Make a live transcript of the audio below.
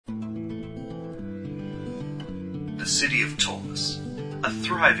the city of Ptolus, a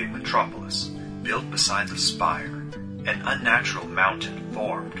thriving metropolis built beside the spire, an unnatural mountain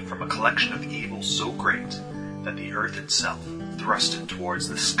formed from a collection of evils so great that the earth itself thrusted towards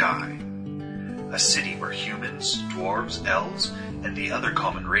the sky. A city where humans, dwarves, elves, and the other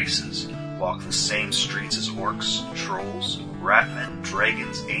common races walk the same streets as orcs, trolls, ratmen,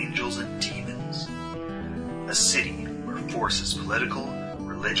 dragons, angels, and demons. A city where forces political,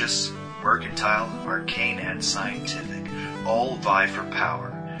 religious, mercantile, arcane, and scientific all vie for power,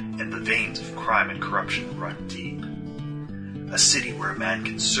 and the veins of crime and corruption run deep. A city where a man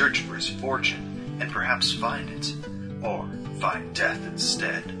can search for his fortune and perhaps find it, or find death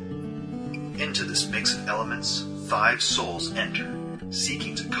instead. Into this mix of elements, 5 souls enter,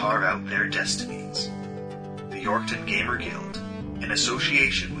 seeking to carve out their destinies. The Yorkton Gamer Guild, in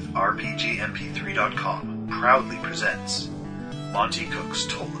association with RPGMP3.com, proudly presents Monty Cook's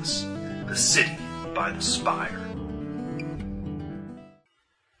Ptolus, the city by the spire.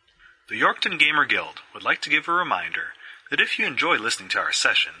 The Yorkton Gamer Guild would like to give a reminder that if you enjoy listening to our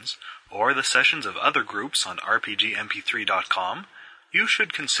sessions, or the sessions of other groups on RPGMP3.com, you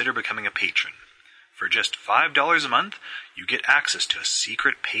should consider becoming a patron. For just $5 a month, you get access to a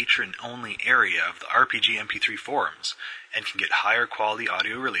secret patron-only area of the RPG MP3 forums, and can get higher quality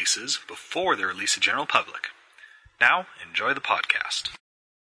audio releases before they're released to the general public. Now, enjoy the podcast.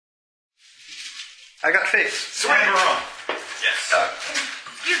 I got faith. Swear you're wrong. Yes.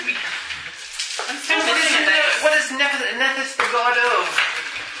 Excuse me. I'm still missing it. What is Nethys the god of?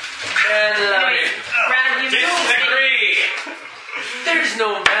 Brad, you Disagree! There's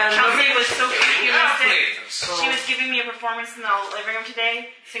no man. Kelsey was so cute. You missed it. So She was giving me a performance in the living room today,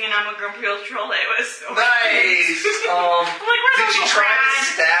 singing I'm a Grumpy Old Troll. It was so nice. I'm like, where's Did she Uncle try to Brad?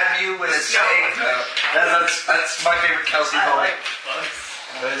 stab you with a stake? That's my favorite Kelsey moment.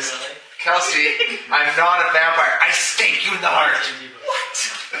 Kelsey, I'm not a vampire. I stake you in the heart. What?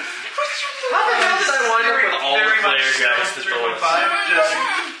 How the hell did I wind up with all Very the much player guys to 3.5,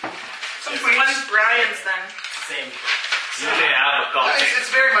 What's Brian's then? Same. They have a copy. It's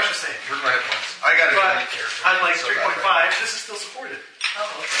very much the same. Here's my headphones. I got it. But unlike 3.5, this is still supported. Oh,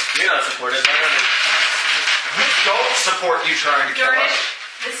 okay. You're not supported. We don't support you trying to kill Jordan, us.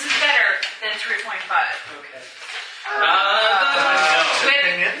 this is better than 3.5. Okay.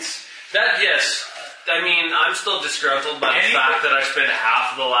 Opinions? Yes. I mean, I'm still disgruntled by the fact that I spent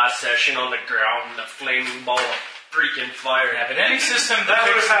half of the last session on the ground in a flaming ball of freaking fire. Yeah, but any system That that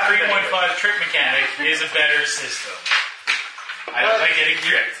fixes the would've 3.5 trick mechanic is a better system. I don't like getting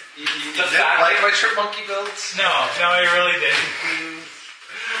tricked. You didn't like my Trip Monkey builds? No, I really didn't.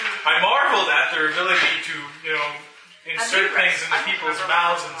 I marveled at their ability to, insert things into people's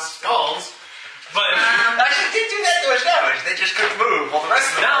mouths and skulls, but Actually, they didn't do that too much damage. They just couldn't move. Well, the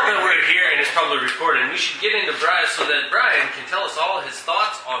rest of them. Now that we're here and it's probably recorded, we should get into Brian so that Brian can tell us all his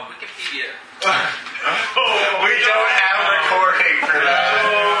thoughts on Wikipedia. We don't have a recording for that.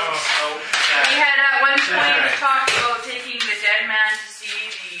 We had at one point talked about taking the dead man to see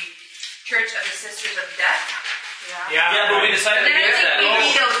the Church of the Sisters of Death. Yeah, but we decided And then I against think that. we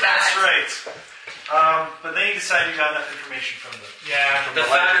vetoed that. That's right. But then you decided you got enough information from them. The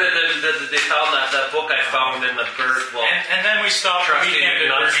fact that they found that book I found in the bird, and then we stopped the trusting weekend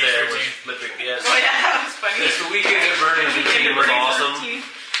at nuts Bernie's there was routine. flipping, yes. Oh yeah, that was funny. Yes, the weekend at Bernie's routine was awesome.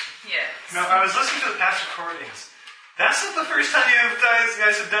 Yes. Now, I was listening to the past recordings. That's not the first time you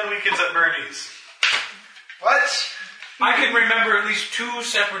guys have done weekends at Bernie's. What? I can remember at least 2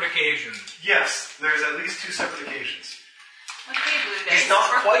 separate occasions. Yes, there's at least 2 separate occasions. Okay, Blue Dice. He's not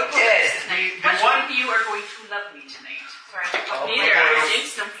quite dead. The Which one- one of you are going to love me tonight? Sorry, Oh, neither. okay. I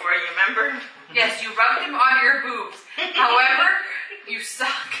jinxed them for you, remember? Yes, you rubbed them on your boobs. However, you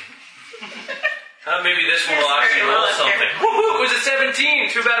suck. Maybe this one will Yes, actually very well roll up something. there. Woohoo! It was a 17.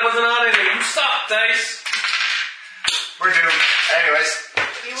 Too bad it wasn't on anything. You suck, Dice. We're doomed. Anyways,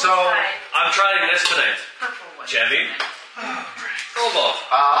 You will So- try I'm trying this tonight. purple one. Chevy. Roll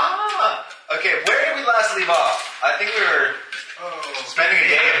okay, where did we last leave off? I think we were spending a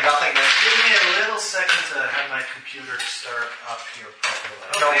day of nothingness. Give me a little second to have my computer start up here properly.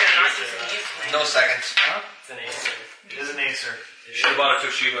 No, Oh, you're not using these things. no seconds. Huh? It's an Acer. It is an Acer. Should have bought a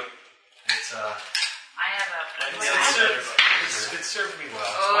Toshiba. It's I have a... it served me well.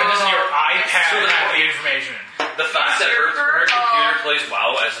 Why doesn't your iPad So have the information? The fact that her computer plays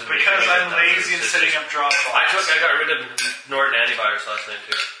WoW as a Because I'm lazy and setting up Dropbox. I got rid of Norton antivirus last night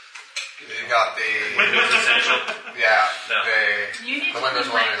too. You got the Windows Essential. yeah. No. You need The to Windows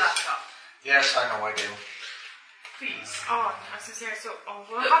clean my one is- laptop. Yes, I know I do. Please. Oh, I was going to say,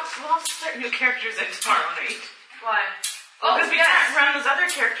 we'll have to start new characters in tomorrow night. Why? Well, because we can't run those other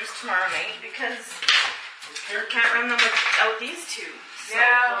characters tomorrow night because Can't run them without these two. So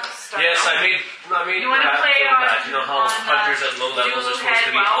Yeah. we'll start Yes, out. I made You wanna Brad play feel on- bad. You know how on, hunters at low levels are supposed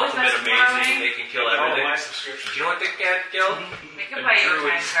to be Dual ultimate Head amazing, Wild they can kill Oh, everything. my subscription. Do you know what they can't kill? They can play your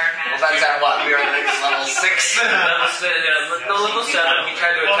Druid. time card, man. Well, that's at what? We are next level 6. Level 7, he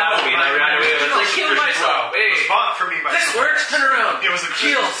tried to attack me and I ran away. I was like, kill myself. It Hey, was bought for me by this someone. works, turn around. It was a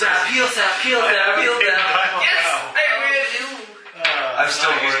Heal, zap, heal, zap, heal, zap, heal, zap. Yes, I really do. I'm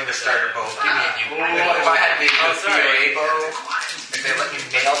still using the starter bow. Give me a new. If I had the POA bow, if they let you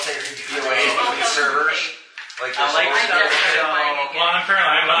nail take POA between servers, like I like this. that. Well, apparently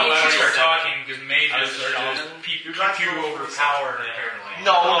I'm not allowed to start talking because mages are just keep you overpowered, apparently.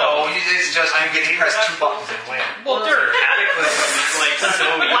 No, it's just you get to press 2 buttons and win. Well, they're It's like so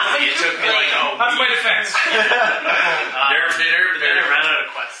easy. It took me like That's my defense. Then I ran out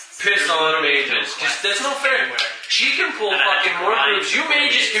of quests. piss on mages. Just, that's no fair. She can pull fucking more groups. You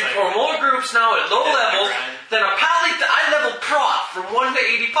mages can pull more groups now at low levels than a pally. I leveled prot from 1 to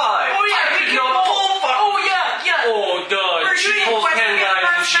 85. Oh yeah, I we did can not pull. pull fuck. Oh yeah. Oh, duh. We're She doing pulls quests 10 again guys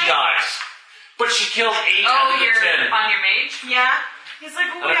and last she night. dies. But she kills 8 Oh, out of the you're 10. on your mage? Yeah. He's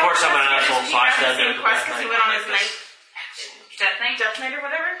like, And of course I'm an asshole, so I said the same that quest because he went on his night Death Knight or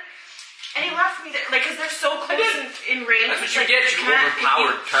whatever. And he left me there, like, because they're so close in range. That's what it's you like, get, you can't-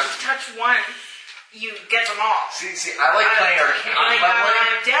 overpowered if cunt. you touch one, you get them all. See, I like playing arcane Like, leveling.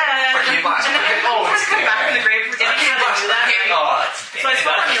 I'm dead. Okay, boss. And then I Oh, just it's come back from the grave for dead. Okay, I can't do that, right? Oh, it's So I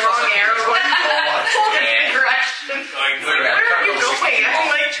spawned on the wrong arrow. Pulled in the direction. Where are you going? I'm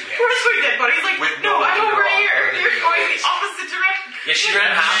like, where's my dead body? He's like, With no, no I'm over interrupt here. or You're the going delays. the opposite direction. Yeah, she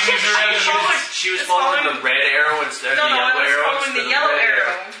ran half. She was following the red arrow instead of No, the I yellow was arrow. following the instead of yellow red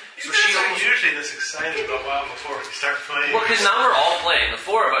arrow. So she's not usually this excited about WoW before we start playing. Well, because now we're all playing, the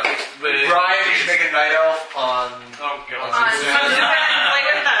 4 of us. But Brian, you should make a night elf on. Oh god. So you guys play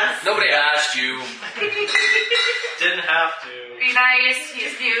with us. nobody asked you. Didn't have to. Be nice,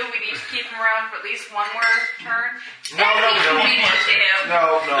 he's new, we need to keep him around for at least one more turn. No. We need to him.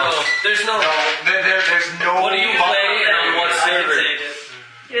 No. There's no. There's no. What do you play and on what I server? can take it.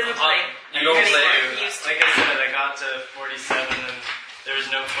 He doesn't play. You don't play. He used to. Like I said, I got to 47 and there was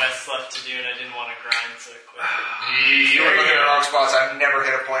no quests left to do and I didn't want to grind, so I quit. You were looking at the wrong spots. I've never hit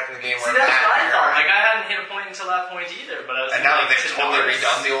a point in the game where See, that's I'm what I at thought. here. Like, I hadn't hit a point until that point either, but I was And now that like, they've totally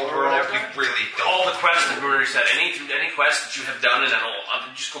redone the old or world, whatever. you really All don't. the quests that Bruder said. Any quest that you have done, and then I'll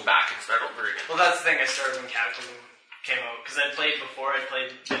just go back and start over again. Well, that's the thing. I started when Cataclysm came out because I played before. I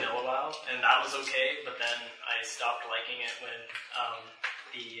played Vanilla WoW, and that was okay. But then I stopped liking it when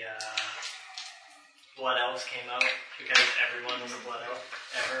the Blood Elves came out because everyone was a Blood Elf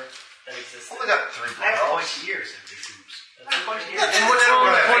ever that existed. Only got 3 I have balls. pointy ears and big boobs. That's a bunch of years. And what's wrong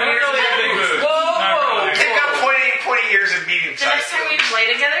with Pointy it? ears. Whoa! They've got pointy ears and medium The next sized. time we play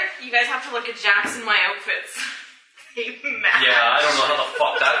together, you guys have to look at Jax and my outfits. They match. Yeah, I don't know how the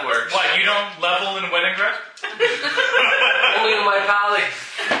fuck that works. What, you don't level in Winningrad? Only in my valley.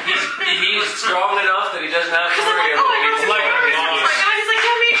 He's strong enough that he doesn't have to Because I'm worry like, oh, about I got people some like armor. me. And he's like,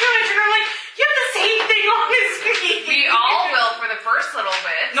 yeah, me too. And I'm like, you have the same thing on as me. We all will for the first little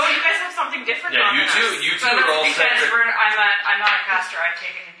bit. No, you guys have something different Yeah, on you than two, us. you two But are all that's set. because I'm not a caster. I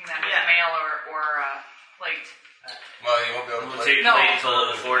take anything that is Yeah. mail or plate. Well, you won't be able to We'll play. take No. plate until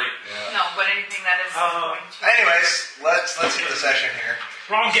level 40. Yeah. No, but anything that is going to... Anyways, let's hit the session here.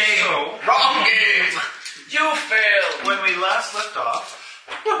 Wrong game. So, Wrong game. You failed! when we last left off,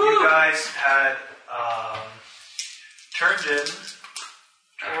 you guys had turned in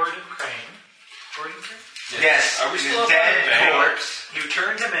Gordon Crane. Yes. Are we still dead up on the corpse? You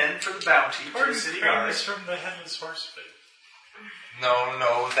turned him in for the bounty to the city guard. is from the Headless Horse Food.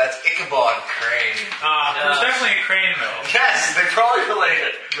 No, that's Ichabod Crane. There's definitely a crane though. Yes, they're probably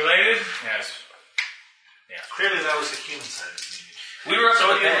related. Related? Yes. Clearly that was the human side of the We were up So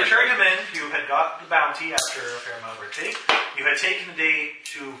to you the had turned him in, you had got the bounty after a fair amount of red tape. You had taken the day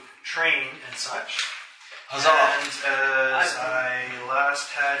to train and such. Huzzah. And as I last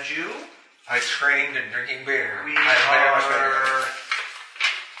had you, I trained in drinking beer. we I am very much better. are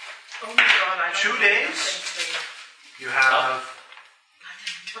Oh my god, I don't 2 know days. anything You have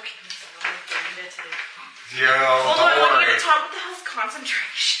Yo, Hold on, don't I worry. need to talk. What the hell's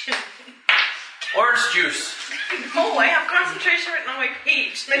concentration? orange juice. No, I have concentration written on my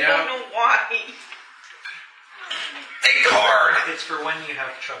page. And I Yeah. don't know why. A card. it's for when you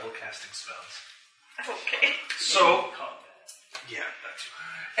have trouble casting spells. Okay. So yeah, that's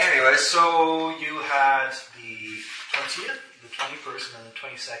Anyways, so you had the 20th, the 21st, and then the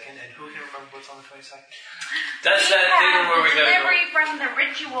 22nd. And who can remember what's on the 22nd? That's that thing where we gotta go. delivery from the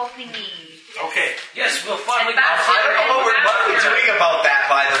ritual thingy. Okay. Yes, we'll finally. I don't know what we're doing about that,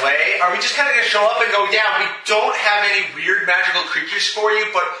 by the way. Are we just kind of going to show up and go, yeah, we don't have any weird magical creatures for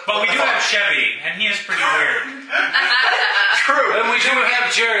you, but we do have Chevy, and he is pretty weird. True. And we do have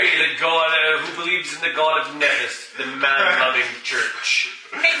Jerry, the god who believes in the god of Nephis, the man-loving church.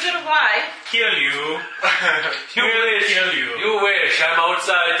 Hey, so do I. Kill you. You wish. Kill you. You wish. I'm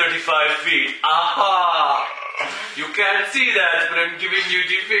outside 35 feet. Aha! You can't see that, but I'm giving you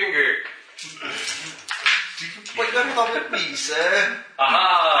the finger. Point your thumb at me, sir.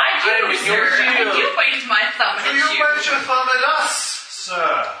 Aha! I do, sir. I do point my thumb at You you. point your thumb at us,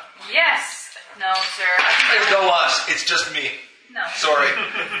 sir. Yes. No, sir. There's no us. It's just me. No. Sorry.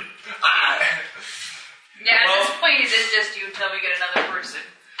 Yeah, at this point, it is just you until we get another person.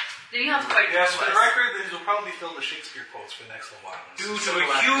 Then you have to fight Yes, for the us. record, these will probably fill the Shakespeare quotes for the next little while. Due to a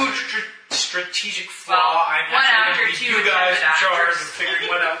huge strategic flaw, Well, I'm one actually going after, to two be you guys in attempted charge actors. of figuring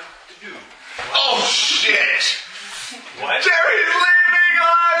what out to do. Oh, shit. What? Jerry's leaving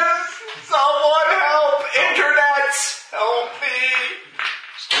us. Someone help. Internet. Help me.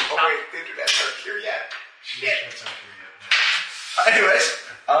 Oh, wait. The internet's not here yet. Shit. That's not here yet. Anyways,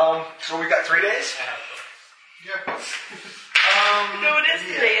 so we got 3 days? Yeah. No, it is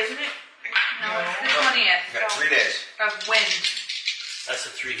today, isn't it? No, it's the 20th. We got 3 days. Of wind. That's the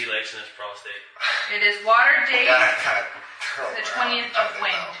 3 he likes in his prostate. It is water day. The The 20th of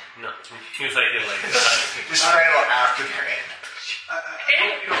wind. No, he was like it like that. Just trying to go after the rain. I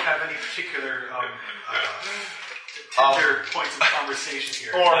hope you don't have any particular tender points of conversation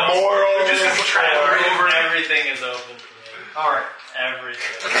here. Or moral. Just Over everything is open for me. All right.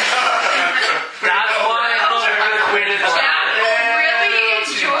 Everything. That's why I thought we were going to quit it. Jack will really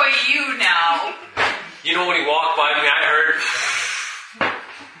enjoy you now. You know when he walked by me, I heard.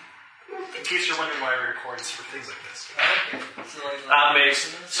 In case you're wondering why we record for things like this. That makes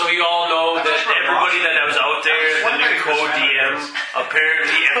so you all know that everybody that was out there, the new code DM,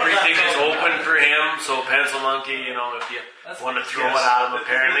 apparently everything is open for him. So Pencil Monkey, you know, if you want to throw it at him,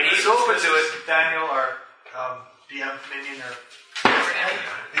 apparently he's open to it. Daniel, our DM minion, or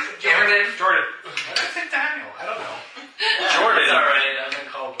Jordan. Jordan. Why did I think Daniel? I don't know. Jordan, It's alright, I've been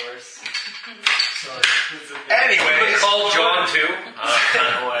called worse. Sorry. Anyways, called John too. Kind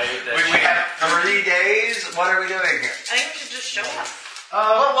of way. we have 3 days. What are we doing here? I think we should just show up.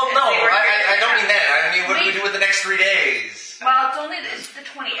 Well, no, They were I don't mean that. I mean, what do we Wait. do with the next 3 days? Well, it's the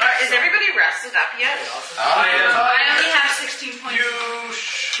 20th. Is everybody rested up yet? I am. I only have 16 points. You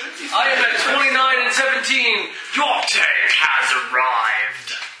should be. I am at 29 and 17. Your tank has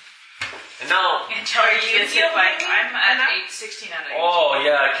arrived. And now. Until Are you you get hit by. feeling I'm at enough? 16 out of 8. Oh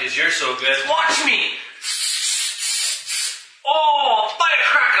yeah, because you're so good. Watch me. Oh,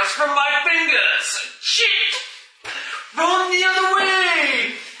 firecrackers from my fingers. Shit. Run the other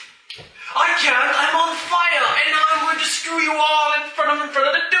way. I can't. I'm on fire, and now I'm going to screw you all in front of the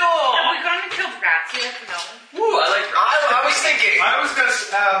door. Have we gone and killed rats yet? No. Woo, I like. I was thinking. I was going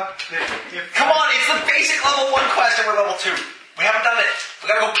to. Come on, it's the basic level 1 quest and we're level 2. We haven't done it. We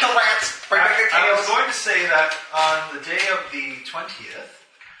gotta go kill rats. Bring back their I was tails. going to say that on the day of the 20th,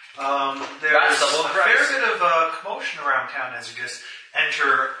 there's Rats a double fair price. bit of commotion around town as you just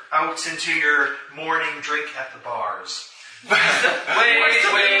enter out into your morning drink at the bars. Wait.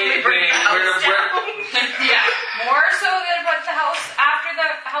 Yeah. More so than about the house after the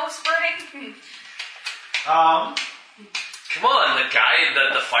house burning. Come on, the guy,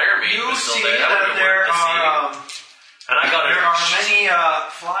 the fire maid You was still see there. That that would've there worked to see. are And I got there are many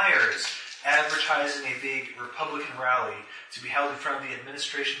flyers advertising a big Republican rally to be held in front of the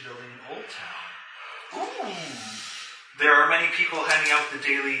administration building in Old Town. There are many people handing out the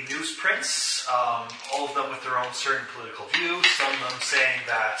daily newsprints, all of them with their own certain political views, some of them saying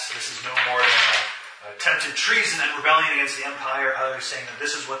that this is no more than attempted treason and rebellion against the empire, others saying that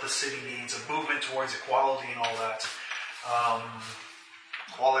this is what the city needs, a movement towards equality and all that.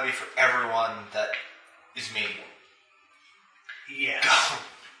 Quality for everyone that is me. Yes.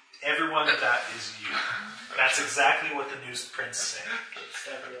 Everyone that is you. That's exactly what the newsprints say.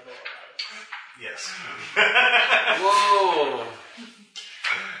 Yes. Whoa.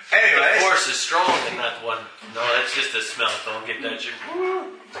 Anyways. The force is strong in that one. No, that's just a smell. Don't get that shit.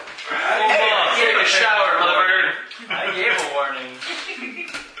 Come on, take a shower, motherfucker. I gave a warning.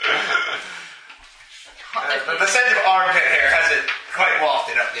 The scent of armpit hair hasn't quite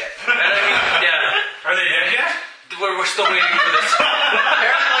wafted up yet. And I mean, yeah. Are they dead yet? We're still waiting for this.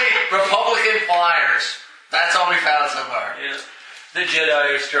 Apparently, Republican flyers. That's all we found so far. Yeah. The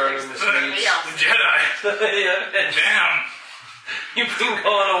Jedi are strong in the streets. The Jedi. Yeah. Damn. You've been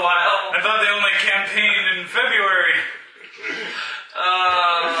going a while. I thought they only campaigned in February.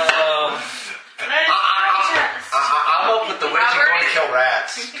 I'm up with the witch and going to kill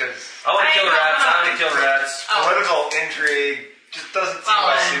rats. Because I want to kill rats. I want to kill rats. political intrigue just doesn't seem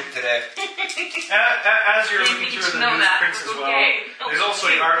my soup today. As you're looking through the newsprints as well, there's also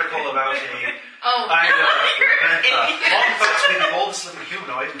an article about a long thought to be the oldest living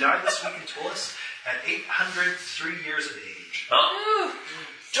humanoid who died this week in Ptolus at 803 years of age. Huh?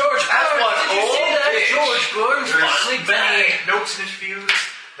 George, that's one old bitch. George Burns finally Many died. notes and interviews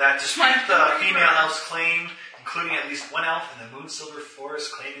that dispute the female elf's claim, including at least one elf in the Moonsilver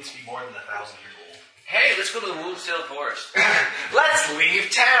Forest claiming to be more than 1,000 years old. Hey, let's go to the Moonstone Forest. Let's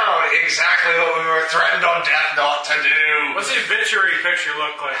leave town. Exactly what we were threatened on death not to do. What's the obituary picture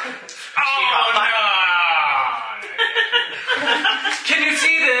look like? Oh, no! Can you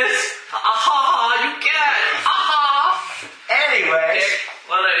see this? Aha, you can. Aha. Anyways,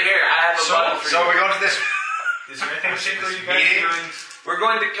 Well, here, I have a button for so you. we're going to this. Is there anything particular you guys Meeting? are doing? We're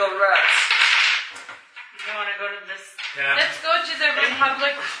going to kill rats. You want to go to this? Yeah. Let's go to the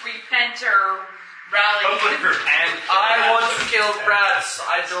Republic Repenter rally. Public repent. I want to kill rats.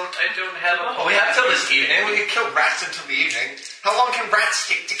 I don't have a. Oh, we have till this evening. We can kill rats until the evening. How long can rats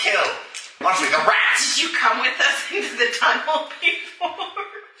take to kill? Honestly, the rats. Did you come with us into the tunnel before?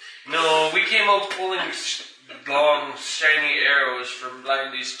 No, we came out pulling long, shiny arrows from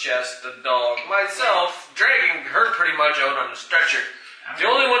Blindy's chest, the dog. Myself, dragging her pretty much out on a stretcher. The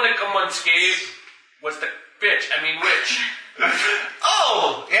only one that come unscathed was the witch.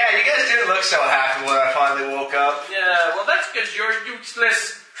 Oh, yeah, you guys didn't look so happy when I finally woke up. Yeah, well, that's because you're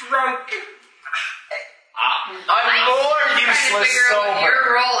useless drunk. I'm more Trying to useless figure out what sober.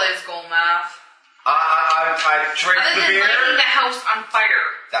 your role is, Golmath. I drank Other the than beer. lighting the house on fire.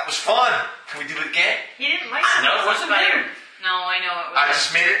 That was fun. Can we do it again? He didn't like No, it wasn't fire. him. No, I know it was. I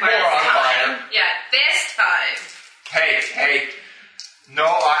just made it more on fire. Yeah, this time. Hey. No,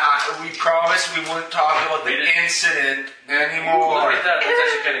 we promised we wouldn't talk about the incident anymore. Look at that. That's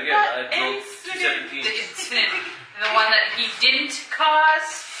actually kind of good. I drove Incident. 17. The incident. The one that he didn't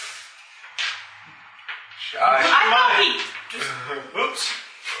cause. I thought he Oops.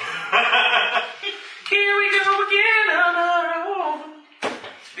 Here we go again on our own.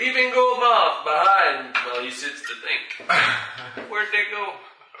 Leaving Goldmoth behind while he sits to think. Where'd they go?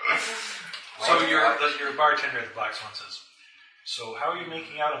 So you're a bartender at the Black Swan says. So how are you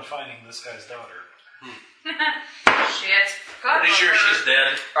making out on finding this guy's daughter? Shit. God Pretty sure she's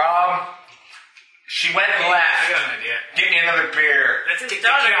dead. She went I left. got an idea. Get me another beer. Let's take the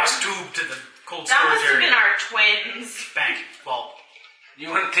chaos tube to the cold that storage must have area. been our twins. Bank vault. You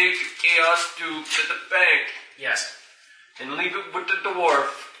want to take the chaos tube to the bank Yes. and leave it with the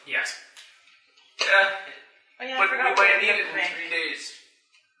dwarf. Yes. Yeah, Oh, yeah, I but we forgot might about need the it in bank. 3 days.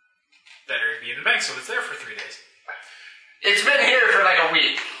 Better be in the bank so it's there for 3 days. It's been here for like a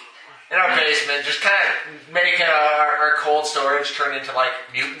week. In our basement, just kind of making our cold storage turn into like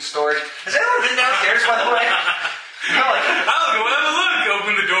mutant storage. Has anyone been downstairs, by the way? No, like, I'll go have a look.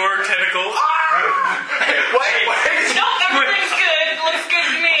 Open the door, tentacle. wait. No, everything's good. Looks good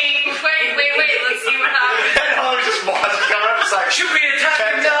to me. Wait. Let's see what happens. And all just monsters coming up. It's like, Should we attack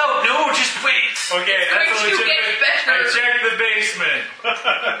him now? No, just wait. Okay, that's a going to legitimate. get better. I checked the basement.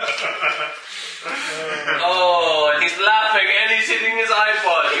 Oh, and he's laughing and he's hitting his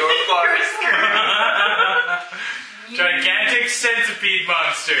iPod. You're fucked. Gigantic centipede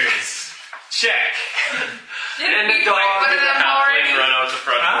monsters. Check. Didn't And we the dog fight one and of the them halfling already? run out the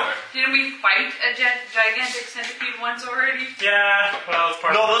front door. Didn't we fight a gigantic centipede once already? Yeah, well, it's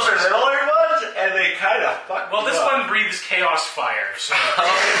part no, of the those are process. littler ones, and they kind of fuck Well, you this up. one breathes chaos fire, so.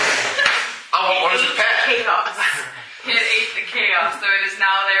 I want one as a pet. Chaos. It ate the chaos, so it is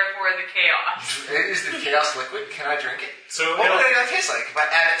now there for the chaos. It is the chaos liquid. Can I drink it? So What it'll, would it taste like if I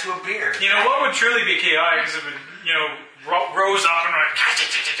add it to a beer? you know, what would truly be chaotic is if it, rose up and went,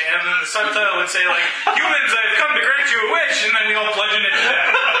 and then the subtitle would say, like, humans, I've come to grant you a wish, and then we all bludgeon it to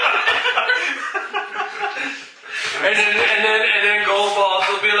death. And then Goldmoth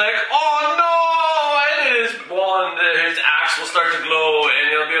will be like, oh no! And then his wand, his axe will start to glow, and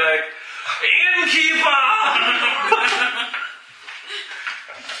he'll be like, Innkeeper!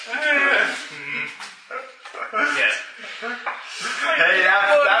 Yes. Hey,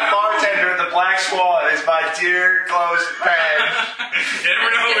 that bartender at the Black Swan is my dear close friend. You never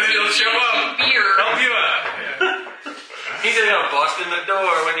know when he'll show up. Beer. Help you out. He's gonna bust in the door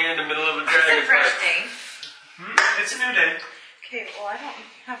when you're in the middle of a It's a dragon fresh fight. day. It's a new day. Okay, well, I don't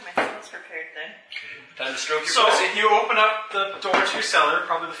have my spells prepared then. Time Time to stroke your So pussy. you open up the door to your cellar,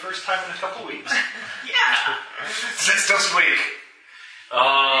 probably the first time in a couple weeks. Yeah. It's still squeak.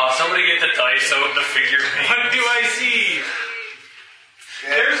 Oh, somebody get the dice out and the figure. What do I see?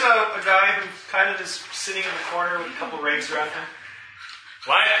 There's a guy who kind of is sitting in the corner with a couple rags around him.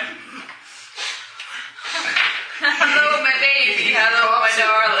 What? Hello, my baby. Hello, my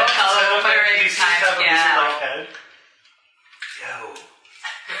darling. Hello, my He ring seems to have time a gal. lizard-like head. Yo.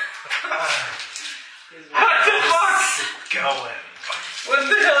 What the fuck? Going. What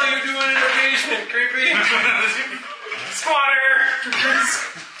the hell are you doing in the basement, creepy? Squatter!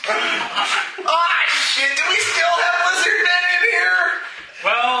 Ah, shit, do we still have lizard men in here?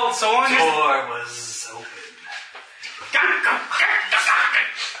 Well, so long as... Door was open.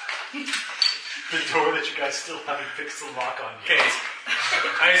 The door that you guys still haven't fixed the lock on yet. Okay.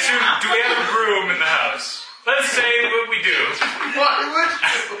 I assume, do we have a broom in the house? Let's say what we do.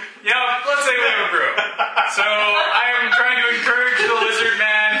 Yeah, let's say we have a broom. So I am trying to encourage the lizard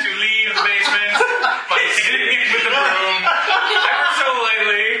man to leave the basement by hitting him with the broom ever so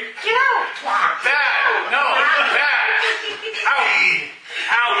lightly. Get out! Bad! No! Bad! Out!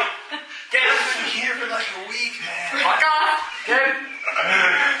 Out! Get I've been here for like a week, man. fuck off! Get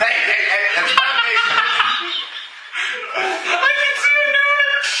Hey, that's my basement. I can see it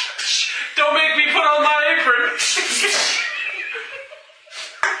now. Don't make me put on my apron.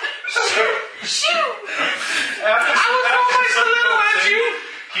 After some coaxing,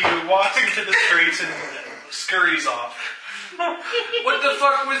 he walks into the streets and scurries off. What the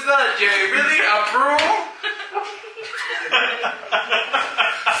fuck was that, Jay? Really? A broom?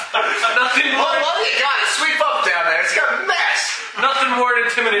 Nothing Well, more, what do you got? Sweep up down there. It's got a mess. nothing more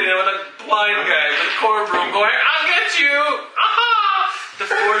intimidating than a blind guy with a corn broom going, I'll get you! Aha! The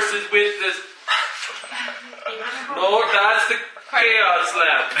force is with this. No, that's the chaos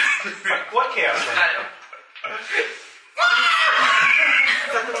lamp. What chaos?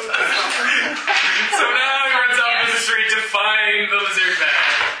 So now he runs out into the street to find the lizard man.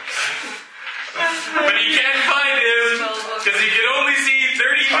 But he can't find him because he can only see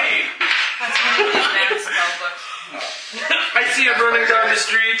 30 feet. That's one of those man's spell books. I see him running down the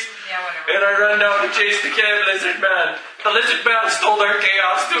street, Yeah, whatever. and I run down to chase the lizard man. The lizard man stole our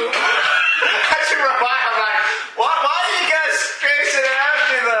chaos too. I should reply. I'm like, why are you guys chasing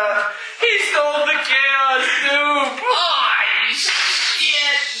after the... He stole the chaos too. Oh,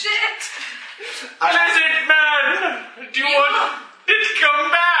 shit. Lizard man, do you want it to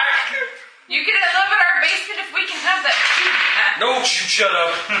come back? You can live in our basement if we can have that too. No, you shut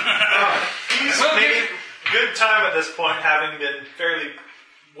up. He's We'll making good time at this point, having been fairly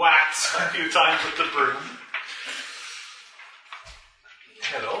whacked a few times with the broom.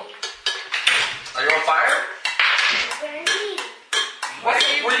 Hello. Are you on fire? What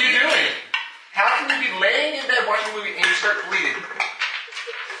are you doing? How can you be laying in bed watching a movie and you start bleeding?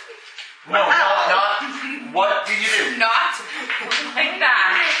 No, not. What do you do? Not like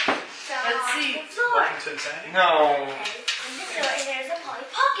that. Let's see. Welcome to insanity. No. There's a Polly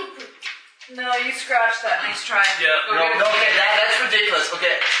Pocket boot. No, you scratched that. Nice try. Yeah, Go No, get it. okay, that's ridiculous.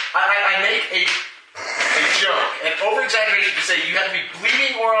 Okay, I make a joke, an over-exaggeration to say you have to be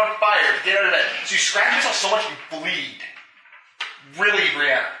bleeding or on fire to get out of bed. So you scratch yourself so much you bleed. Really,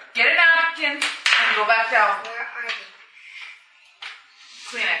 Brianna. Get a napkin and go back down. Where are they?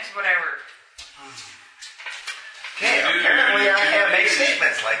 Kleenex, whatever. Okay, apparently I can't make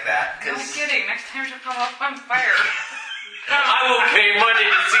statements like that. No kidding. Next time she'll come up on fire. I will pay money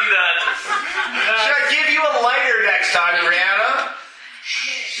to see that. Should I give you a lighter next time, Brianna?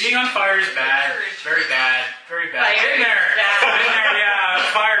 Being on fire is bad. Very bad. Very bad. Fire In there. is bad. In there,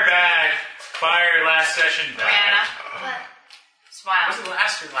 yeah. Fire bad. Fire last session bad. Brianna, What? smile. Was it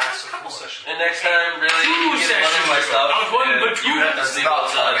last or last full session? And next time, really, you Two get sessions my ago. stuff. Not one, and but two. You have to That's sleep not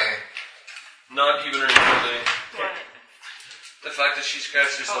outside. funny. Not even remotely. What? The fact that she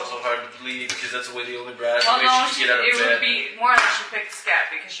scratched herself so hard to bleed because that's the way the only Brad Well, way no, she could get out of it bed. would be more than she picked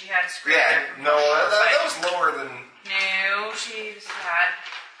scat because she had scratch. Yeah, no, that was lower than... No, she's had.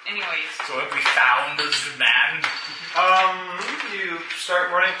 Anyways. So have we found this man? You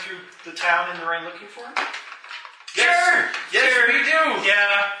start running through the town in the rain looking for him? Sure! Yes, we do!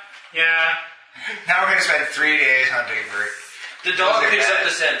 Yeah. Now we're going to spend 3 days hunting for it. The dog Those are picks up bad.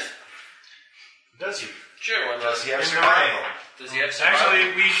 the scent. Does he? Sure, why not? Does he have In the survival? Does he have survival?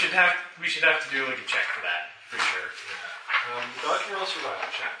 Actually, we should have to do like a check for that. Pretty sure. Dog can roll survival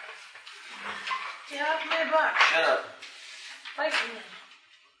check. Get off my butt. Shut up. Like me.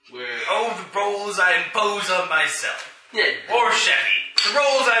 Where? Oh, the roles I impose on myself. Yeah. Or Chevy. The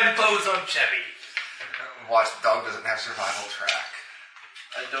roles I impose on Chevy. Watch, the dog doesn't have survival track.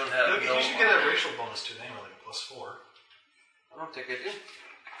 I don't have You should get a racial bonus to it anyway, like +4. I don't think I do.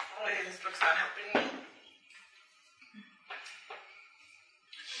 Oh, yeah, this book's not helping me.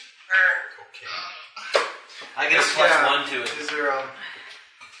 Okay. I get a +1 to it. Is there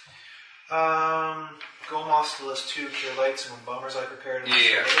Gomoth still has 2 cure lights and 1 bombers I prepared.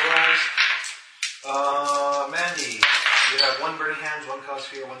 Yeah. Otherwise. Mandy, you have 1 burning hands, 1 cause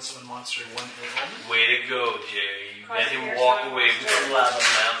fear, 1 summon monster, 1 ill omen. Way to go, Jerry. You let him walk away with the lava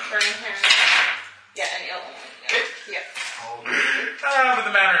lamp. Burning hair. Yeah, and ill. Yeah. But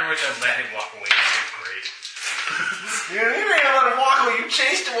the manner in which I let him walk away is great. You didn't even let him walk away. You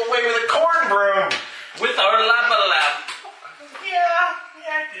chased him away with a corn broom. With our lava lamp. Yeah,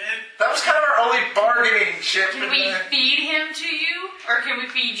 I did. That was kind of our only bargaining chip. Can we feed him to you? Or can we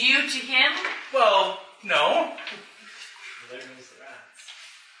feed you to him? Well, no. There goes the rats.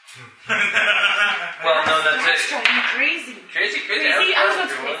 Well, no, that's That's it. driving me crazy. Crazy. Crazy? I was going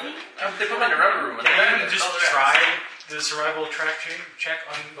crazy. They put him in the rubber room. Can you just try the survival check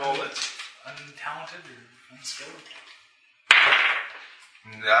on untalented or unskilled?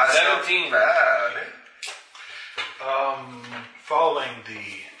 That's 17. not bad. Following the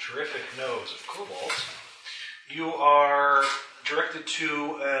terrific nose of kobolds, you are directed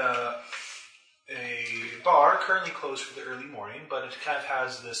to a bar currently closed for the early morning, but it kind of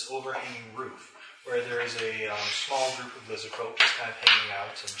has this overhanging roof where there is a small group of lizard folk just kind of hanging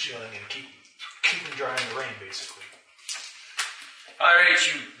out and chilling and keeping dry in the rain, basically. Alright,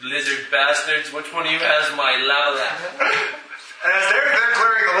 you lizard bastards. Which one of you has my lava lamp? And as they're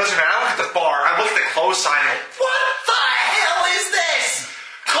clearing the lizard, I look at the bar. I look at the closed sign and go, what the hell is this?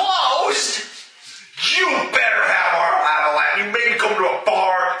 Closed? You better have our lava lamp. You made me come to a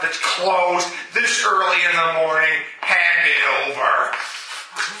bar that's closed this early in the morning. Hand it over.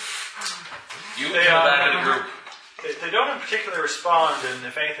 You go back to the group. They don't in particular respond, and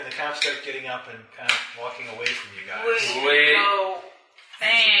if anything, they kind of start getting up and kind of walking away from you guys. Wait. Oh,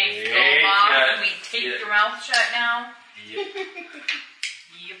 thanks, Wait, Mom. yeah, Can we take yeah. your mouth shut now? Yep.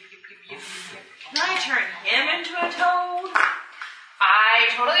 Yep. Can I turn him into a toad? I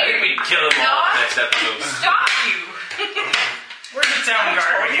totally I think we kill them all next episode. Stop you! Where's the town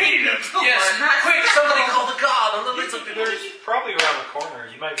guard when you needed him? Yes, quick, somebody call the god. There's probably around the corner.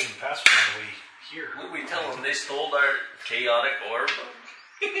 You might even pass one on the way here. What we tell them? They stole our chaotic orb?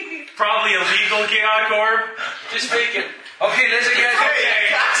 Probably a legal chaotic orb. Just fake it. Okay, listen guys.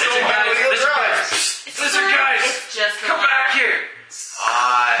 Listen guys. It's just a Come back here.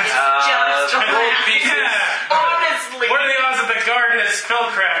 just a gold lamp. pieces. Honestly. What are the odds that the guard has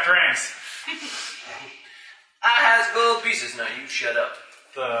spellcraft ranks? I has gold pieces. Now you shut up.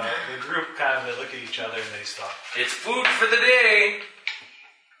 The group kind of they look at each other and they stop. It's food for the day.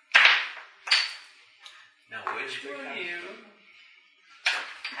 Now which one of you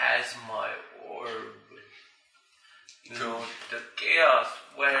has my orb? No, the chaos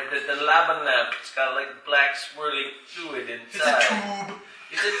where the lava lamp. It's got like black swirling fluid inside.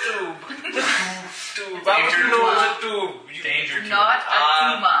 It's a tube. Tube. How would you know it's a tube? Danger tube. Not a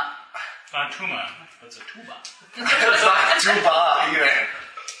tuma. Not tuma. That's a tuba. It's not too bad either.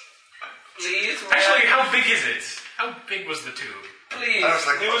 Please. Actually, how big is it? How big was the tube? Please. That was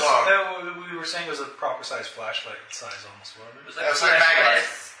like, It was. We were saying it was a proper size flashlight size almost, wasn't It it? was That was a like flashlight. magnet.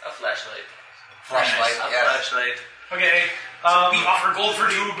 A flashlight. Flashlight, A yes. flashlight. Okay. We offer gold for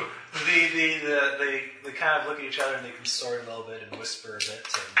tube. They kind of look at each other and they consort a little bit and whisper a bit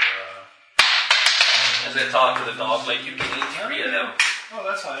and. As I talk to the dog, like you can eat 3 of them. Oh,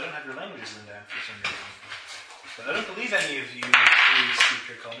 that's how I don't have your languages in there for some reason. But I don't believe any of you really speak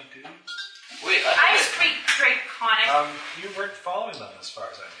Draconic, do you? Wait, I speak Draconic. You weren't following them as far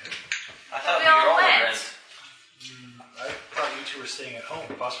as I knew. I thought we we were all all went. friends. I thought you two were staying at home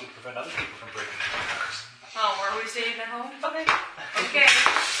to possibly prevent other people from breaking into your house. Oh, were we staying at home? Okay. Okay.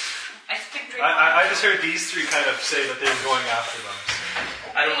 I speak Draconic. I just heard these three kind of say that they were going after them.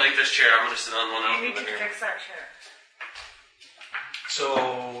 I don't like this chair. I'm going to sit on one out You in need the to living room. fix that chair.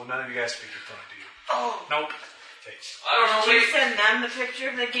 So none of you guys speak Draconic, do you? Oh. Nope. Okay. I don't know. Did you Wait. send them the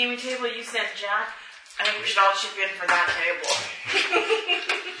picture of the gaming table you sent Jack? I think we should all chip in for that table.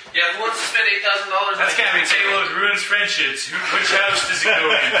 Yeah, who wants to spend $8,000? That's kind of a table of ruins friendships. Which house does it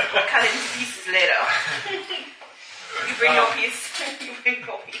go in? We'll cut it into pieces later. You bring your piece. You bring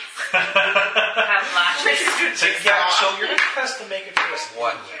your piece. Have lashes. So you're not supposed to make it for us.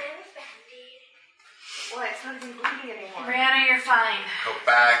 What? What? It's not even bleeding anymore. Brianna, you're fine. Go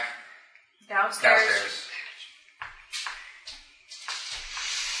back Downstairs. downstairs.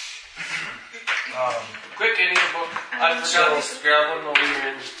 Quick, I need a book. I forgot to grab one while we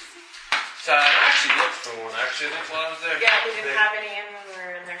were in. So I actually looked for one. Actually, I think while I was there. Yeah, we didn't have any in when we were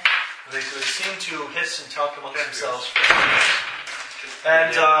are in there. They seem to hiss and talk amongst themselves for a minute.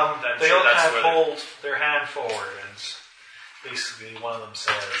 And they all kind of hold their hand forward, and basically one of them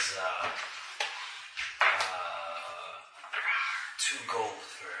says, 2 gold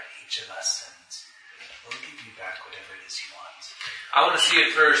for each of us, and we'll give you back whatever it is you want. I want to see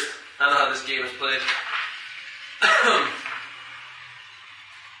it first. I don't know how this game is played.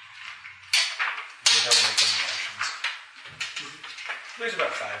 They don't make any motions. There's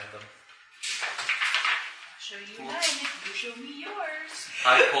about 5 of them. I'll show you mine if you show me yours.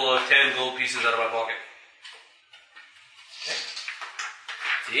 I pull out 10 gold pieces out of my pocket. Okay.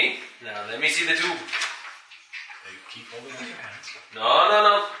 See? Now let me see the tube. They keep holding out their hands.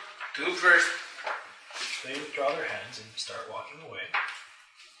 No. Tube first. They withdraw their hands and start walking away.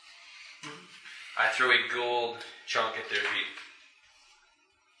 I throw a gold chunk at their feet.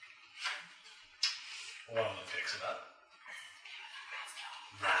 One of them picks it up.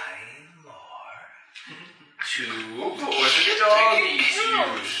 9 more. 2 for the doggies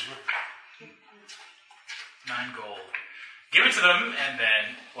use. 9 gold. Give it to them, and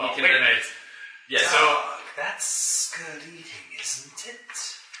then, well, wait a minute. Yes. So, That's good eating, isn't it?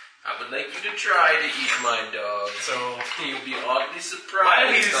 I would like you to try to eat my dog. so You'll be oddly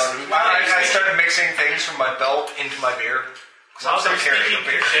surprised on who I started mixing things from my belt into my beer. while I'm still they're carrying speaking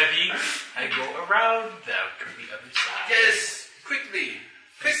the beer. to Chevy, I go around them to the other side. Yes, quickly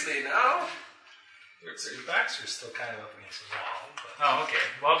now. Your backs are still kind of up against the wall. But Oh, okay.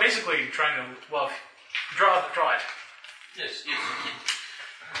 Well, basically trying to, draw it. Yes. You're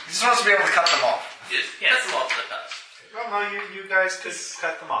supposed to be able to cut them off. Yes. Yes. That's them off the pass. well, no, you guys could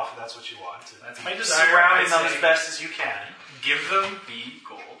cut them off if that's what you want. That's By my just desire. surrounding I them say, as best as you can. Give them the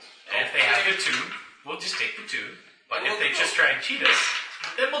gold. And if they have the tube, we'll just take the tube. But if they just try and cheat us,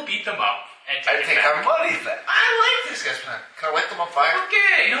 then we'll beat them up and I take think it back. our money's that. I like this guy's plan. Can I light them on fire?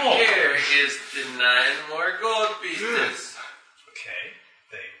 Okay. No. Here is the 9 more gold pieces. Okay,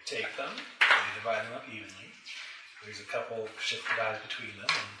 they take them, they divide them up evenly. There's a couple shifted eyes between them,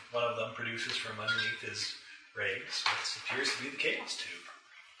 and one of them produces from underneath his rags what appears to be the chaos tube.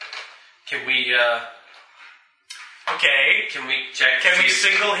 Can we Okay. check? Can we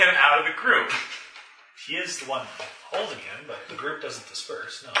see- single him out of the group? He is the one holding him, but the group doesn't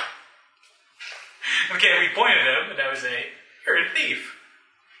disperse, no. Okay, we pointed him, and I would say, "You're a thief."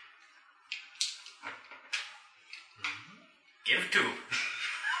 Give tube.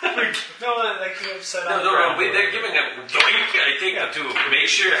 No, like you have said on the No. ground. They're giving a doink. I take the tube. Make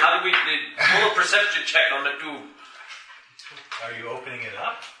sure. How do we pull a perception check on the tube? Are you opening it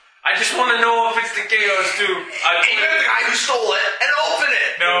up? I just want to know if it's the chaos tube. Even the guy who stole it and open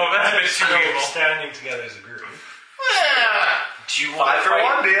it. No, that's a bit too You're evil. standing together as a group. Do you want 5 for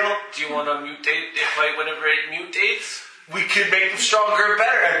 1 deal. Do you want to fight whenever it mutates? We could make them stronger and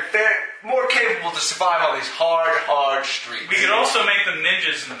better, and they're more capable to survive on these hard streets. We could also make them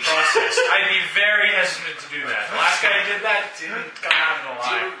ninjas in the process. I'd be very hesitant to do that. The last guy did that didn't come out in a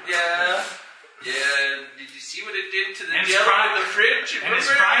lie. Yeah. Did you see what it did to the And his jello crime- in the fridge? And his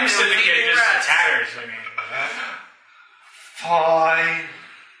Remember? crime They were syndicate eating just rats. tatters. I mean, Fine.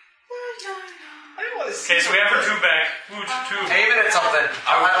 I want to see. okay, so we have our tube back. Ooh, tube. Aim it at something.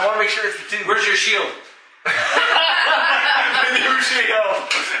 I want to make sure it's the tube. Where's your shield? the new shield?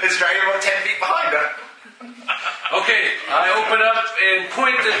 It's dragging about 10 feet behind him. Okay, I open up and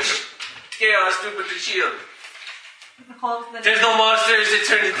point the chaos tube with the shield. There's no monsters. It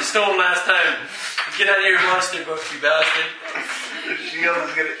turned into stone last time. Get out of your monster book, you bastard. The shield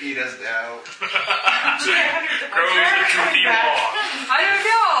is gonna eat us now. Grows the goofy wall. I don't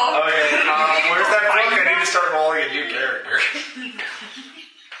know. Okay, where's that book? I need to start rolling a new character.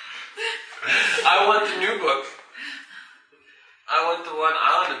 I want the new book. I want the one.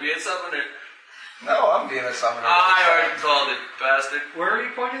 I want to be a summoner. No, I'm being a summoner. I already called it, bastard. Where are you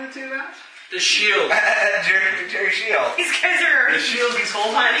pointing the two at? The shield. Jerry Shield. These guys are The shield he's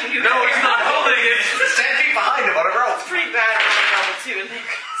holding. planning you. No, it's not holding it. It's 10 feet behind him on a rope. Pretty bad on level 2, and they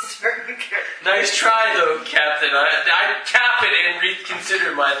start to care. Nice try, though, Captain. I cap it and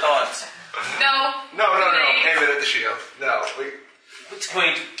reconsider my thoughts. No. No. Thanks. Aim it at the shield. No. It's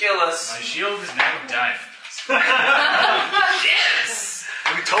going to kill us. My shield is now done. Yes.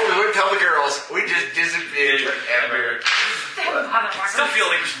 We totally wouldn't tell the girls. We just disappeared forever. I still feel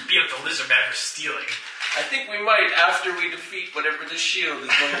like we should beat up the lizard man for stealing. I think we might after we defeat whatever the shield is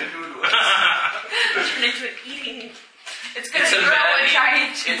going to do to us. Turn into an eating. It's going It's to a grow man- a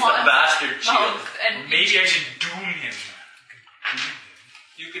giant It's a bastard shield. mouth and Maybe I should doom him.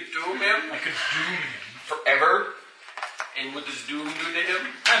 You could doom him? I could doom him. Forever? And what does Doom do to him?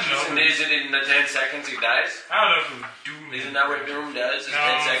 I don't know. Is it in the 10 seconds he dies? I don't know who Doom is. Isn't that what Doom does? Is No,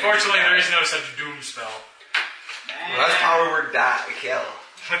 10 seconds unfortunately, he there dies? is no such Doom spell. Well, that's probably where kill.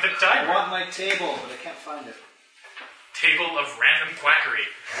 With the I timer. want my table, but I can't find it. Table of random quackery.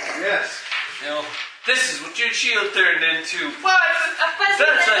 Yes. No. This is what your shield turned into. What? A fuzzy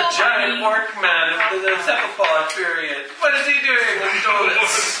That's a little giant bunny. orc man of the cephalopod period. What is he doing in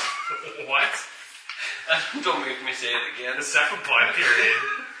Ptolus? What? Don't make me say it again. The cephalopod period.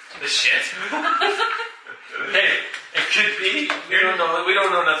 The shit. Hey, it could be. We don't know. We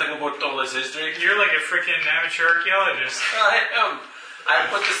don't know nothing about Ptolus history. You're like a freaking amateur archaeologist. I am. I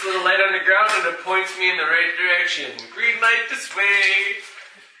put this little light on the ground and it points me in the right direction. Green light this way.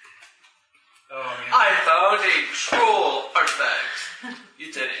 Oh, man. I found a troll artifact.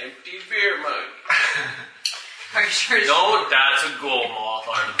 It's an empty beer mug. Are you sure it's No, that's a gold moth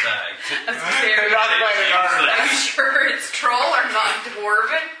artifact. I'm very Are you sure it's troll or not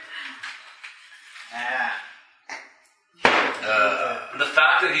dwarven? The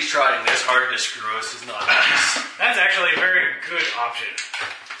fact that he's trying this hard to screw us is not nice. That's actually a very good option.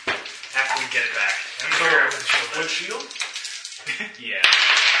 After we get it back. I'm sure with the shield. Wood shield? Yeah.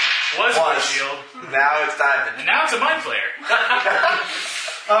 Was Was. a shield. Now it's diamond. And now it's a mind flayer.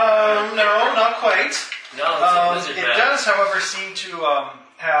 No, not quite. No, it's a lizard It man. does, however, seem to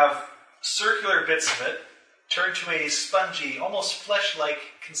have circular bits of it turn to a spongy, almost flesh-like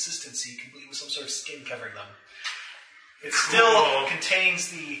consistency, complete with some sort of skin covering them. It still contains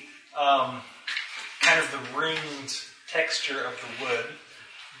the kind of the ringed texture of the wood,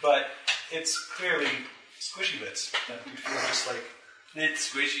 but it's clearly squishy bits that we feel just like.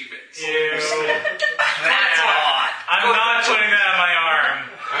 It's squishy bits. Ew. That's hot. I'm not putting that on my arm.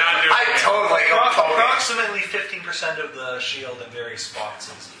 I'm not doing I it. totally got poking. Approximately 15% of the shield in various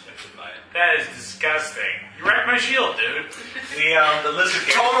spots is affected by it. That is disgusting. You wrecked my shield, dude. The lizard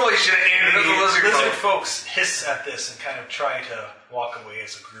Totally should have aimed at the lizard folk. folks hiss at this and kind of try to walk away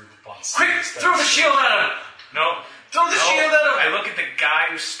as a group upon Quick, seeing this. throw the shield at him. No. Throw the shield at him. I look at the guy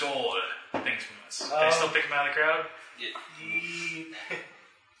who stole things from us. Can I still pick him out of the crowd?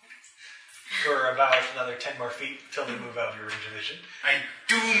 For about another 10 more feet until they move out of your range of vision. I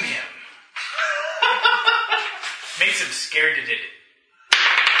doom him. Makes him scared to did it.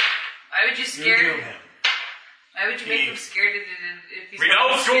 Why would you You scare doom him. Why would you make him scared if he's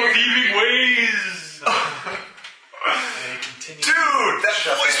Renounce your scared? thieving ways! They continue Dude, to that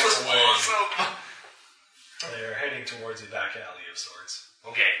shuffle voice was away. awesome. They're heading towards a back alley of sorts.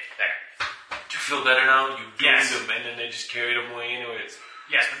 Okay, there. Do you feel better now? You doomed Yes. him and then they just carried him away anyways.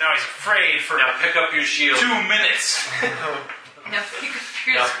 Yes, but now he's afraid for Now pick up your shield. 2 minutes. No, pick up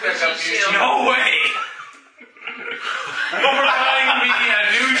your Now pick squishy up your shield. No way! You're buying me a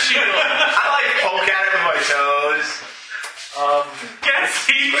new shield. I like poke at it with my toes. Can't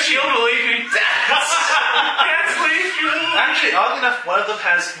see shield, believe me. Can't sleep. Actually, oddly enough, one of them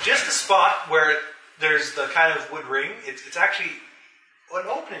has just a spot where there's the kind of wood ring. It's actually an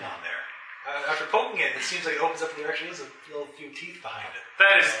opening on there. After poking it, it seems like it opens up and there actually is a little few teeth behind it.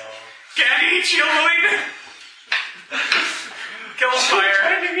 That is. Can't eat shield, believe me. Kill with fire.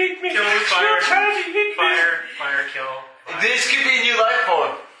 Kill with fire. Fire, kill. This could be a new life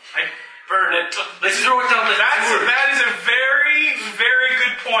form. I Burn it. Let's throw it down the sewer. That is a very, very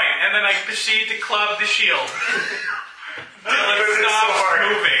good point. And then I proceed to club the shield. Till it stops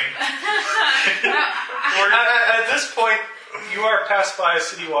moving. At this point, you are passed by a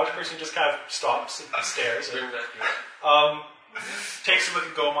city watch person who just kind of stops and stares. Bring that here. Takes a look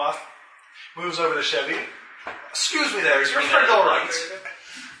at Gomoth, moves over to Chevy. Excuse me there, is your friend alright?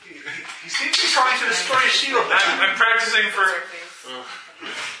 He seems to be trying to destroy a shield. I'm practicing for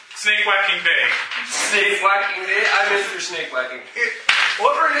snake whacking day. Snake whacking day? I'm in for snake whacking.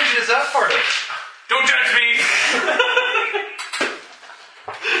 What religion is that part of? Don't judge me.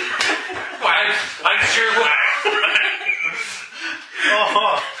 I'm sure whack.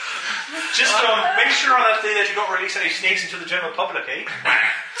 Just make sure on that day that you don't release any snakes into the general public, eh?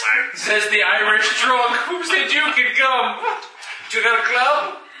 Says the Irish drunk. Who said you could come? Do you got a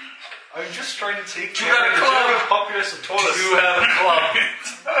club? I'm just trying to take You care got a of the club? general populace of Ptolus. Do you have a club?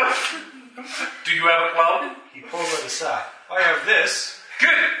 Do you have a club? He pulls out a sack. I have this.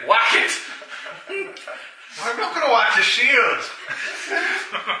 Good. Whack it. I'm not going to whack the shield.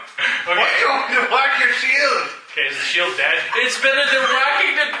 Why don't you whack your shield? Okay, is the shield dead? It's better than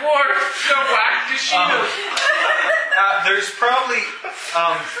whacking the dwarf. To whack the shield. There's probably,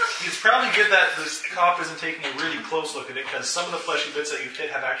 it's probably good that this cop isn't taking a really close look at it because some of the fleshy bits that you've hit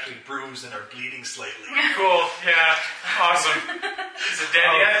have actually bruised and are bleeding slightly. Cool. Yeah. Awesome. Is it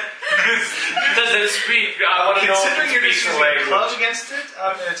dead yet? Does it speak. I want to know if Considering you're it just speaks using the a club language. against it,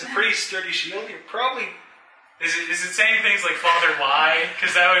 and it's a pretty sturdy shield, you're probably... Is it saying things like Father Why?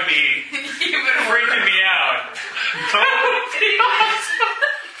 Because that would be Even freaking me out.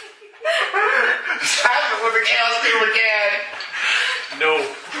 Happened with the Chaos Duel again. No.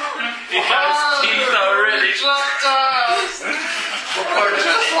 He has teeth already.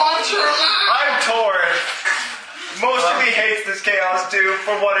 I'm torn. Most of me hates this Chaos Duel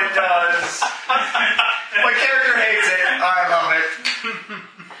for what it does. My character hates it. I love it.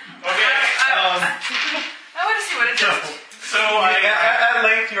 Okay. I want to see what it does. So At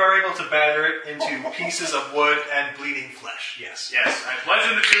length, you are able to batter it into pieces of wood and bleeding flesh. Yes. Yes, I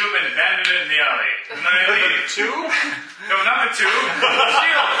bludgeoned the tube and abandoned it in the alley. And then I leave. The tube? No, not the tube. The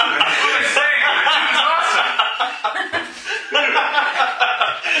shield. What am I saying? The tube is awesome.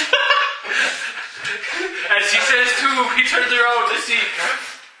 As he says tube, he turns around to see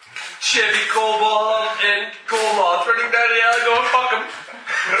Chevy Cobalt and Goldmoth running down the alley going, fuck him.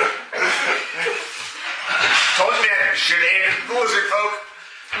 Told you man, should have ended the lizard folk.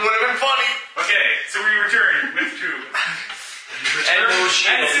 It would have been funny. Okay, so we return with tube. And no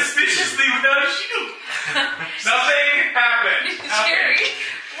shield. And suspiciously without a shield. Nothing happened. Jerry,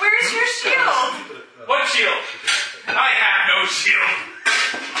 where's your shield? What shield? I have no shield.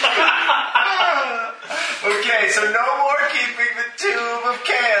 Okay, so no more keeping the tube of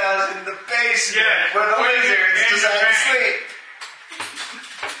chaos in the basement where the lizards decide to sleep.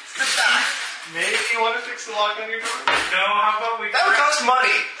 Maybe you want to fix the lock on your door? No, how about we... That would cost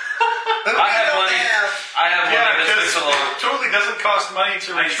money. I have money. I have money. Yeah, Let's because fix the lock. it totally doesn't cost money to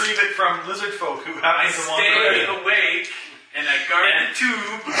retrieve it from lizard folk who I happen to wander stay around. awake, and I guard the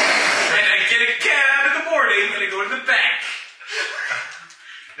tube, and I get a cab in the morning, and I go to the bank.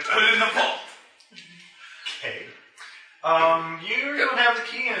 And put it in the vault. Okay. You don't have the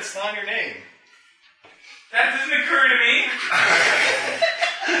key and it's not your name. That doesn't occur to me.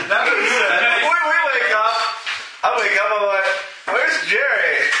 That being said, We wake up. I wake up, I'm like, where's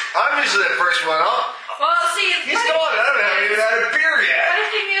Jerry? I'm usually the first one up. Well, see, He's gone. I haven't even had a beer yet. funny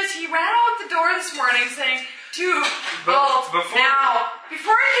thing is, he ran out the door this morning saying, "Tube, vault, before- now."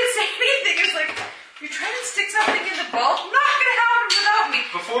 Before I could say anything, it's like, "You're trying to stick something in the vault? Not gonna happen without me."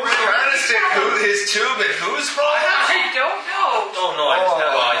 before we We're trying to stick his tube in whose fault? I don't know. Oh no,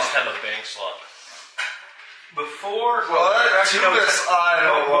 I just have a bank slot. Before... What? actually, no, Tube is... I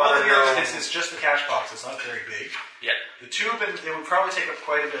don't well, want to know. it's just the cash box. It's not very big. Yeah. The tube, and it would probably take up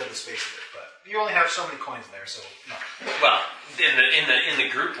quite a bit of the space of it, but you only have so many coins in there, so no. Well, in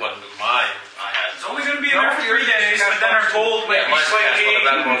the group one with mine, I had. It's only going to be in there for 3 days, but then our gold might be mine's slightly cash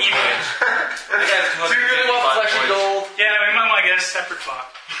flow, about even. I got So you really want 255 flesh and points. gold? Yeah, we might want to get a separate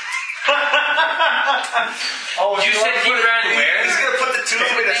clock. Oh, You said he ran where? He's going to put the tube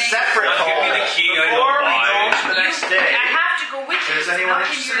in a separate Give me the hole. key. I know Before we go why. to the next day, I have to go with you. is It's anyone not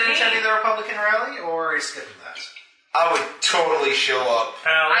in interested your in attending name. the Republican rally, or are you skipping that? I would totally show up.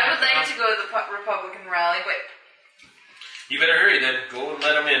 I would like to go to the Republican rally, but You better hurry then. Go and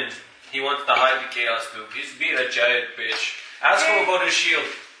let him in. He wants to hide the chaos tube. He's being a giant bitch. Ask him about his shield.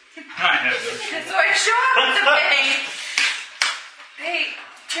 I have no shield. so I show up at the bank. Hey,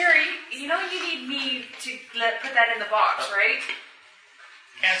 Jerry, you know you need me to put that in the box, right?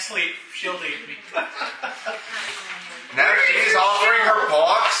 Can't sleep. She'll leave me. Now she's offering her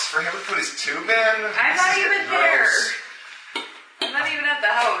box for him to put his tube in. I'm not This is even getting there. gross. I'm not even at the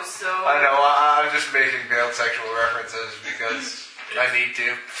house, so. I know, I'm just making veiled sexual references because I need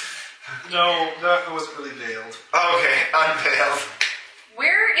to. No, that wasn't really veiled. Okay, unveiled.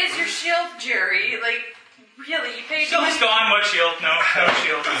 Where is your shield, Jerry? Like, really, you paid Shield's money. gone. What shield? No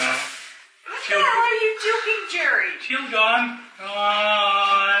shield. No. What the hell are you doing, Jerry? Shield gone.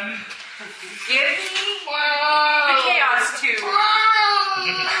 Gone. Give me the chaos tube.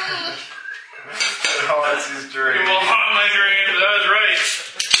 Oh, it's his dream. You will haunt my dreams. That was right.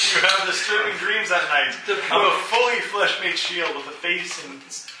 You have disturbing dreams at night of a fully flesh-made shield with a face and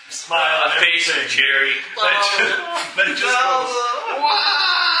smile A and face of everything. Jerry. That just goes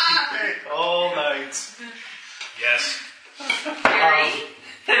all night. Yes. Jerry,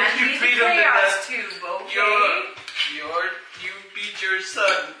 hand you me the beat him to chaos death. tube, okay? You beat your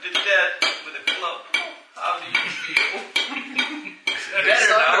son to death with a club. How do you feel? Your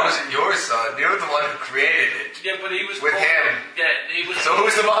son wasn't your son. You're the one who created it. Yeah, but he was With born- him. Yeah, he was So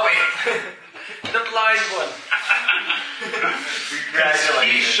who's the mommy? the blind one. He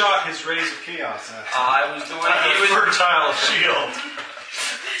Congratulations. shot his rays of chaos at I was the one. a He was. fertile shield.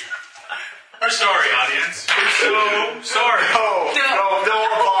 We're sorry, audience. We're so sorry. No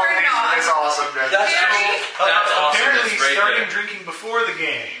apologies for this awesomeness. That's Jerry? That's awesome. Apparently, That's right starting there. drinking before the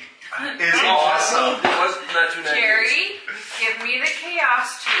game. is awesome. Wasn't that too nice? Jerry, give me the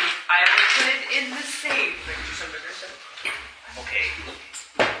chaos tube. I will put it in the safe. Okay.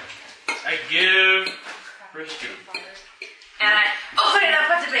 I give Chris 2. And I open it up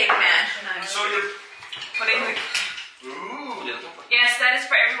at the big man. So you're Putting the... Ooh. Yes, that is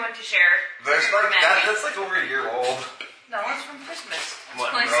for everyone to share. There's like that. That's like over a year old. No, it's from Christmas. It's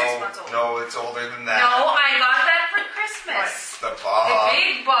What? only 6 months old. No, it's older than that. No, I got that for Christmas. The The Baja.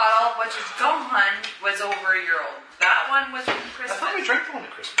 big bottle, which is gone, was over a year old. That one was from I Christmas. thought we drank the one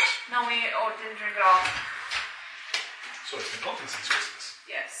at Christmas. No, we didn't drink it all. So it's been open since Christmas.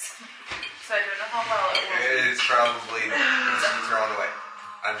 Yes. So I don't know how well it will. It's probably thrown away.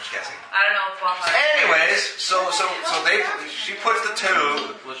 I'm just guessing. I don't know if well. Anyways, so she puts the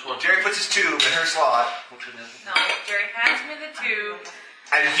tube. Which one? Jerry puts his tube in her slot, Which one is it? No, Jerry hands me the tube.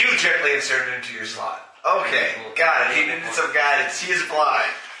 and you gently insert it into your slot. Okay, got it. He needed some guidance. He is blind.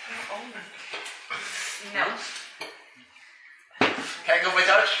 No. Can't go by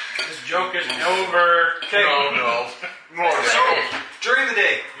touch. This joke is over. Okay. No. More So, during the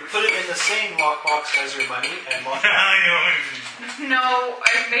day, you put it in the same lockbox as your money and lock it. No,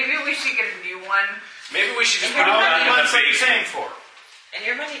 maybe we should get a new one. Maybe we should just put it How back many in the months are you paying basement. for? And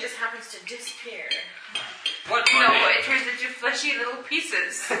your money just happens to disappear. What No, money? it turns into fleshy little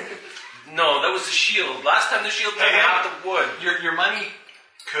pieces. No, that was the shield. Last time the shield came Hey, out of the wood. Your money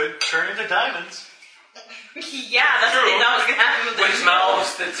could turn into diamonds. Yeah, that's the thing that was going to happen with With the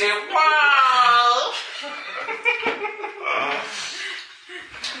mouths that say, wow!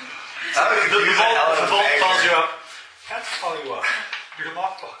 The vault calls you up. Can't call you up. Your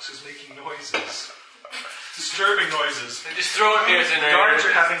lockbox is making noises. Disturbing noises. And just throw it in the The guards are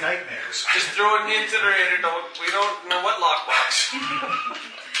incinerator. having nightmares. Just throw it in the incinerator. We don't know what lockbox.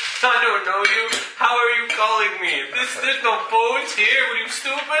 I don't know you. How are you calling me? There's no phones here. Were you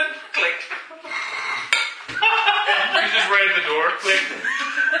stupid? Click. He's just right at the door. Click.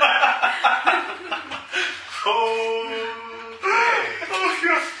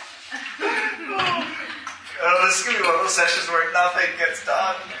 This is gonna be one of those sessions where nothing gets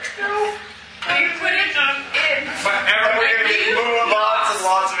done. We put it in. And we're gonna be lots and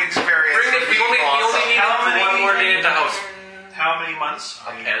lots of experience. Bring it. We only need one more day at the house. How many months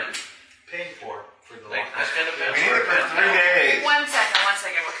are you And paying for the like, lockbox? that's kind of We need it for 3 days. One second.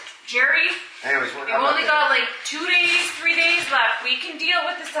 Jerry, Anyways, we've only got like 2 days, 3 days left. We can deal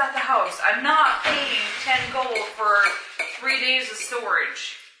with this at the house. I'm not paying 10 gold for 3 days of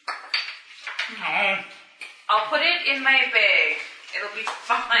storage. I'll put it in my bag. It'll be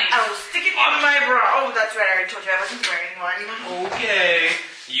fine. I'll stick it in my bra. Oh, that's right. I already told you I wasn't wearing one. Okay.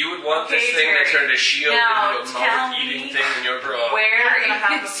 You would want this Okay, thing that Jerry. turned a shield Now into a tell mouth-eating me thing in your bra. Where I'm gonna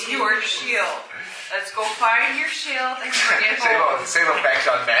have is a your blue shield? Let's go find your shield and bring it home. Same effect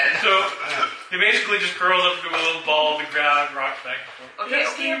on men. So he basically just curls up into a little ball on the ground and rocks back and forth. Okay.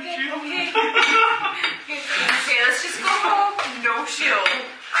 Okay, let's just go home. No shield.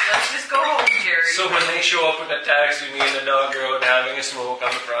 Let's just go home, Jerry. So when they show up in a taxi, me and the dog are out having a smoke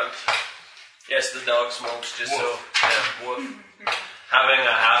on the front. Yes, the dog smokes just so. Yeah, woof. Having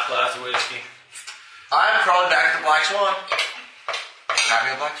a half glass of whiskey. I'm crawling back to the Black Swan.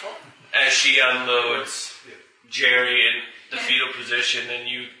 Having a Black Swan. As she unloads Jerry in the fetal position, and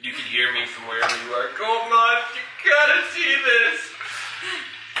you can hear me from wherever you are. Come on, you gotta see this.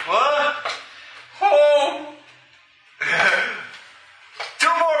 What? Home. 2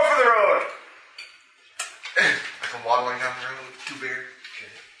 more for the road. I'm waddling down the road with 2 beer.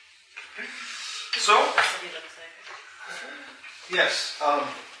 So, yes,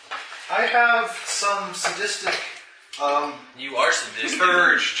 I have some sadistic You are sadistic.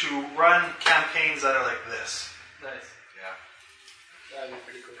 urge to run campaigns that are like this. Nice. Yeah. That'd be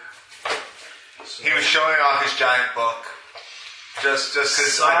pretty cool. So, He was showing off his giant book. Just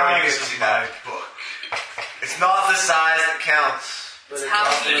because I know you get to see that book. It's not the size that counts. It's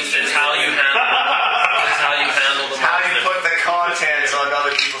how you handle the It's how you muffin. put the contents on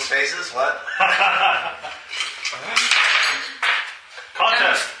other people's faces. What?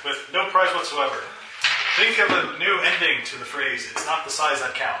 contest with no prize whatsoever. Think of a new ending to the phrase, it's not the size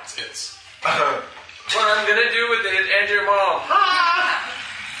that counts, it's... What I'm gonna do with it and your mom.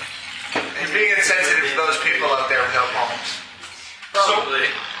 He's being insensitive to those people out there without moms. Probably.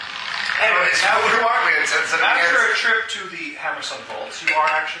 Anyways, how aren't we insensitive After against? a trip to the Hammerson Vaults, you are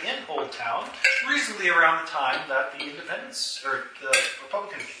actually in Old Town, reasonably around the time that the Independence, or the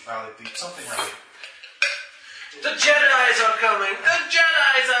Republican rally, the something rally. The Jedis are coming. The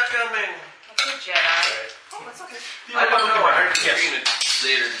Jedis are coming. What's a Jedi? Oh, that's okay. The I don't know. I heard Republican you rally, scream it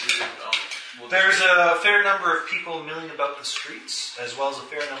later. There's a fair number of people milling about the streets, as well as a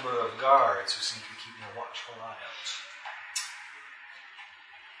fair number of guards who seem to be keeping a watchful eye out.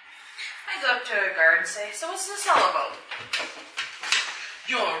 I go up to a guard and say, so what's this all about?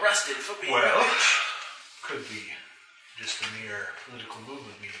 You're arrested for being Well, rich. could be just a mere political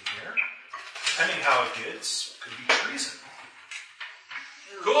movement meeting here. Depending how it gets, could be treason.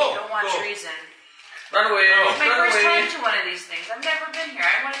 Ooh, Cool, don't want cool. treason. Run away. It's my run first away. time to one of these things. I've never been here.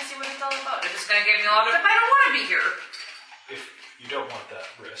 I want to see what it's all about. If it's going to get me locked up, I don't want to be here. If you don't want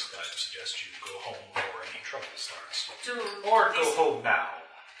that risk, I suggest you go home before any trouble starts. Or Or go home now,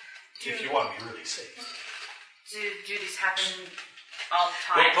 if you want to be really safe. do these happen all the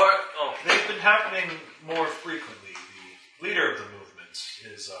What time? part? Oh. They've been happening more frequently. The leader of the movement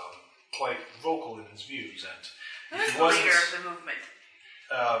is quite vocal in his views, and Who's if he the wasn't leader of the movement?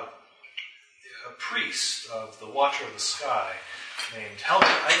 a priest of the Watcher of the Sky named Helmut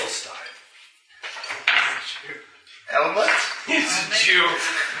Eidelstein. Helmut? He's a Jew.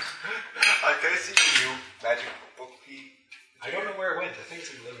 Can I see the new magic book feed? I don't know where it went. I think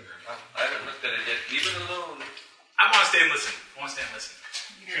it's in the living room. I haven't looked at it yet. Leave it alone. I want to stay and listen.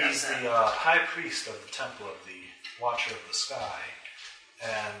 He's the high priest of the Temple of the Watcher of the Sky,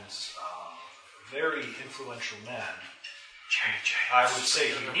 and a very influential man. I would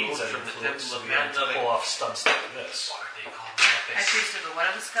say he needs that From the influence to Temple of be able to Mandalay. pull off stunts like this. What are they calling that I place? priest of the what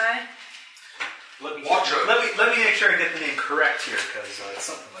of the sky? Let me Let me make sure I get the name correct here, because it's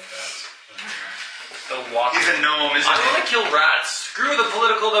something like that. The Watcher. He's a gnome, isn't I he? want to kill rats. Screw the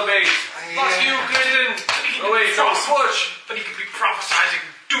political debate. Fuck you, Gideon. Oh wait, no, Switch. But he could be prophesizing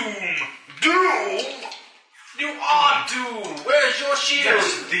doom. Doom. You are Doom. Where's your shield?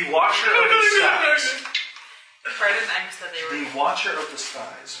 Yes, the Watcher of the Skies. Pardon, I missed that they were. The Watcher of the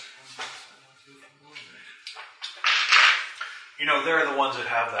Skies. You know, they're the ones that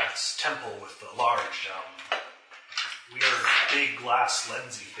have that temple with the large, weird big glass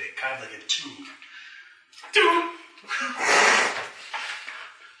lensy thing, kind of like a tube.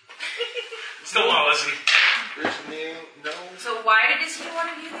 Still want to listen. There's no. So why does he want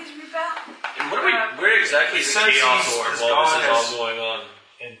to do these rebel? And what are we? Where exactly is the Since chaos he's orb as while this is gone all as- going on?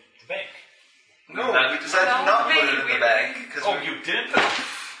 In the bank. No, we decided No, not to put it maybe in we- the bank. Because Oh, you didn't?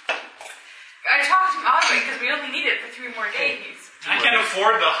 I talked him out of it because we only need it for 3 more days. I can't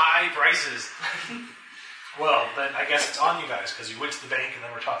afford the high prices. Well, then I guess it's on you guys, because you went to the bank and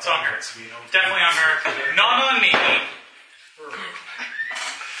then we're talking It's on her. So you know, Definitely on her. Not on me.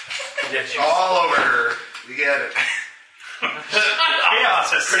 Yes, all over her. We get it.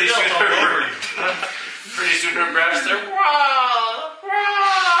 chaos is Pretty still soon all her- over you. Pretty soon her breasts are.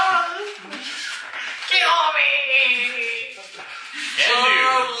 Kill me! Can do.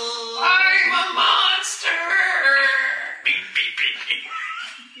 I'm a monster. Beep, beep, beep.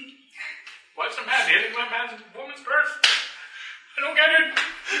 What's the matter? Hitting my man's woman's purse? I don't get it.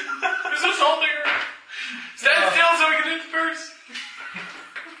 Who's assaulting her? Stand still so we can hit the purse.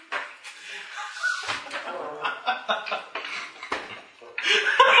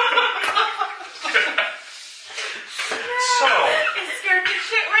 So, It scared the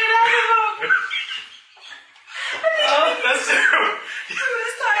shit right out of him. That's true. He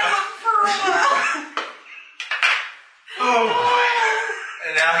was tied up for a while.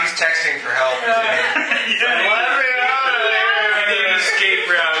 And now he's texting for help. Isn't he? Let me out of there. I need an escape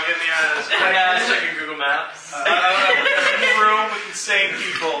route. Get me out of this. Yeah, I was checking Google Maps. in the room with insane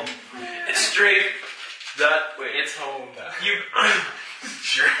people. It's straight that way. It's home. You.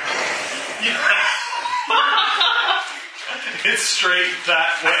 Sure. It's straight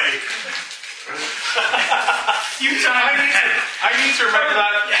that way. You time I need to remember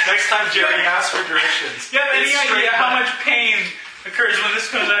that next time Jerry asks for directions. You have any It's straight idea how back. much pain occurs when this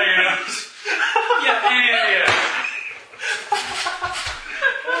comes out of your nose? You have any idea?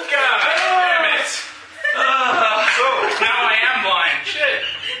 God damn it. So, Now I am blind. Shit.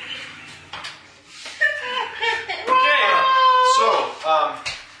 Okay.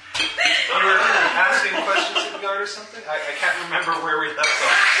 you were asking questions to the guard or something? I can't remember where we left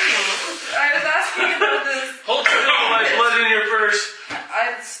off. I was asking about this Hold still, my blood in your purse.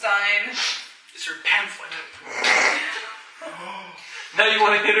 Einstein. It's her pamphlet. Now you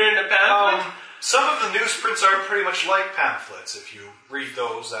want to hit her in the pamphlet? Some of the newsprints are pretty much like pamphlets. If you read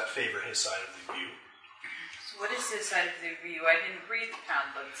those that favor his side of the view. So what is his side of the review? I didn't read the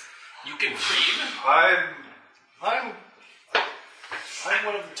pamphlets. You can read? I'm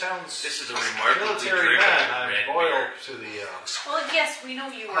one of the town's This is a remarkably military men. I'm red loyal beard. to the. Well, yes, we know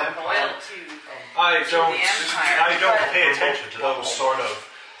you were loyal to. I don't. the Empire, I don't but- pay attention to those sort of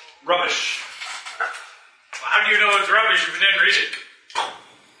rubbish. Well, how do you know it's rubbish if you didn't read it?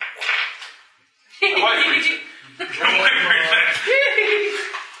 My wife reads it. My wife reads that.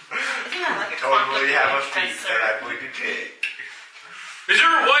 Totally have a feat that I'm going to take. Is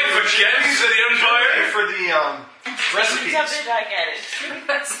your wife a guest of the Empire? For the recipes. How did I get it?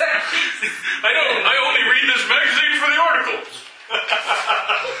 I only read this magazine for the articles.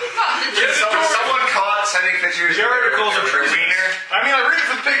 Someone caught sending pictures. The articles are true. Wiener. I mean, I read it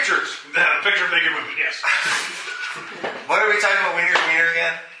for the pictures. The pictures they give me, yes. What are we talking about? Wiener's wiener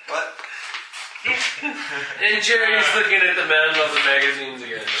again? What? And Jerry's looking at the man of the magazines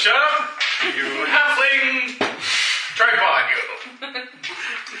again. Shut up, you halfling tripod, you.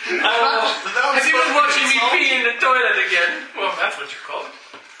 Has he been watching me pee in the toilet again? Well, that's what you call it.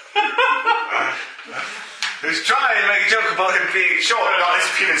 Who's trying to make a joke about him being short and not his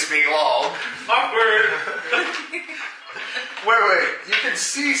penis being long. Awkward. Wait, you can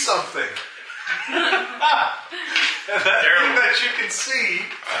see something. And that thing that you can see,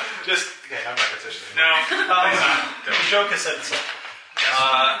 just okay. I'm not going to touch it. No. The joke has said so.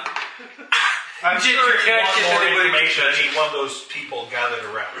 I'm Did sure you if you catch want it? more Anybody information, catch it? one of those people gathered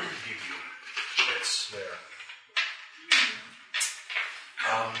around to give you bits there.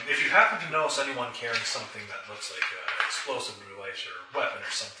 If you happen to notice anyone carrying something that looks like an explosive device or weapon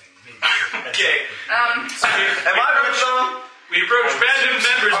or something, maybe Okay. Am I with them? We approach random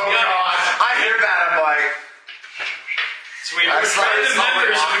members Oh of the god. I hear that, I'm like... So we approach random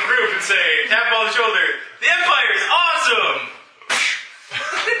members of the group and say, tap on the shoulder, the Empire is awesome!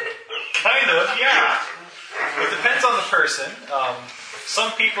 Kind of, yeah. It depends on the person.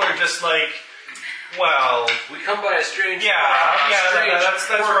 Some people are just like, well, We come by a strange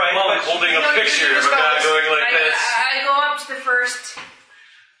that's right. mom But, holding you know, a picture you of a just guy gotta- going like this. I go up to the first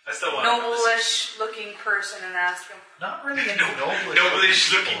I still want noble-ish looking person and ask him. Not really into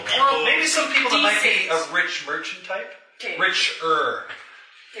noble-ish looking people. Well, maybe some people that might be a Decent. rich merchant type. Okay. Richer.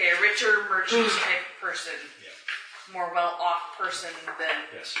 Okay, a richer merchant type person. Yeah. More well-off person than...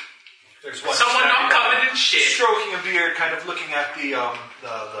 Yes. There's one Someone not standing covered there, in shit. stroking a beard, kind of looking at the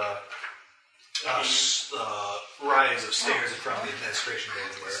rise of stairs in front of the administration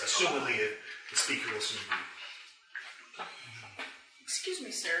building, where assumedly the speaker will soon be. Excuse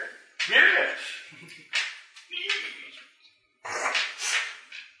me, sir. Yes.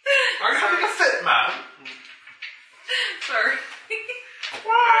 Are you having a fit, ma'am? Sorry.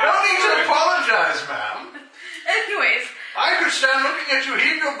 No need to apologize, ma'am. Anyways, I could stand looking at you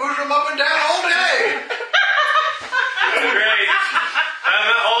heave your bosom up and down all day. Great.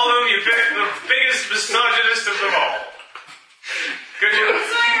 All of them, you picked the biggest misogynist of them all. Good job.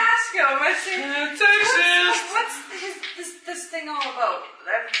 so I ask him, I say, what's this thing all about?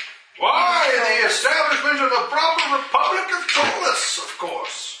 Why, the establishment of the proper Republic of Ptolus, of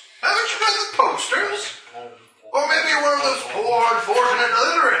course. Haven't you read the posters? Or maybe one of those poor, unfortunate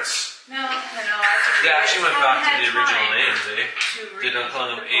illiterates. No. They actually went back to the original names, eh? They don't call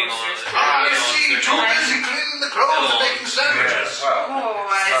them Aegon. I see, too busy cleaning the clothes and making sandwiches. Oh,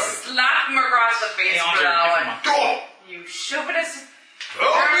 I slapped him across the face for that one. Oh, You chauvinist.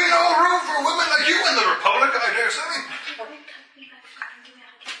 there'll be no room for women like you in the Republic, I dare say.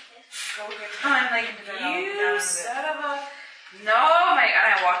 I'm like, you son of a... No, and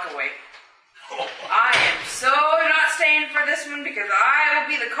I walk away. I am so not staying for this one because I will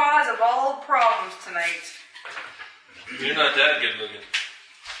be the cause of all the problems tonight. You're not that good looking.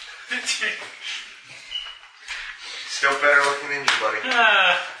 Still better looking than you, buddy.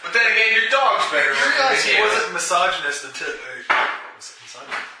 But then again, your dog's better You looking realize than he you. wasn't misogynist until...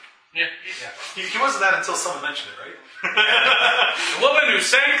 misogynist? Yeah. He wasn't that until someone mentioned it, right? The woman who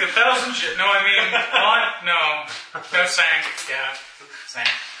sank 1,000 shit. No, I mean, what? No, sank. Yeah, sank.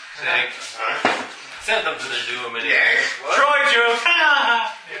 Thanks. Sent them to the doom anyway. Yeah. Troy joke.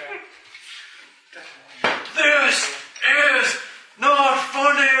 This is not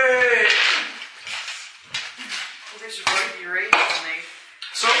funny! This is going to be raging tonight.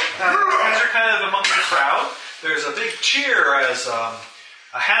 So, as you're kind of amongst the crowd, there's a big cheer as a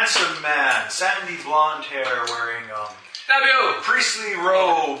handsome man, sandy blonde hair, wearing W! priestly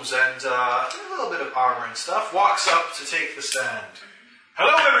robes and a little bit of armor and stuff, walks up to take the stand.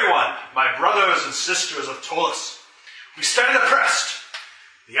 Hello, everyone, my brothers and sisters of Ptolus. We stand oppressed.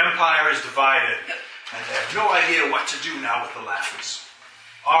 The empire is divided, and they have no idea what to do now with the lands.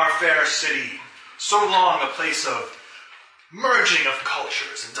 Our fair city, so long a place of merging of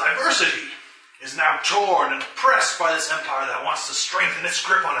cultures and diversity, is now torn and oppressed by this empire that wants to strengthen its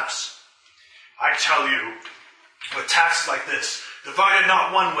grip on us. I tell you, with tasks like this, divided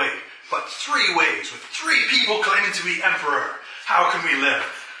not one way, but 3 ways, with 3 people claiming to be emperor, how can we live?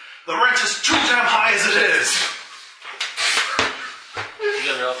 The rent is too damn high as it is. You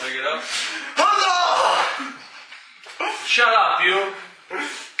got it all figured out? Huzzah! Shut up, you.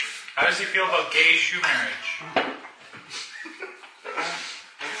 How does he feel about gay shoe marriage?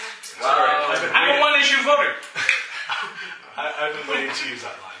 I'm a one-issue voter. I've been waiting to use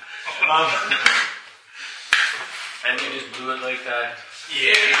that line. And you just blew it like that.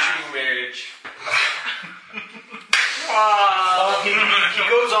 Yeah, true marriage. He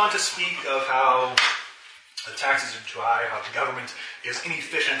goes on to speak of how the taxes are dry, how the government is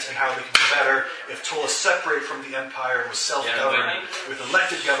inefficient, and how they can be better if Ptolus separated from the empire and was self-governed with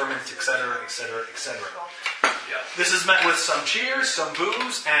elected government, etc., etc., etc. This is met with some cheers, some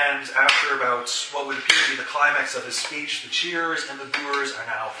boos, and after about what would appear to be the climax of his speech, the cheers and the booers are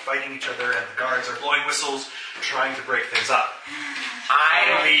now fighting each other, and the guards are blowing whistles, trying to break things up.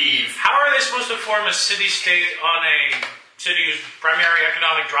 I leave. How are they supposed to form a city-state on a city whose primary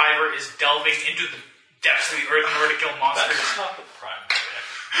economic driver is delving into the depths of the earth in order to kill monsters? That's not the primary.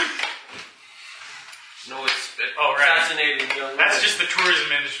 No, it's fascinating. That's just the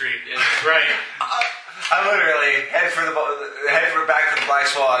tourism industry. Yeah. Right. I literally head for back to the Black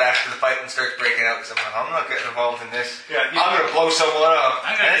Swan after the fight starts breaking out. Because I'm not getting involved in this. Yeah, I'm going to blow someone up,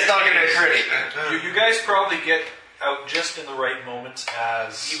 and it's not going to be pretty. You guys probably get out just in the right moment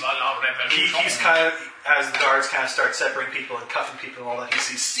as he's kind of, as the guards kind of start separating people and cuffing people and all that. He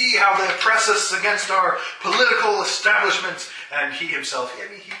sees, see how they oppress us against our political establishment, and he himself,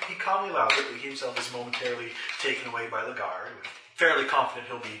 he calmly allows it, but he himself is momentarily taken away by the guard. Fairly confident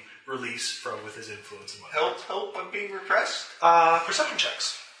he'll be released with his influence and whatnot. Help when being repressed? Perception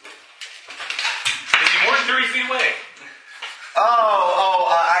checks. Is he more than 30 feet away?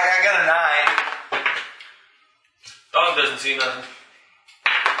 I got a 9. Dog doesn't see nothing.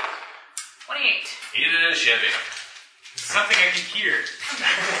 28. Either is Chevy. Something I can hear.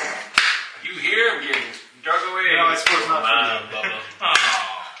 You hear him getting drug away. No, I suppose not for you. Bubba. Aww.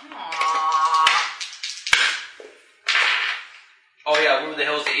 Oh yeah, where the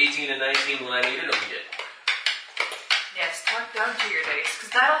hell's the 18 and 19 when I needed them yet? Yes, talk down to your dice, because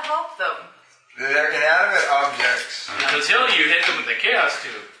that'll help them. They're inanimate objects. Until you hit them with the chaos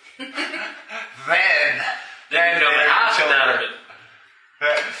tube. Then Then become half inanimate.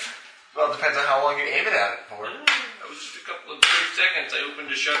 Well, it depends on how long you aim it at it for. That was just a couple of brief seconds. I opened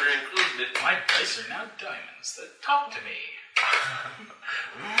the shutter and closed it. My dice are now diamonds that talk to me.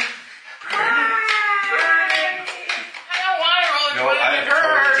 I don't want to roll a No, I am 20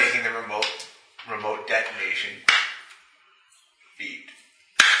 totally hurt. taking the remote detonation feed.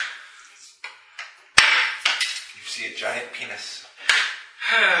 You see a giant penis.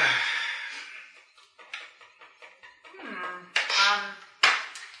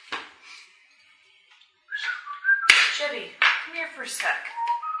 Chevy, come here for a sec.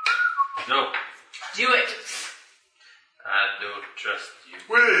 No, Do it. I don't trust you.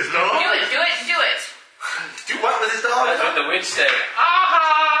 With his dog? Do it, do it, do it. Do what with his dog? That's what the witch said.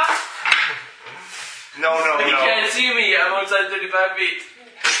 Aha! No. You can't see me. I'm outside 35 feet.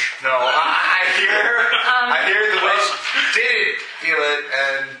 No, I hear the witch didn't feel it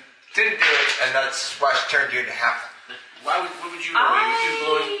and didn't do it, and that's why she turned you into half. What would you know? You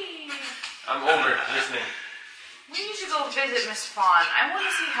blowing? I'm over listening. We need to go visit Miss Fawn. I want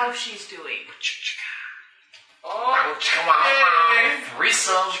to see how she's doing. Oh, Come on.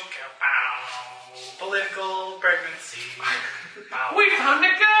 threesome. Political pregnancy. We found a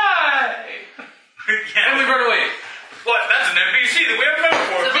guy. And we run away. What? That's an NPC that we haven't met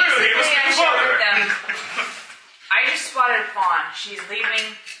before. So Clearly, he must basically, be I the shouted father. them. I just spotted Fawn. She's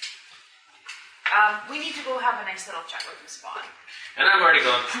leaving. We need to go have a nice little chat with Miss Fawn. And I'm already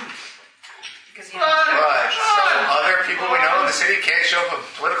gone. Because, you know, Right. So other people we know in the city can't show up at a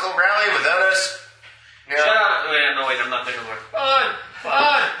political rally without us. Shut up. Wait, I'm not there no more. Fun.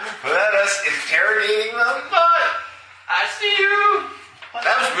 Without us interrogating them. I see you.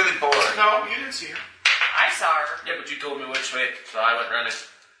 That was really boring. No, you didn't see her. I saw her. Yeah, but you told me which way, so I went running.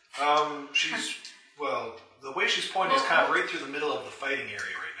 The way she's pointing is kind of right through the middle of the fighting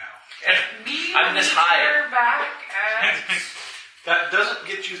area right now. I'm this high. Her back at... That doesn't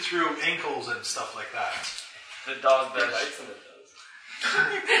get you through ankles and stuff like that. The dog that bites him,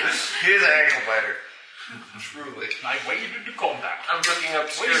 it does. Here's an ankle biter. Truly. I waded into combat. I'm looking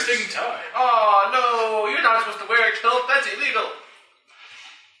up skirts. Wasting time. Oh, no, you're not supposed to wear a kilt. That's illegal.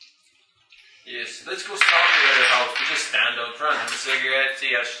 Yes, let's go stalk the other house. We just stand out front, have a cigarette,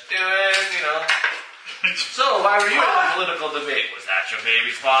 see how she's doing, you know. So, why were you at the political debate? Was that your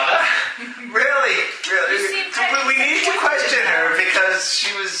baby's father? Really? You seem kind of We need to question her because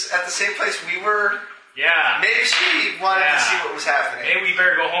she was at the same place we were. Yeah. Maybe she wanted to see what was happening. Maybe we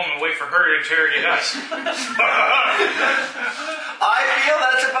better go home and wait for her to interrogate us. I feel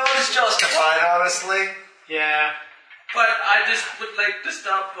that's about as justified, honestly. Yeah. But I just would like to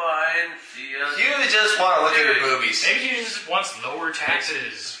stop by and see us. You just want to look at your boobies. Maybe she just wants lower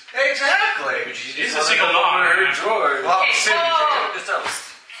taxes. Exactly. She's a single mom. Her drawers. Well, Okay, soon. so- Just tell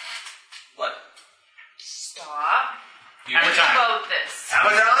us. What? Stop. Hammer Think time. about this.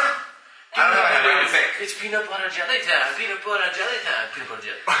 Amazon? I don't know how to think. It's peanut butter jelly time. Peanut butter jelly time. Peanut butter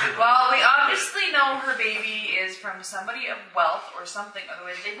jelly. Well, we obviously know her baby is from somebody of wealth or something.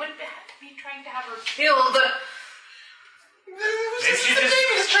 Otherwise, they wouldn't have to be trying to have her killed. Maybe she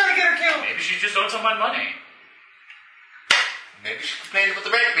David's trying to get her killed. Maybe she just owed someone money. Maybe she complained about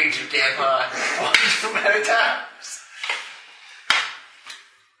the rent being too damn high. Too many times.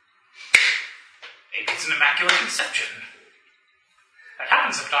 Maybe it's an immaculate conception. That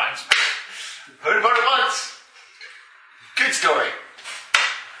happens sometimes. Heard about it once. Good story.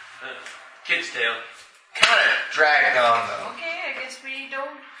 Kid's tale. Kind of dragged on though. Okay, I guess we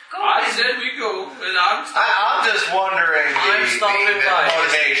don't go. I then. said we go, and I'm I'm just wondering I'm stopping the by.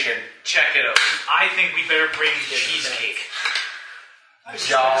 motivation. check it out. I think we better bring cheesecake. I just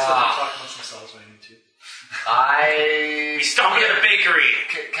talk amongst themselves when I need to. We stop at a bakery.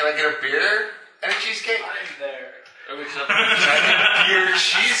 Can I get a beer and a cheesecake? I'm there. Are we Can I get a beer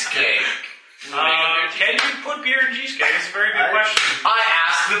cheesecake? Can you put beer in cheesecake? It's a very good question. I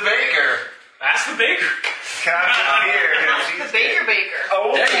asked the baker. Ask the baker. Can I put beer in a The cheesecake? baker.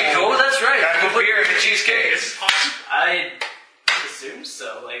 Oh, There you go, that's right. Can I put beer in a cheesecake? Is it possible? I assume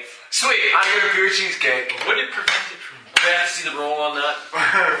so. Like, Sweet. I get a beer cheesecake. Would it prevent it from... We have to see the roll on that.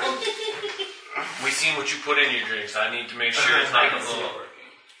 We seen what you put in your drinks. I need to make sure it's not a little.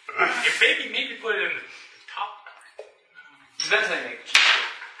 If maybe put it in the top. depends how you make cheesecake.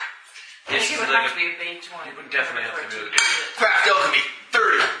 I think it would have to be a baked one. You would definitely have to do it. Craft alchemy,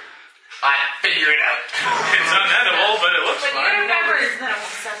 30. I figure it out. It's unedible, but it looks But you fine. gotta remember is that it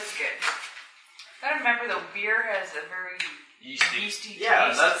won't sound as good. Gotta remember though, beer has a very yeasty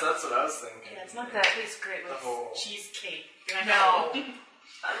Yeah, taste. that's what I was thinking. Yeah, it's not that tastes great with whole- cheesecake. No.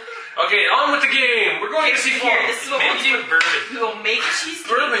 Okay, on with the game. We're going to see Here, porn. this is what we'll Maybe do. with bourbon. We will make cheesecake.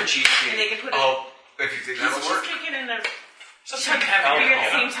 Bourbon And cheesecake. they can put a Oh, if you think piece that'll of work. cheesecake in and a Something chunk heavy. of beer at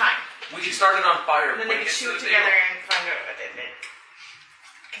the same time. We can start it on fire. And then they can chew it together and find out what they did.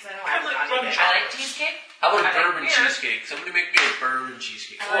 Because I know I like I've rum done it. I like cheesecake. How about I a like bourbon beer. cheesecake? Somebody make me a bourbon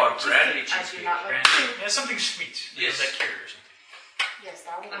cheesecake. I Oh, like a brandy cheesecake. cheesecake. I do not like Yeah, something sweet. Yes. That cure or something. Yes,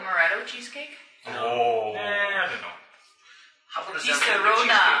 that A one. Moretto cheesecake. Oh. I don't know. How about a Di Zambian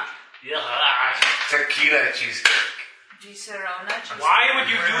Serrona. Yeah. Tequila cheesecake. Di Serrona cheesecake. Why would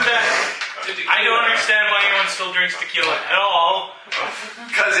you do that? I don't understand why anyone still drinks tequila at all.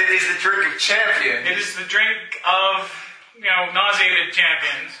 Because it is the drink of champions. It is the drink of, nauseated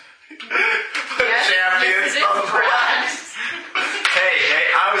champions. Champions Yes, of it the is blacks. Hey,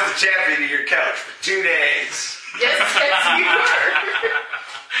 I was the champion of your couch for 2 days. Yes, you were.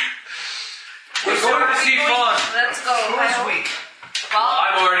 We're going to see fun. Let's go. Who's we? Well,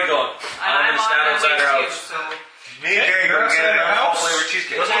 I'm already gone. I'm I'm going to stand on outside my our way too, house. so Me and Gary you're go get outside an our apple house? flavored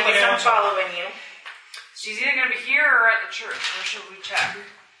cheesecake. Let's I guess I'm following you. she's either gonna be here or at the church. Where should we check?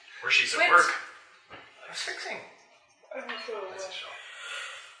 Where she's at Twins. work. I was fixing.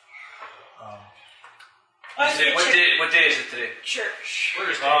 What day is it today? Church.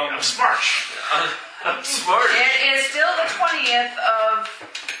 Where's I'm smart. I'm smart. It is still the 20th of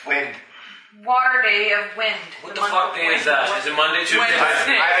Wind. Water Day of Wind. What the fuck day is that? Is it Monday, Tuesday?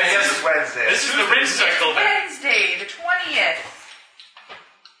 Wednesday. I guess it's Wednesday. This is the rinse cycle then. Wednesday, the 20th.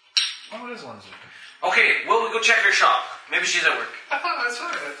 Oh, it is Wednesday. Okay, well, we go check her shop. Maybe she's at work. I thought that's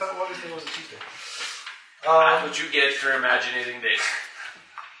right. I thought Wednesday was a Tuesday. That's what you get for imaginating days.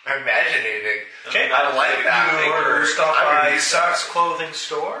 Imaginating. Okay. I like that. You stop I by really Saks Clothing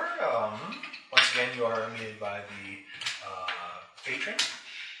Store. Once again, you are meted by the patron.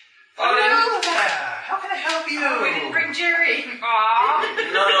 Oh, How can I help you? we didn't bring Jerry. Aww.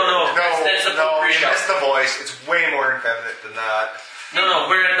 No. No, That's a no, poultry you shop. missed the voice. It's way more effeminate than that. No,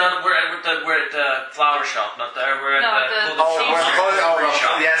 we're at the flower shop, not there. We're at No, the Oh, clothing shop. oh,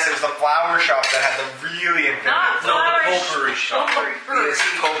 shop. yes, it was the flower shop that had the really Not effeminate. No, the flowers. potpourri shop. It's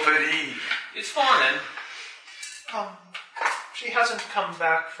potpourri. It's fun, She hasn't come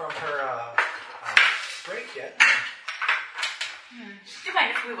back from her break yet. Do you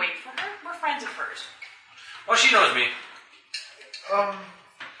mind if we wait for her? We're friends at first. Oh, she knows me.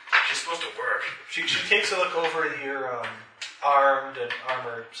 She's supposed to work. She takes a look over your armed and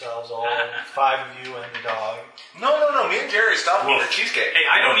armored selves, all 5 of you and the dog. No. Me and Jerry stopped with the cheesecake. Hey,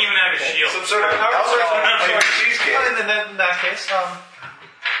 I don't even have a shield. Some sort of alcohol flavored cheesecake. In that case, Did you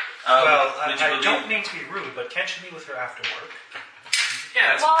I believe? don't mean to be rude, but can't you meet with her after work?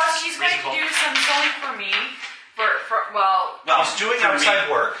 Yeah, that's Well, she's going to reasonable. do some sewing for me She's doing outside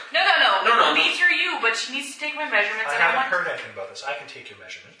work. No. Me through you, but she needs to take my measurements. I and I haven't want. heard anything about this. I can take your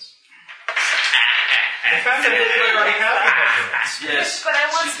measurements. In fact, I believe I already have your measurements. Yes. But I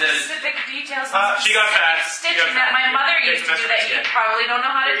want she did. specific details She got fat. stitching that my mother used to do that you probably don't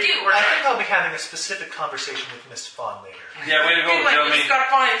know how to do. I think I'll be having a specific conversation with Miss Fawn later. Yeah, way to go, You Joey. just got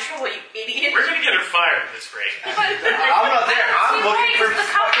fallen in trouble, you idiot. We're gonna get her fired at this rate. I'm not there. I'm looking for the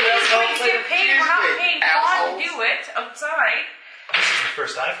company is going to get paid. We're not cheesecake, paying Fawn to assholes. do it outside. This is the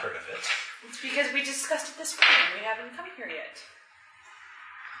first I've heard of it. It's because we discussed it this morning. We haven't come here yet.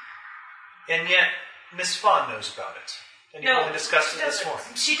 And yet, Miss Fawn knows about it. And you only discussed it this morning.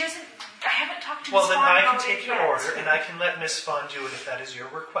 She doesn't. I haven't talked to Well, Miss then Fawn I can about take it your yet. order, and I can let Miss Fawn do it if that is your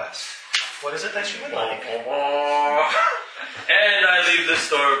request. What is it that you would like? And I leave the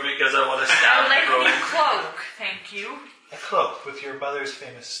store because I want to I stab would like the a road. new cloak, thank you. A cloak with your mother's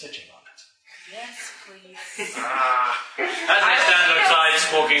famous stitching on it. Yes, please. As I stand outside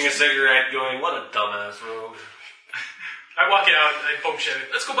smoking a cigarette going, what a dumbass road. I walk out, I poke shit.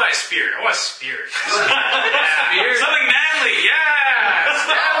 Let's go buy a spear. I want a spear. Spear? Something manly, yeah!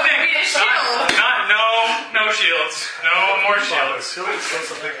 That would be a shield. No shields. No more shields.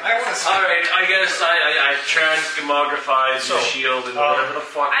 Alright, I guess I transgamogrified the shield and whatever the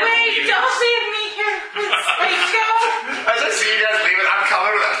fuck. Wait, don't leave me here. Psycho. As I see you guys leaving, I'm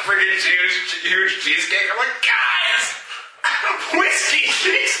coming with a friggin' huge cheesecake. I'm like, guys, whiskey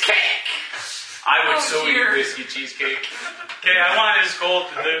cheesecake. I would so eat dear. whiskey cheesecake. Okay, I want his gold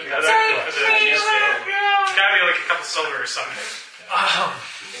for the cheesecake. It's gotta be like a couple silver or something.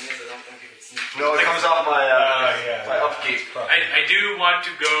 No, it comes off my upkeep. I do want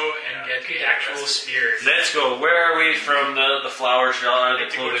to go and get the actual spear. Let's go. Where are we from the flower shop, the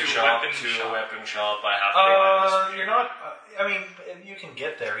to go clothing to a shop, weapon to shop. a weapon shop? I have to pay my You're not. I mean, you can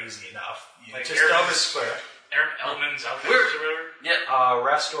get there easy enough. You Like just Aaron's- Elvis Square. Elman's outfits or whatever.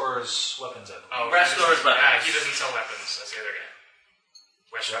 Restor's weapons. Oh, Restor's he doesn't- weapons. he doesn't sell weapons. That's the other guy.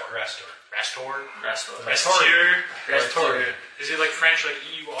 Restor. Restor. Is he like French, like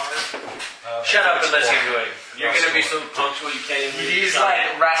EUR? Shut up and let's get going. You're going to be so punctual you can't even read. He's like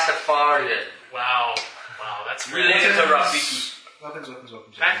Rastafarian. Wow, that's related to Rafiki. Weapons.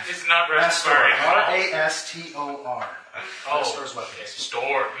 That is not Rastor. Rastafarian. R-A-S-T-O-R. Restor's weapons.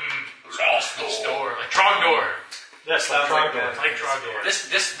 Store. Store. Like Trogdor. Yes, like Trogdor. Like Trogdor.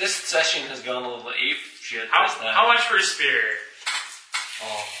 This session has gone a little ape shit. How much for a spear?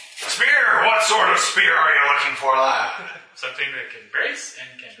 Spear? What sort of spear are you looking for, lad? Something that can brace and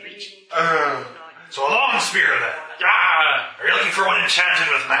can reach. So a long spear then. Ah! Are you looking for one enchanted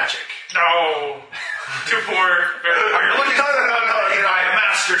with magic? No. Too poor. Are you looking? No. You're a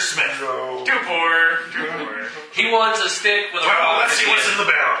master smith. No. Too poor. He wants a stick with a Well, rock. let's see what's in the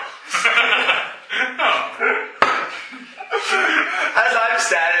barrel. As I'm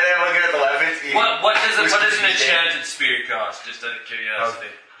standing there looking at the weapons, What does an enchanted spear cost? Just out of curiosity.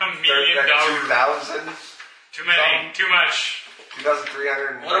 $1 million. 2,000. Too many. Too much.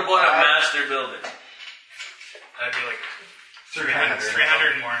 2,300. What about a master builder? That'd be like 300.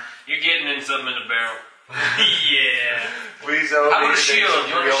 300 more. You're getting in something in the barrel. Yeah. Weezo. How about a shield?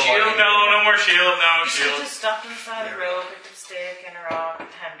 You want a shield? No more shield. No You should shield. just stop on the side of the road, pick up a stick and a rock, and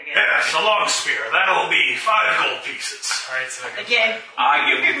time to get Yes, a long spear. That'll be 5 gold pieces. Alright, so Again.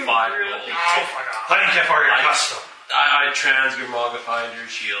 I give him 5 gold. Oh, fuck off. Thank you for your custom. I transgamogrified your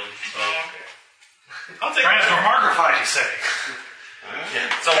shield. So. Okay. I'll take it. Transmogrified, you say?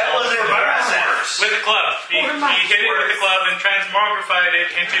 So That was it. Worse. With a club. He hit it with a club and transmogrified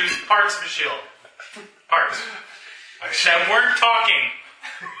it into parts of the shield. Parts. That weren't talking.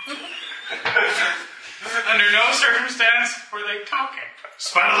 Under no circumstance were they talking.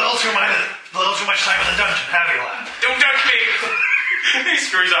 Spent a little too much time in the dungeon, have you, lad? Don't touch me! He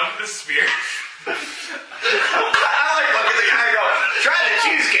screws up with the spear. I like look at the guy and go, try the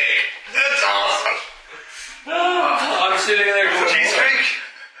cheesecake. That's awesome. I'm sitting there going, Cheesecake?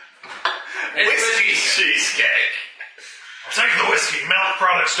 Whiskey cheesecake. Take the whiskey. Milk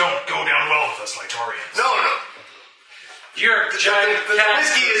products don't go down well with us, Litorians. No. You're a giant The cat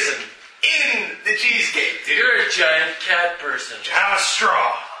whiskey person. is in the cheesecake, dude. You're a giant cat person. Have a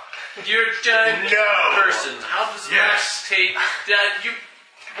straw. You're a giant No. cat person. How does Yes. that take that?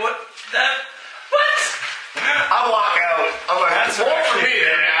 What? I walk out. I'm like, that's more for me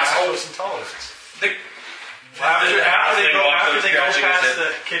than an asshole. Intolerance. The, After they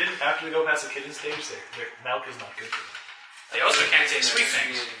go past the the kitten stage, their milk is not good for them. They also can't say sweet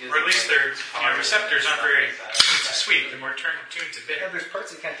things. Or at least their receptors aren't very tuned to sweet. They're more tuned to bitter. There's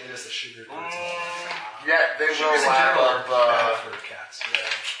parts they can't digest the sugar. Yeah, they will Sugars in lap general up are bad for cats.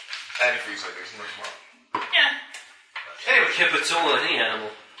 antifreeze like there's much more. Yeah. Anyway, Hippotola, any animal.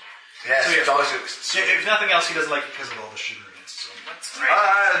 Yes, So, yeah. dogs. if nothing else, he doesn't like it because of all the sugar in it. So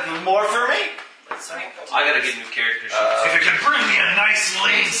More for me? I gotta get new character sheets. if you can bring me a nice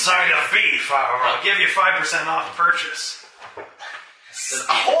lean side of beef, I'll give you 5% off the purchase.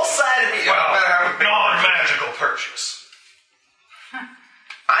 A whole side of me. Well, non-magical purchase.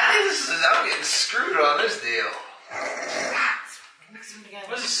 I think I'm getting screwed on this deal.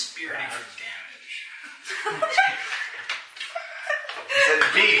 What is a spear do for damage? He said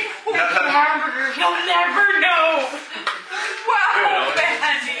beef. Hamburger, he'll never know. Wow,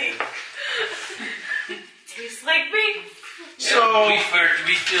 Mandy. Tastes like beef. So we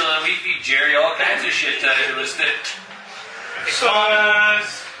feed Jerry all kinds of shit out of the stick.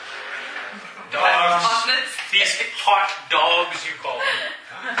 Dogs. Honest. These hot dogs, you call them.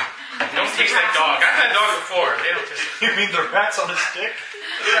 They don't taste like dog. I've had dog before. They don't taste like You mean the rats on a stick?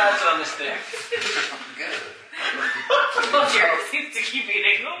 That's on the stick. Good. Well, Jared seems to keep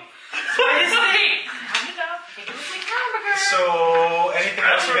eating them. What is it? Count it up. Make it look like hamburger. So, anything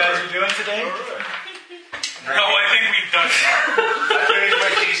else you guys are doing today? No, I think we've done it. I finished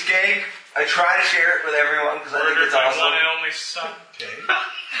my cheesecake. I try to share it with everyone because I think it's My awesome. one and only son. Okay.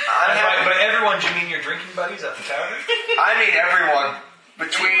 I'm happy. By everyone, do you mean your drinking buddies at the tavern? I mean everyone.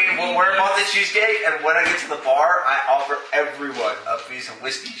 Between when we're about the cheesecake and when I get to the bar, I offer everyone a piece of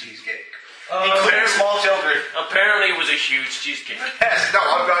whiskey cheesecake. Including small children. Apparently it was a huge cheesecake. Yes, no,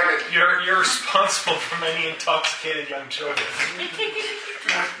 I'm talking. You're responsible for many intoxicated young children.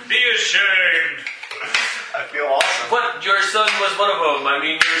 Be ashamed. I feel awesome. But your son was one of them. I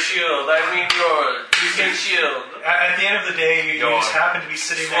mean your shield. I mean your cheesecake shield. At the end of the day, you just happen to be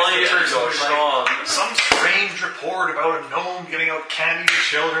sitting next to a person You're who's strong. like, some strange report about a gnome giving out candy to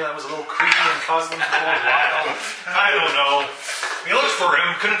children that was a little creepy and caused them to go wild. I don't know. We looked for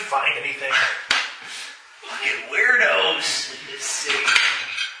him, couldn't find anything. Fucking weirdos in this city.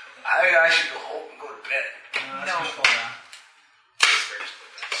 I should go home and go to bed.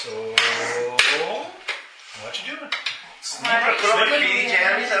 So, what you doing? I'm gonna put on my beanie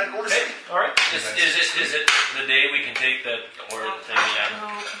jammies and go to Okay, sleep. alright. Is it the day we can take the orb thing again?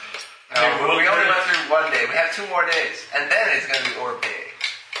 No, we only went through one day. We have 2 more days. And then it's gonna be orb day.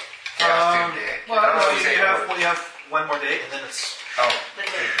 Yeah, day. I don't know what you say orb. You have one more day, and then it's... Oh.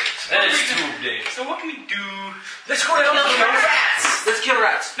 Then it's 2 days. So what can we do? Let's go down and kill rats. Let's kill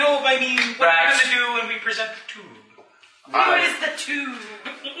rats. No, I mean, what are we Rats. going to do when we present the tube? What is the tube?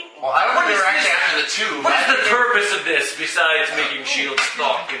 Well, I don't think they're actually after the 2. What is the purpose of this besides making shields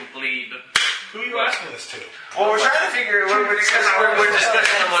talk and bleed? Who are you asking this to? Well, we're trying to figure out what we're discussing. We're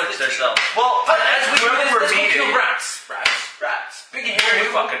discussing amongst ourselves. Well, As we do whoever this, we're let's go meeting. kill rats. Rats. Big hairy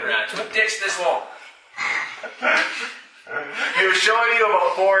fucking rats. With dicks this long. He was showing you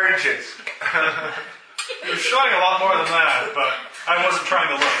about 4 inches. He was showing a lot more than that, but I wasn't trying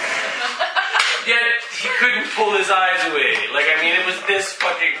to look. Yet he couldn't pull his eyes away. Like, I mean, it was this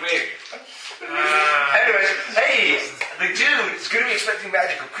fucking big. Anyways, hey, the dude is going to be expecting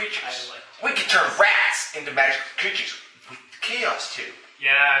magical creatures. We can turn rats into magical creatures with the Chaos Tube.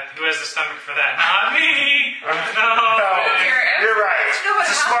 Yeah, who has the stomach for that? Not me! No. You're right.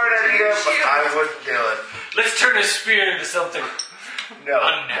 It's a smart idea, but I wouldn't do it. Let's turn a spear into something. No.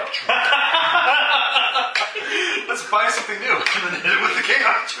 Unnatural. Let's buy something new and then hit it with the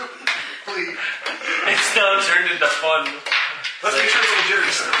chaos tube. Please. It's now turned into fun. Let's make sure it's legit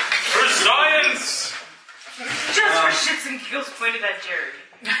stuff. For science! Just for shits and giggles pointed at Jared.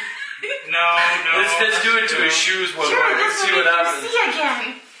 No. Let's do it to his shoes one Jared, more. this Let's see will what make happens. you see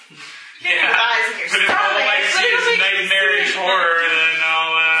again. Yeah. Eyes in your But if all I stomach, see but it'll is make you nightmarish see horror, then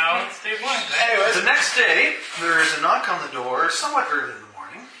I'll stay blind. Anyways, the next day, there is a knock on the door somewhat early in the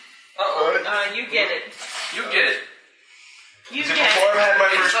morning. You get it. You get it. You Is it get before it. I had my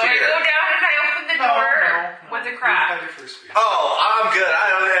first So I beer? go down and I open the door with a crack. Have your first beer. Oh, I'm good. I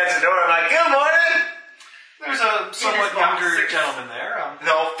don't answer the door. I'm like, good morning. There's a somewhat younger gentleman there.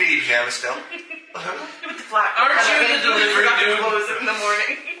 No, feed him still. With the flat. Aren't you the delivery Forgot to dude? close it in the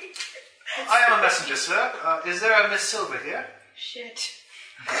morning. I am a messenger, sir. Is there a Miss Silver here? Shit.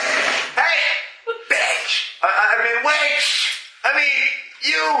 Hey, bitch. I mean, witch. I mean,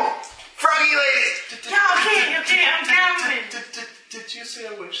 you, froggy lady. Yeah, okay, I'm coming. Did you say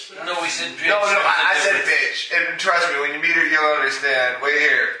a witch, sir? No, we said bitch. No, I said bitch. And trust me, when you meet her, you'll understand. Wait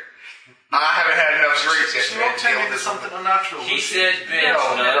here. I haven't had enough drinks yet She to won't deal tell me with there's this. something unnatural. He said bitch,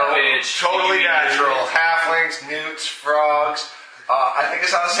 No, not bitch. totally You mean- natural. Halflings, newts, frogs. I think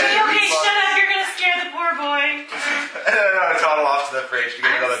it's all said. Okay, shut up, you're gonna scare the poor boy. No, toddle off to the fridge to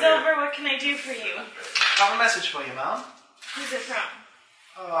get I'm another beer. Silver, what can I do for you? I have a message for you, ma'am. Who's it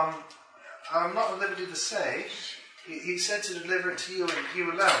from? I'm not at liberty to say. He said to deliver it to you and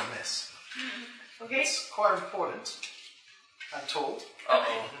you alone, miss. Okay. It's quite important, I'm told.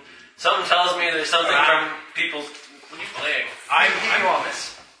 Uh-oh. Something tells me there's something from people's... What are you playing? I'm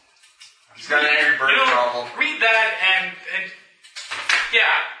miss. He's got an Angry Bird problem. Read that and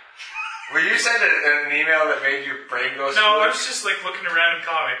yeah. Will you send an email that made your brain go No, I split? was just like looking around in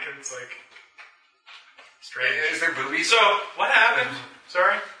comic and it's like strange. Is there boobies? So what happened?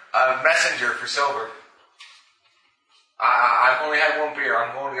 Sorry. A messenger for silver. I've only had one beer.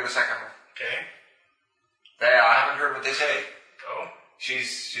 I'm going to get a second one. Okay. I haven't heard what they say. Oh.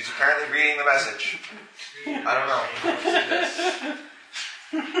 She's apparently reading the message. I don't know.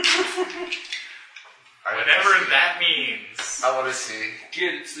 Whatever that means. I want to see.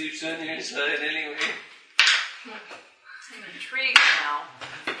 Kid sleeps on your side anyway. I'm intrigued now.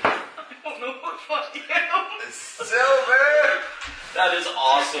 I don't know what you know. Silver! That is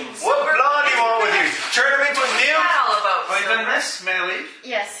awesome. What blonde do you want with you? Turn him into a What's new? that all about? Well, you done Silver? this? May I leave?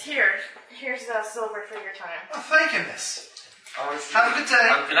 Yes, here's the silver for your time. Oh, thank you, miss. I want to see. Have a good day.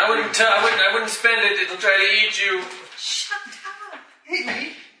 And I wouldn't spend it. It'll try to eat you. Shut up. Eat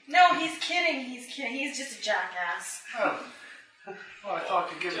me. No, he's kidding. He's just a jackass. Oh. Well, I thought I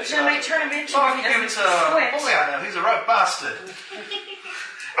could give it to... Then I turn him into I could give it to... Switch. Oh, yeah, no, he's a right bastard.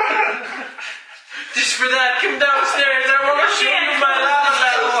 Just for that, come downstairs. I want to show you my lava.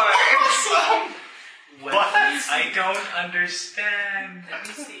 What? I don't understand. Let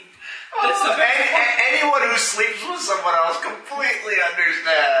me see. Anyone who sleeps with someone else completely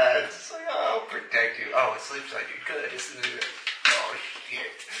understands. It's like, oh, I'll protect you. Oh, it sleeps on you. Good, isn't it? Oh,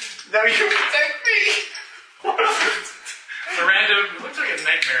 shit. No, you protect me. It's a random. It looks like a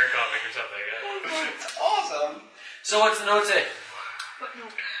nightmare comic or something. It's awesome. So what's the note say? What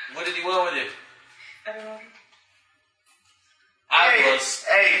note? What did he want with you? I don't know. I Hey, was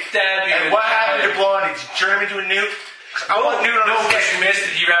stabbing and him. what happened to Blondie? Did you turn him into a nuke? I want Nude on No, the because sketch. he missed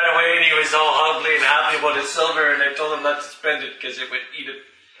it. He ran away and he was all ugly and happy about his silver, and I told him not to spend it because it would eat it.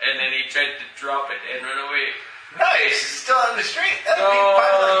 And then he tried to drop it and run away. Nice. It's still on the street. That'd be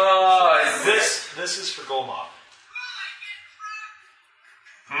Oh, This is for Golmoth.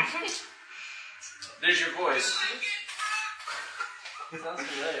 there's your voice. Sounds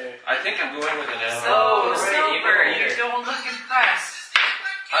familiar. I think I'm going with an M. So, Right, Silver, either. you don't look impressed.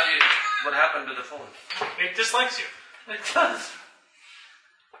 How do you? What happened to the phone? It dislikes you. It does.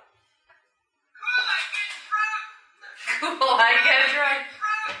 Cool, I get drunk.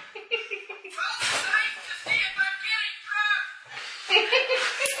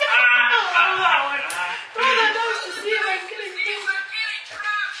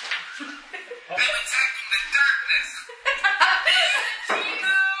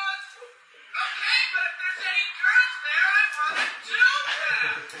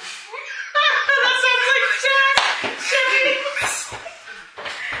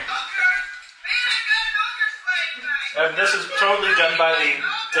 And this is totally done by the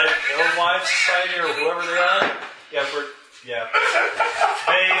Dead Alewives Society or whoever they are. Yeah,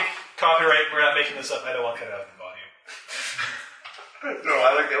 They copyright. We're not making this up. I don't want cut out of the volume. No,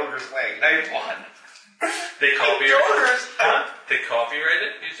 I like the ogre's leg. Nice one. They copyright. Ogres. Huh? They copyright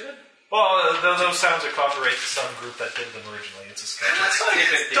it. You said. Well, those sounds are copyright to some group that did them originally. It's a sketch.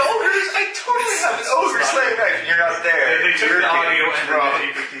 The ogres. I totally have an ogre's leg knife. And you're not there. They took You're the audio getting and wrong.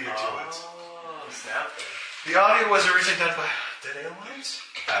 they repeated to it. Oh, snap! The audio was originally done by Dead Alewives.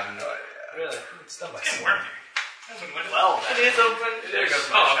 I have no idea. Really? It's done by Can't someone. work. Well, It is open. there goes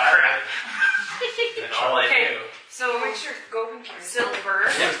Oh, my crap. And all I Okay, knew. so Silver,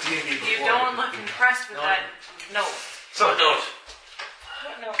 It was D&D you before. don't look impressed with that note. So note.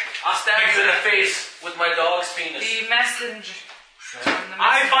 What note? I'll stab you in the face with my dog's penis. The message.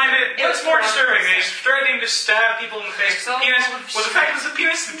 I find it what's more disturbing is threatening to stab people in the face with a penis. Well, the fact is the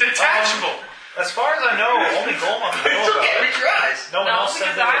penis is detachable. As far as I know, only Golmoth can know about it. tries. No one No, else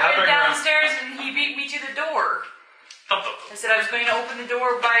said because that. I went downstairs and he beat me to the door. Thump, thump, I said I was going to open the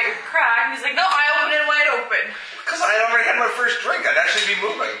door by a crack, and he's like, no, I opened it wide open. Because I already had my first drink. I'd actually be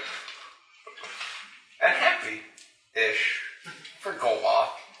moving. And happy-ish. For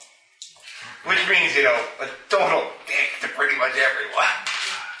Golmoth. Which means, you know, a total dick to pretty much everyone.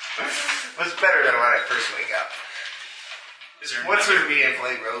 Was better than when I first wake up. Is there What's with me and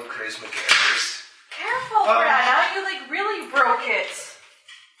playing rogue charisma characters? Careful, Brad. Now you like really broke it.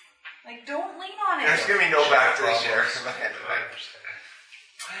 Like, don't lean on There's it. gonna be no back to the share.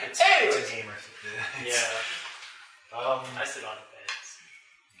 It's a gamer thing. Yeah. I sit on a bed.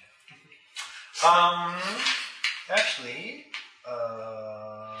 Actually,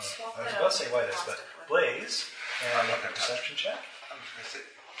 I was about to say white eyes, but Blaze, and a perception check.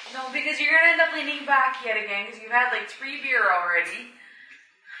 No, because you're gonna end up leaning back yet again because you've had like 3 beer already.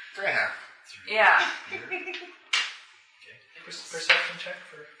 3.5. Yeah. Okay. Perception check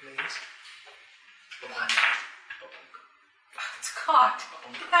for ladies. It's cocked.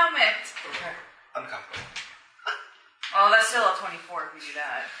 Damn it. Uncomfortable. Oh, that's still a 24 if we do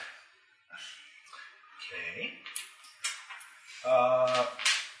that. Okay.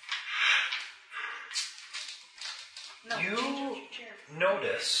 No, You change your chair.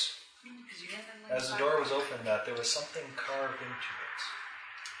 notice, Because you didn't lean as the back. door was opened, that there was something carved into it.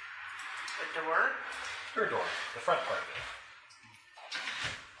 The door? Your door, the front part of it.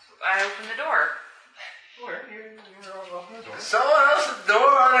 I opened the door. Someone else's door,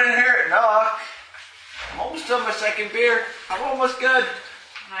 I didn't hear it knock. I'm almost done my second beer. I'm almost good.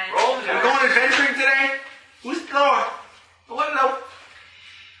 We're going adventuring today? Who's the door? I want to know.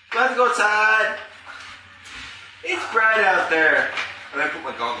 Do I have to go outside? It's bright out there. And I put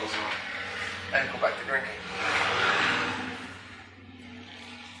my goggles on. And go back to drinking.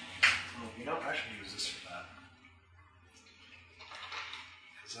 Oh, you don't actually use this for that.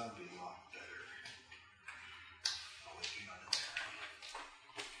 Because that would be a lot better. Oh, wait, you're not in there.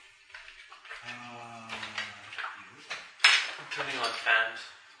 I'm turning on fans.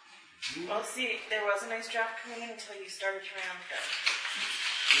 Well, see, there was a nice draft coming in until you started turning on the fan.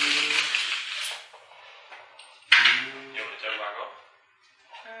 You want to turn back off?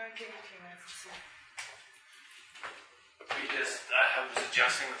 Give it a few minutes and see. Because I was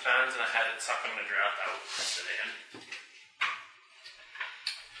adjusting the fans and I had it sucking the draft out today.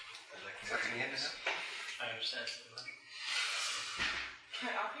 Sucking in, is it? I understand. Can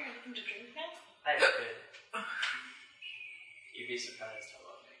I offer you anything to drink now? I could. You'd be surprised how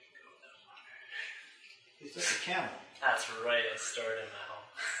long I can go without water. He's just a camel. That's right, I stored in my home.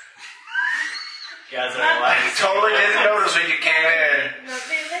 You guys are alive. Totally didn't notice when you came in.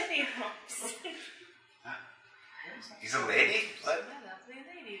 Lovely lady homes. He's a lady? What? Lovely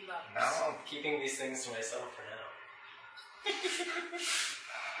lady love. No. I'm keeping these things to myself for now.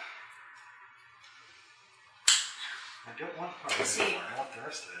 I don't want part of it See. anymore. I want the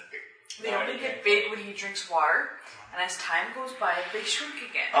rest of it. They only get big when he drinks water, and as time goes by, they shrink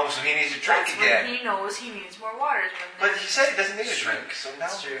again. Oh, so he needs to drink That's again. when he knows he needs more water. is when But he said he doesn't need a drink, so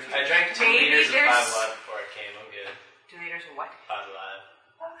now. That's true. I drank 2 Maybe liters of there's- 5 Alive before I came. I'm good. 2 liters of what? 5 Alive.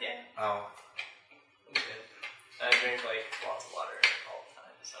 Yeah, Oh. I'm good. I drink like lots of water all the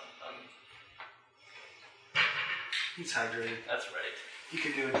time, so I'm He's hydrated. that's right. You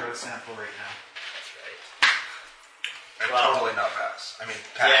can do a drug sample right now. That's right. I'd Well- totally not pass. I mean,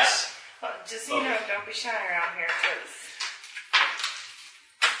 pass. Well, just so you know, don't be shy around here, because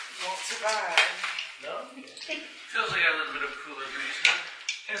you won't survive. No? Feels like a little bit of cooler breeze now.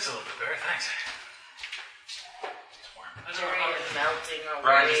 It's a little bit better, thanks. I don't know Jerry how is melting away.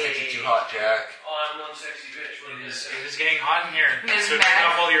 Brian just thinks you're too hot, Jack. Oh, I'm one sexy bitch. What is It is getting hot in here, Ms. so take Matt.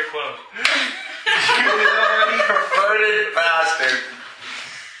 off all your clothes. You already perverted bastard.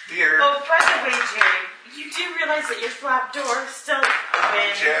 Dear. Oh, by the way, Jerry, you do realize that your flap door is still open.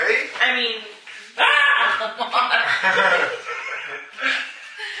 Jerry? I mean,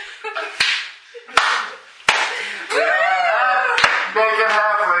 Make it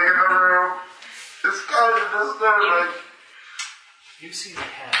halfway in the room. It's kind of disturbing. You see the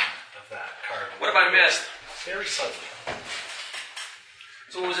hand of that carving. What have I missed? Very subtly.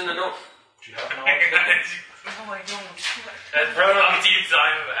 So what was in the note? Do you have knowledge? No, I don't. That brought up the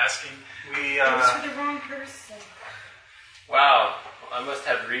time of asking. We, it was for the wrong person. Wow, I must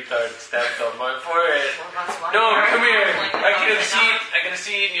have retard steps on my forehead. Well, that's one No, part. come here. Like, I can no, see it. I can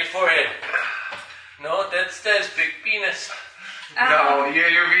see it in your forehead. No, that says big penis. No,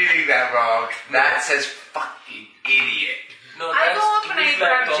 you're reading that wrong. That says fucking idiot. No, I that's go up and I reflect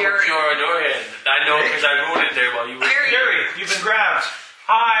grab on Jerry. your forehead. I know because I wrote it there while you were Jerry. Jerry, you've been grabbed.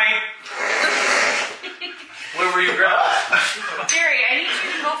 Hi. Where were you grabbed? Jerry, I need you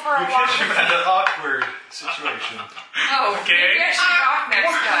to go for a walk catch him with at me. an awkward situation. Oh, Okay. maybe I should walk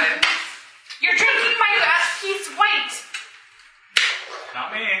next time. You're drinking my Pete's White.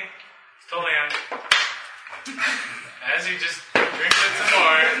 Not me. It's totally him. As he just drinks it some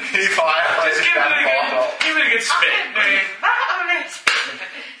more. He finally Just give it a good spit.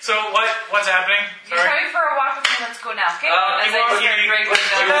 So what's happening? You're Sorry. coming for a walk with me. Let's go now, okay? You As I want- start drinking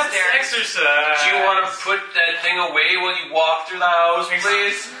That's downstairs. exercise. Do you want to put that thing away while you walk through the house,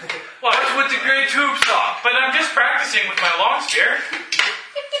 please? What? What's with the grey tube sock? But I'm just practicing with my long spear.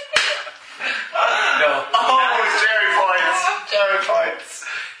 No. Oh, Jerry points. Jerry points.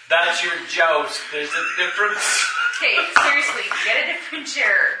 That's your joust. There's a difference. Okay, seriously, get a different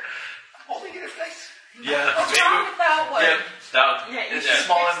chair. Oh, my goodness, nice. Yeah. What's wrong with that one? Yeah, that Yeah, you is just that.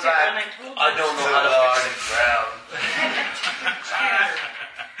 small fixed and it black. when I told I you. don't know So how to large fix and brown.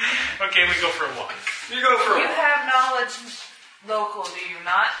 Okay, we go for a walk. You go for You have knowledge local, do you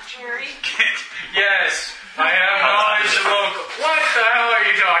not, Jerry? Yes, I have knowledge of local. What the hell are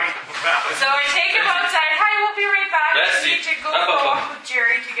you talking about? So I take him outside. Hi, we'll be right back. Let's We need see. to go for a walk with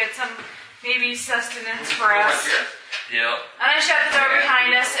Jerry to get some maybe sustenance for us. Yeah. And I shut the door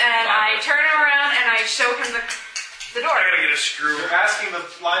behind us, and I turn him around, and I show him the door. I gotta get a screw. You're asking the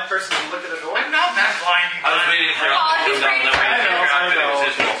blind person to look at the door? I'm not that blind. I was waiting for Oh, he's ready. I know.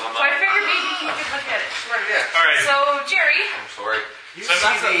 So I figured maybe he could look at it. Alright. So, Jerry, I'm sorry. You So see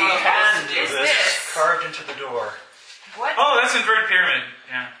that's the what hand is of this? carved into the door. what? Oh, that's inverted pyramid.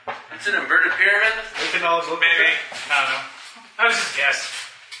 Yeah. It's an inverted pyramid? Make a knowledge look Maybe. at I don't know. That was just a guess.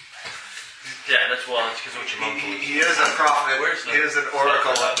 Yeah, that's well, it's because what your mom told He is a prophet. Where's the- He is an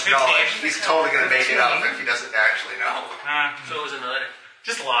oracle of 15. knowledge. He's totally going to make it up if he doesn't actually know. So it was another.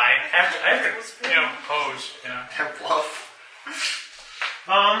 Just lie. I have to, pose. And bluff.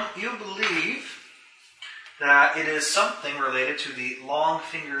 You believe that it is something related to the Long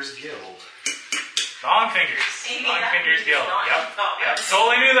Fingers Guild. Long fingers. Amy, Long that fingers means guild. not Yep. thought. Yep.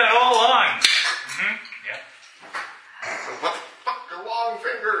 Totally knew that all along. Yep. So what the fuck are long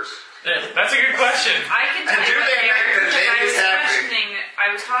fingers? That's a good question. I can tell And you do what they they are make the because I was ladies happy? questioning. I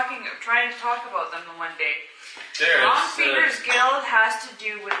was trying to talk about them the one day. There's Long Fingers Guild has to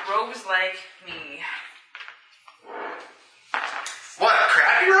do with rogues like me. What,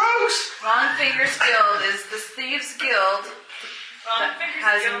 crappy rogues? Long Fingers Guild is the Thieves Guild. Ron Fingers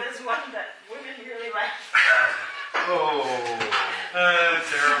Has- Guild is one that women really like. Oh.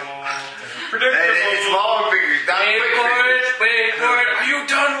 Terrible. It's long fingers, not Wait quick for fingers. it, wait for it. Are you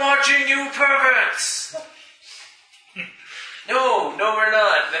done watching, you perverts? No, we're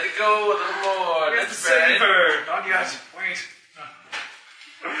not. Let it go a little more. Here's That's the right. silver. Not yet. Wait.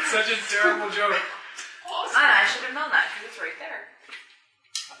 Such a terrible joke. I should have known that because it's right there.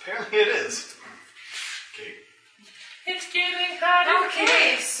 Apparently it is. Okay. It's getting hot.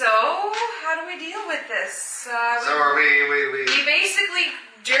 Okay, so how do we deal with this? So are we We basically,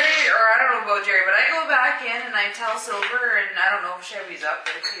 Jerry, or I don't know about Jerry, but I go back in and I tell Silver, and I don't know if Chevy's up,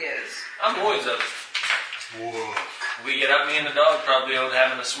 but if he is. I'm always up. Whoa. We get up, me and the dog probably out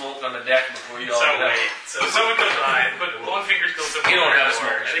having a smoke on the deck before you all So get out. wait. So someone comes by, but Long Fingers goes to He don't have a door,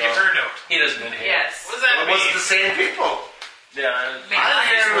 smoke, and they give so- her a note. He doesn't inhale. Yes. What does that It mean? wasn't the same people. Yeah. Maybe I not.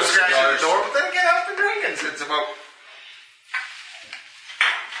 understand it was scratching Cigars. the door, but then again, I've been drinking since about.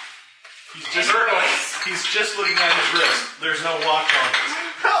 He's just looking at his wrist. There's no watch on it.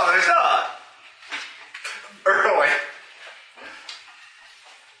 No, there's not. Early.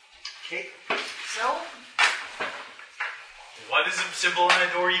 Okay. So, What does a symbol on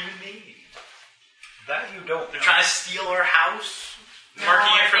a door even mean? That you don't They're know. trying to steal our house? no, Marking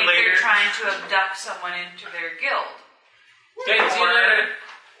I it for think later? they're trying to abduct someone into their guild. Okay, see you later.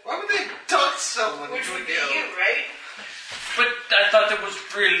 Why would they duck someone Which into a would be guild? you, right? But I thought that was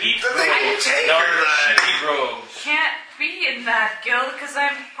for elite They can rogues. take Not her then. shitty rogues. Can't be in that guild because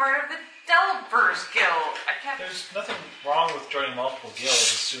I'm part of the Delvers Guild. I can't. There's nothing wrong with joining multiple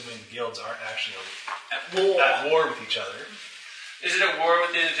guilds, assuming guilds aren't actually at war with each other. Is it at war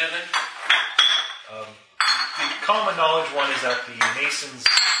with each other? The common knowledge one is that the Masons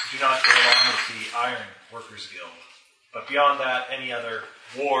do not get along with the Iron Workers Guild. But beyond that, any other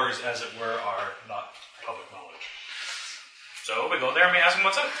wars, as it were, are not public knowledge. So we go there and we ask them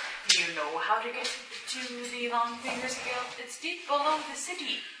what's up. Do you know how to get to the Long Fingers Guild? It's deep below the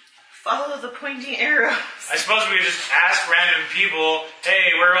city. Follow the pointing arrows. I suppose we just ask random people,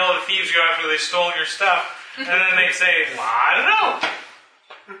 hey, where all the thieves go after they've stolen your stuff? And then they say, well, I don't know.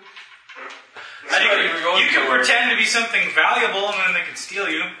 You can pretend to be something valuable and then they can steal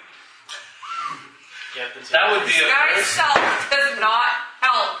you. That would be a Disguise self does not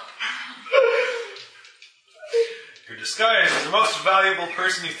help. Your disguise is the most valuable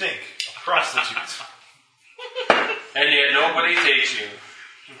person you think. A prostitute. And yet nobody takes you.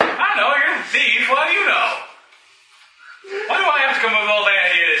 I know, you're a thief. What do you know? Why do I have to come up with all the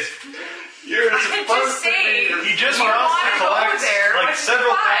ideas? You're I'm supposed just saying. He just You wants wanna to go collect there, like which is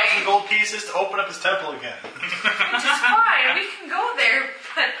several fine. thousand gold pieces to open up his temple again. Which is fine. We can go there,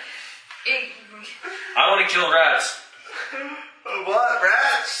 but I want to kill rats. What?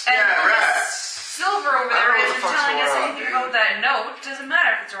 Rats? and Yeah, unless rats. Silver over I there don't know what the isn't fuck's telling us going on, anything dude. about that note. Doesn't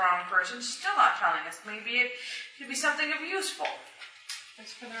matter if it's the wrong person. She's still not telling us. Maybe it could be something of useful.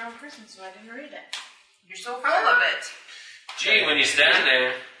 It's for the wrong person, so I didn't read it. You're so full of it. Gee, when you stand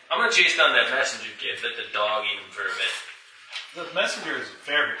there, I'm going to chase down that messenger kid. Let the dog eat him for a bit. The messenger is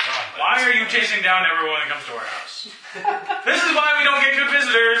very calm. Why are you chasing down everyone that comes to our house? This is why we don't get good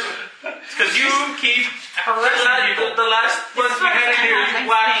visitors. It's because you keep harassing people. The last ones we had in here, you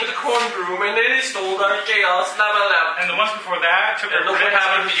whacked with a corn broom and then they stole our chaos. And the ones before that took our And look what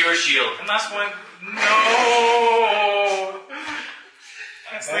happened to your shield. And last one, no.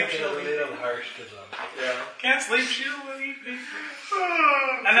 Can't sleep Might get shield. a little harsh to them. Yeah. Can't sleep shield.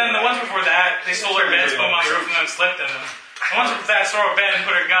 And then the ones before that, they stole our beds, put them on the roof, and then slept in them. The ones before that stole our bed and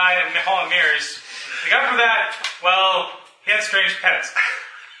put a guy in the hall of mirrors. The guy before that, well, he had strange pets.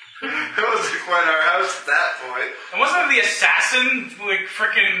 It wasn't quite our house at that point. And wasn't it the assassin, like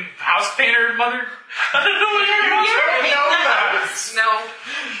frickin' house painter mother? I don't know what No.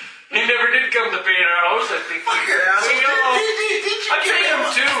 He never did come to paint our house, I think. Fucking asshole. Did I paid him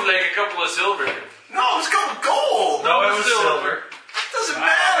too, like a couple of silver. No, it was called gold. No, it was silver. Doesn't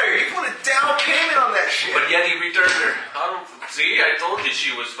matter. You put a down payment on that shit. But yet he returned her. I don't see. I told you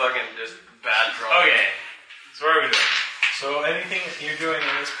she was fucking just bad drunk. Okay. So what are we doing? So anything that you're doing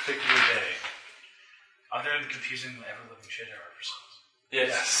in this particular day? Other than confusing the ever-living shit out of ourselves.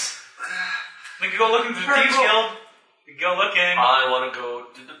 Yes. We could go looking for the Thieves Guild. We could go looking. I want to go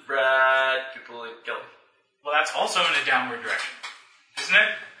to the rat people and kill them. Well, that's also in a downward direction. Isn't it?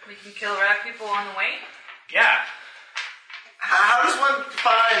 We can kill rat people on the way. Yeah. How does one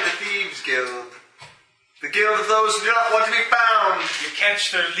find the Thieves Guild? The guild of those who do not want to be found. You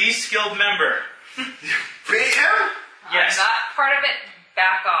catch their least skilled member. Beat him? Yes. That part of it,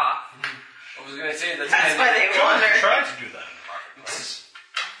 back off. I was gonna say That's why they wander. Try to do that in the marketplace.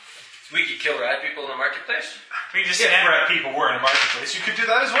 we could kill rat people in the marketplace. We can just If stand rat people were in a marketplace, you could do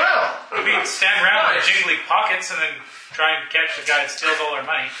that as well. We can stand around with Nice. jingly pockets and then try and catch the guy that steals all our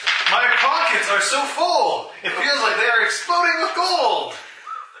money. My pockets are so full. It feels like they are exploding with gold.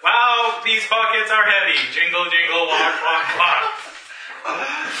 Wow, these pockets are heavy. Jingle, jingle, walk, walk, walk.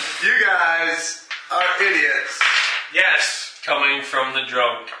 You guys are idiots. Yes. Coming from the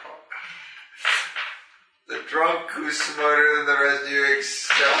drunk. The drunk who's smarter than the rest of you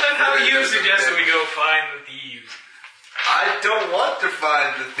except Well, then how for do you the- suggest that we go find the thieves? I don't want to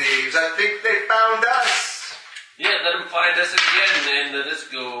find the thieves. I think they found us. Yeah, let them find us again and let us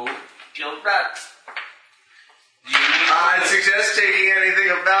go kill rats. Do you need I'd suggest taking anything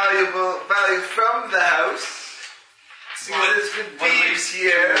of value from the house. See, there's been what do we thieves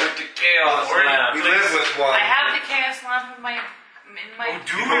here. do with the chaos Or- lamp? We live with one. I have the chaos lamp in my.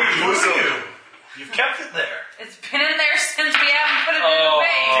 Do you? You've kept it there. It's been in there since we haven't put it in the Do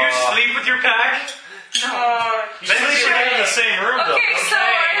bay. you sleep with your pack? No. You sleep in the same room, though. Okay, so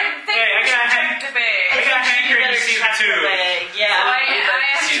I didn't think Hey, I we got should hang- check the bag. I got hankering to see the tube. Yeah. I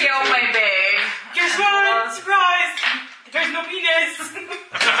empty out my bag. Guess what? Surprise! There's no penis.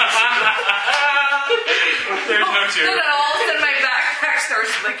 There's no Then tube. all of a sudden my backpack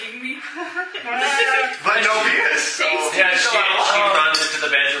starts licking me. But no BS. So Yeah, she runs into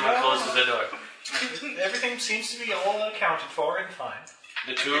the bedroom and closes the door. Everything seems to be all accounted for and fine.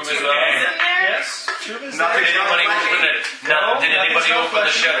 The tube as well. Is in there? Yes, tube is Nothing Did there. anybody open it? No. Did anybody open the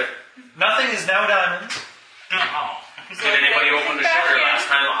shutter? Nothing is now diamonds. Did anybody open the shutter last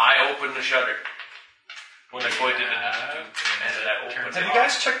time? I opened the shutter. When I pointed it at the tube. And then I opened Have it. you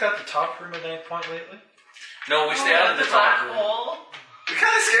guys checked out the top room at any point lately? No, we stay out of the top room. Hole. I'm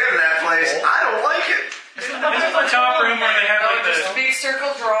kind of scared of that place. I don't like it. This is the top room where they have like Just a the. big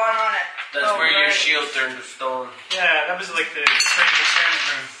circle drawn on it. That's Oh, where your right. shield turned to stone. Yeah, that was like the strange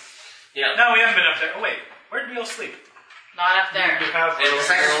room. Yeah. No, we haven't been up there. Oh wait, where did we all sleep? Not up there. You have It's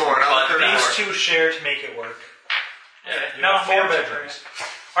Second floor, not the third these floor. two share to make it work. Yeah. You No, have we 4 haven't checked bedrooms.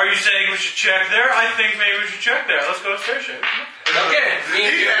 Are you saying we should check there? I think maybe we should check there. Let's go upstairs, shall we? Okay, me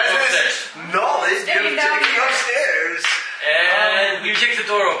and You you go guys upstairs. have knowledge. Staying You're down taking here. upstairs. And we kick the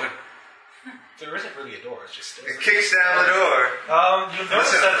door open. There isn't really a door, it's just It stairs. kicks down the door. You'll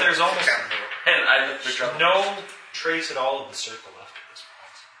notice that there's almost And I look for trouble. no trace at all of the circle left at this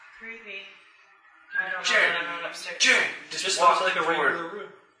point. Creepy. I don't know Jerry. that I'm going upstairs. Jerry, It just just walk looks like a forward. regular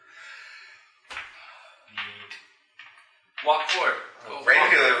room. Walk forward. Go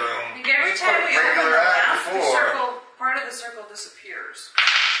Regular room. Like every time we open Regular the act lamp, the before. circle, part of the circle disappears.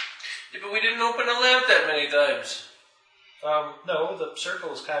 Yeah, but we didn't open the lamp that many times. No, the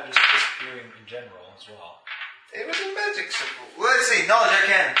circle is kind of just disappearing in general as well. It was a magic circle. Let's see. Knowledge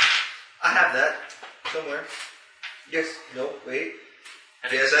arcana. I have that somewhere. Yes. No. Wait.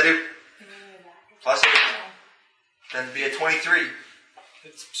 Yes, I do. Plus 8. That'd be a 23.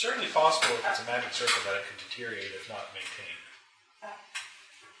 It's certainly possible if it's a magic circle that it could deteriorate if not maintained.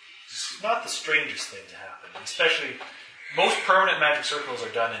 It's not the strangest thing to happen, especially most permanent magic circles are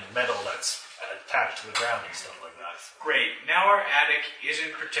done in metal that's attached to the ground and stuff like that. Great. Now our attic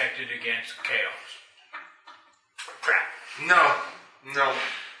isn't protected against chaos. Crap. No.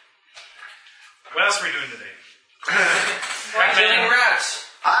 What else are we doing today? Killing rats.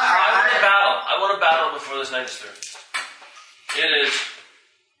 I want to battle before this night is through. It is.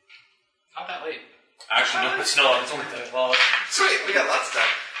 Not that late. Actually, no, it's not. It's only 10 o'clock. Sweet, we got lots done.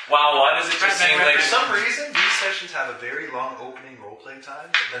 Wow, why does it just seem like... For some reason, these sessions have a very long opening role-playing time,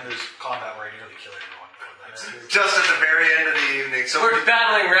 but then there's combat where I nearly kill everyone. Just at the very end of the evening. So We're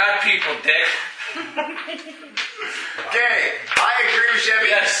battling rat people, Dick. okay, I agree with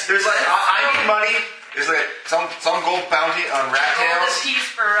Chevy. Yes. There's like I need money. There's like some gold bounty on rat Gold tails. piece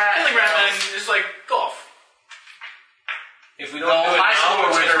for rat. Killing ratman is like golf. If we don't do it high now,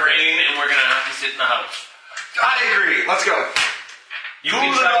 school it's going to was- rain and we're going to have to sit in the house. I agree. Let's go. You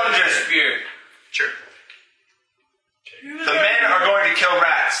Who's can the try with your dungeon? spear. Sure. The men are going to kill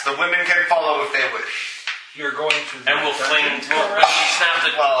rats. The women can follow if they wish. You're going to... And we'll fling... We'll snap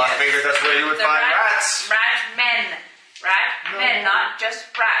the... Well, I figured that's where you would The find rat rats. men. Rat men, not just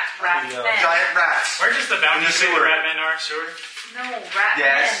rats. Rat men. Giant rats. Where does the bounty In the say the sewer. ratmen are? Sewer? No, rat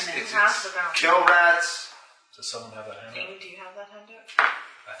Yes, men. it's Half the bounty. kill rats. Does someone have that handout? Ding, do you have that handout?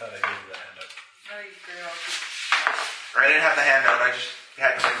 I thought I gave you that handout. Oh, you girl. I didn't have the handout. I just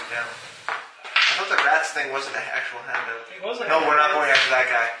had to take it down. I thought the rats thing wasn't the actual handout. It wasn't. No, we're not going after that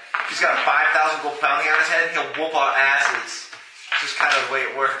guy. He's got a 5,000 gold bounty on his head. He'll whoop our asses. Just kind of the way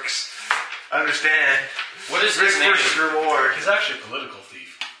it works. Understand? What is his Risk name? versus reward. He's actually a political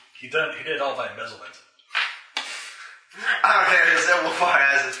thief. He did all by embezzlement. I don't care. He'll whoop our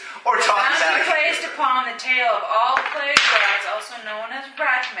asses. Or The talk us out bounty of placed upon the tail of all plague rats, also known as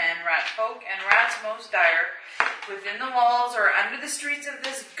ratmen, ratfolk, and rats most dire, within the walls or under the streets of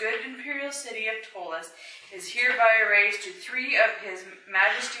this good imperial city of Ptolus, is hereby raised to 3 of his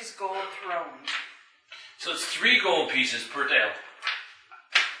majesty's gold thrones. So it's 3 gold pieces per tail.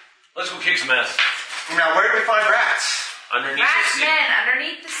 Let's go kick some ass. Now, where do we find rats? Underneath the sea. Ratmen,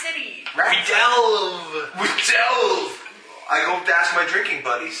 underneath the city. Rats. We delve! We delve! I go to ask my drinking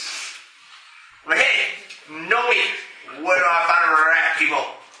buddies. I'm like, hey, know me. Where do I find rat people?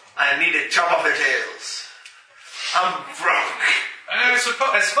 I need to chop off their tails. I'm broke. I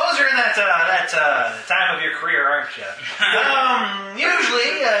suppose you're in that time of your career, aren't you?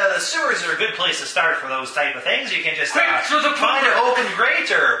 Usually, the sewers are a good place to start for those type of things. You can just Quick, through the find an pooper. open grate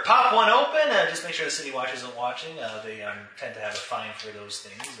or pop one open. Just make sure the city watch isn't watching. They tend to have a fine for those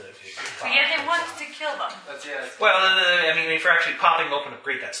things. If you But yet they want to kill them. Well, I mean, if you're actually popping open a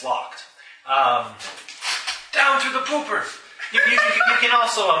grate that's locked. Down through the pooper. You can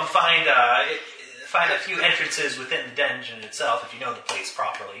also find a few entrances within the dungeon itself if you know the place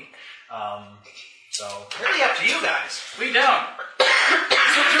properly. So, really up to you guys. We don't.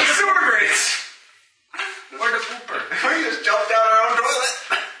 So through the sewer grates. Where the pooper? We just jumped down our own toilet.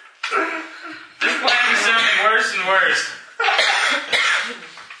 This plan is sounding worse and worse.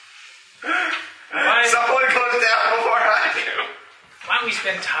 Why Someone goes down before I do. don't we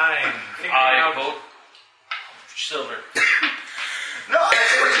spend time figuring I out... vote silver. No, I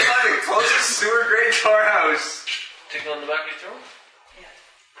say we should find the closest sewer grate to our house. Tickle on the back of your throat?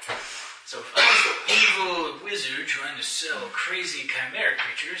 So if I was the evil wizard trying to sell crazy chimera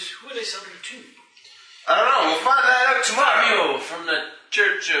creatures, who would I sell them to? I don't know. We'll find that out tomorrow. Fabio from the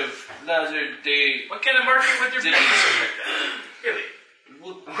Church of Lazar de... What kind of market would there be for something like that? Really?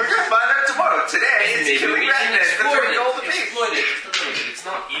 We're gonna find out tomorrow. Today, it's Maybe killing we can rednecks for exploit 3 it. gold a piece. Exploit it just a little bit. It's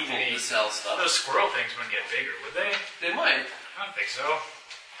not evil to sell stuff. Those squirrel things wouldn't get bigger, would they? They might. I don't think so.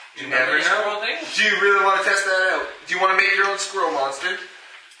 You never know. Do you really want to test that out? Do you want to make your own squirrel monster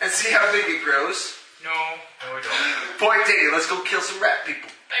and see how big it grows? No, I don't. Point taken. Let's go kill some rat people,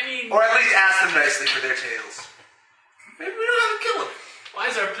 I mean, or at least ask them nicely for their tails. Maybe we don't have to kill them. why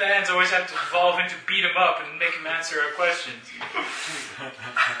does our plans always have to evolve into beat him up and make him answer our questions?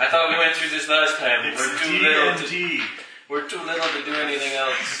 I thought we went through this last time. We're too little to... D&D. We're too little to do anything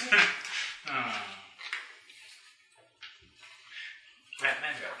else.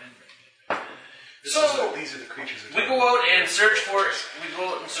 Ratman. These are the creatures. We go out and search for it. We go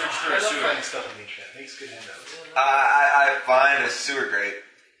out and search for I a love sewer. finding stuff on the internet. Makes good handouts. I find a sewer grate.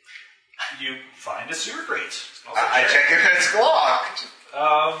 You find a sewer grate. I check if it's locked.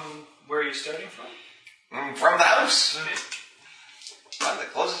 Where are you starting from? From the house. Find the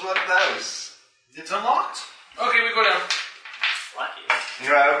closest one to the house. It's unlocked. Okay, we go down.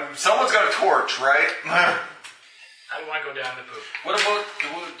 Lucky. Someone's got a torch, right? How do I go down the poop? What about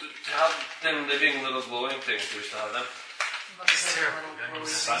them living little glowing things? Do we still have them?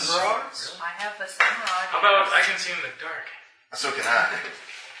 Sun rods? I have the sun rod. How about I can see in the dark? So can I.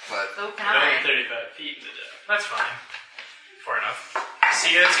 But So can They're I. only 35 feet in the depth. That's fine. Far enough.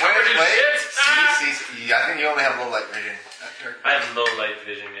 See, it's covered in shit. See, I think you only have low light vision. I have low light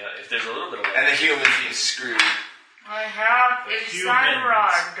vision, yeah. If there's a little bit of light. And the humans is screwed. I have a sun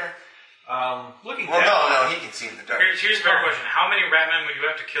rod. Looking Well, down. no, he can see in the dark. Here's a better question. How many ratmen would you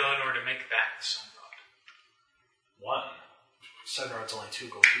have to kill in order to make back the sun rod? One. Sunrod's only 2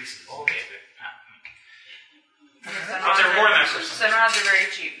 gold pieces. Okay. Sun there more than that? Sun rods are very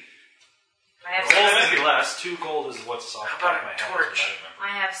cheap. I have Gold six. would be less. 2 gold is what's off the How top of about my a head. torch? I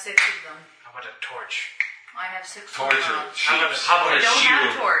have 6 of them. How about a torch? I have 6 Torch sun or rods. sheeps. How about I a don't have a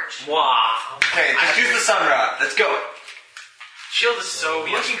shield? torch. Wow. Okay, just use the sun rod. Let's go. Shield is so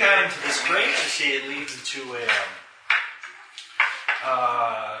Looking down into this grate, you see it leads into a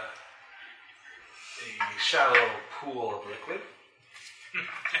shallow pool of liquid.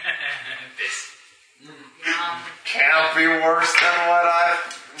 This. Can't be worse than what I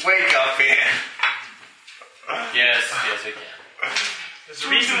wake up in. Yes, it can.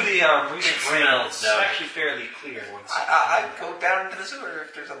 Due to the recent rain, smells it's down. actually fairly clear once I go down into the sewer.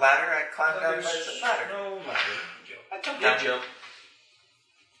 If there's a ladder, I climb down by the ladder. No ladder. I jump They down. jump.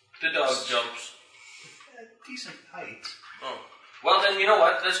 The dog jumps. Decent height. Oh. Well then, you know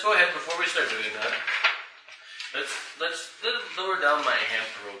what? Let's go ahead before we start doing that. Let's lower down my hemp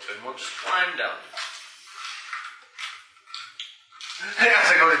rope and we'll just climb down.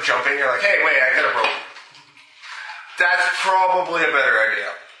 As I go to jumping, you're like, hey, wait, I got a rope. That's probably a better idea.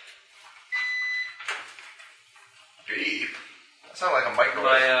 Beep. That sounds like a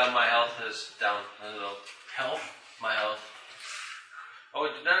microwave. My health is down a little. Health? My health. Oh,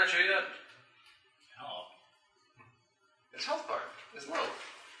 did I not show you that? No. His health bar is low.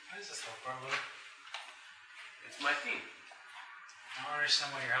 What is this health bar low? It's my theme. I don't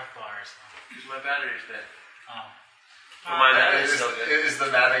understand what your health bar is though. Because my battery's dead. Oh. But my battery's still good. Is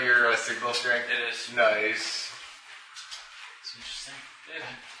the mana your signal strength? It is. Nice. That's interesting. Yeah.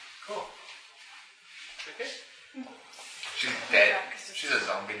 Cool. Okay. She's dead. She's a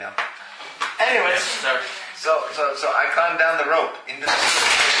zombie now. Anyways, Sorry. so I climb down the rope into the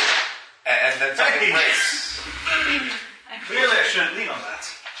and then something breaks. Clearly I shouldn't lean on that.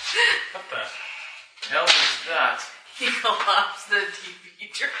 What the? Hell is that? He collapsed the TV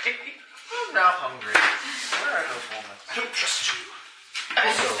tray. I'm now hungry. Where are those walnuts? I don't trust you. Are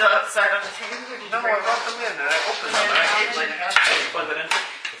you still outside on the table? Or did you No, I bring brought them? them in and I opened them and I ate like half. Plug that in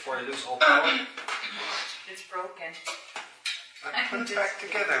before I lose all power. It's broken. I put it back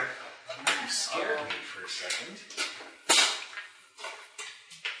together. You scared me for a second.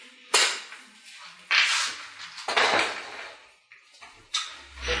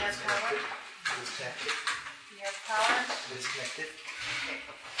 It has power. It is connected. He has power. It is connected.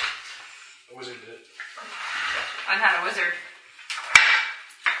 The wizard did it. I'm not a wizard.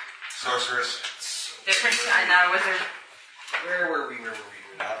 Sorceress. Different. I'm not a wizard. Where were we? Not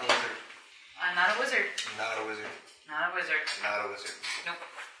a wizard. I'm not a wizard. Not a wizard. Not a wizard. Not a wizard. Nope.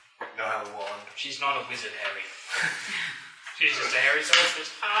 Don't have a wand. She's not a wizard, Harry. She's just a Harry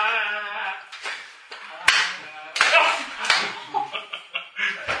sorceress.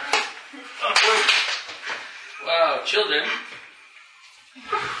 Wow, children.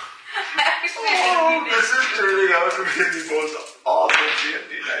 Actually, Oh, this is turning out to be the most awesome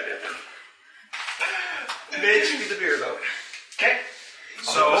D&D night ever. Mage me the beer though. Okay.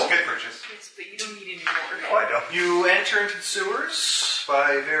 So- it's good purchase. but you don't need any more. Oh, I don't. You enter into the sewers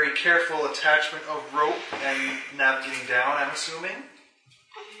by very careful attachment of rope and navigating down, I'm assuming.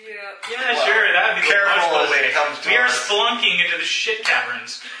 Yeah. Yeah, sure, that'd be Careful much when closer. it comes to We're us. spelunking into the shit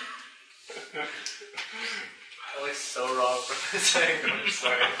caverns. That was so wrong for saying I'm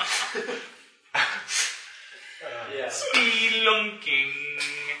sorry. Yeah. Spelunking.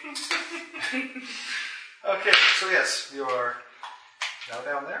 Okay, so yes, you are now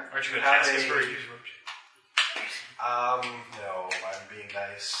down there. Aren't you going to Have ask us a- for a use rope? No, I'm being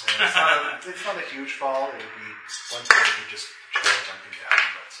nice. And it's not a huge fall. It would be one thing if you just try jumping down,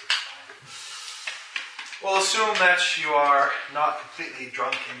 but it's fine. We'll assume that you are not completely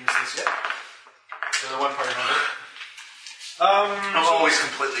drunk and useless yet. So the one part remember. I'm always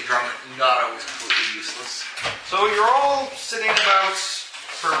completely drunk, not always completely useless. So you're all sitting about,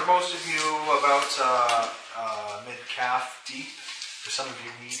 for most of you, about mid-calf deep, for some of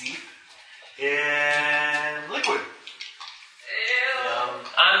you knee deep, in liquid.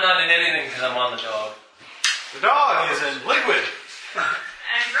 I'm not in anything because I'm on the dog. The dog is in liquid.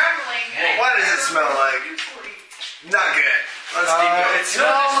 I'm grumbling. Well, what does it smell like? Not good. Let's keep going. It You know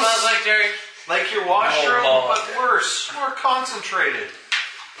what it smells smells like, Jerry? like your washroom, Oh, but worse, more concentrated.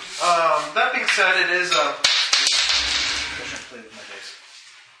 That being said, it is a... I shouldn't play with my dice.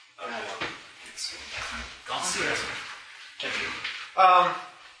 Yes. Thank you.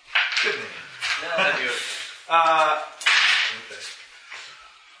 Good name. Yeah, I do it. Okay.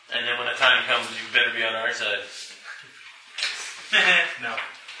 And then when the time comes, you better be on our side. No.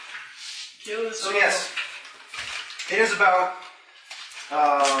 So yes, it is about.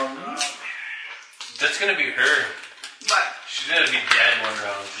 That's gonna be her. But She's gonna be dead one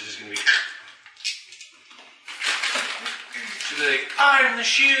round. She's just gonna be. She'll be like, I'm the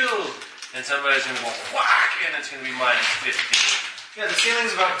shield! And somebody's gonna go whack, and it's gonna be minus 15. Yeah, the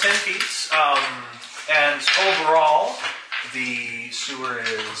ceiling's about 10 feet, and overall, the sewer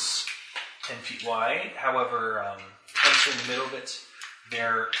is 10 feet wide. However, once you're in the middle of it,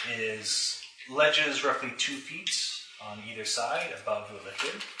 there is ledges roughly 2 feet on either side above the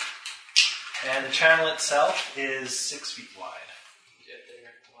liquid. And the channel itself is 6 feet wide.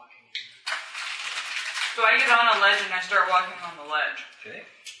 so I get on a ledge and I start walking on the ledge. Okay.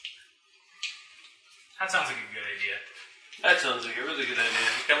 That sounds like a good idea. That sounds like a really good idea.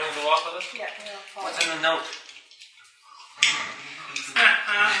 You coming to walk with us? Yeah, yeah, follow. What's in the note?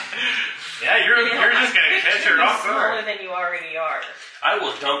 Yeah, you're just gonna catch her off Smaller guard. than you already are. I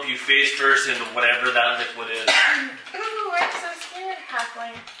will dump you face first into whatever that liquid is. Ooh, I'm so scared,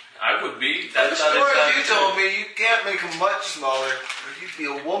 halfling. I would be. The That's not story exactly you told me, you can't make them much smaller. Or you'd be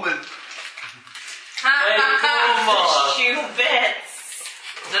a woman. Shoe bits.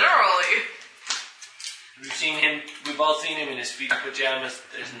 Literally. We've seen him. We've all seen him in his feet pajamas.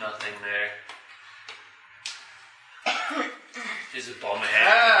 There's nothing there. He's a bum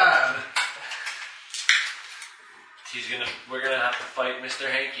head. We're gonna have to fight Mr.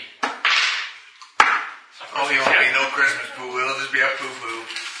 Hanky. Oh, you won't be no Christmas poo. It'll just be a poo-poo.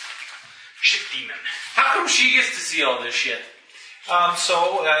 Shit demon. How come she gets to see all this shit?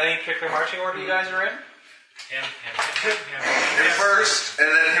 So, any particular marching order you guys are in? Him. Him first, and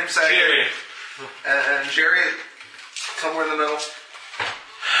then him second. Jerry. And Jerry somewhere in the middle.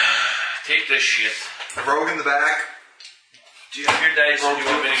 Take this shit. Rogue in the back. Do you have your dice or Rogue do you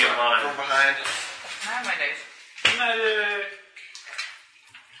want me to get mine? from behind. I have my dice.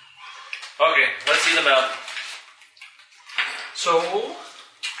 Okay, let's see them out. So,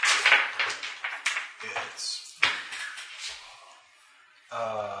 it's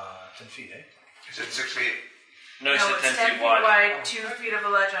 10 feet, eh? Is it 6 feet? No, No, it's it's 10 10 feet feet wide. wide, 2 feet of a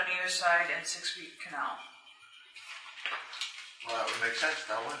ledge on either side, and 6 feet canal. Well, that would make sense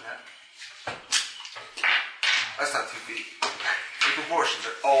now, wouldn't it? That's not 2 feet. The proportions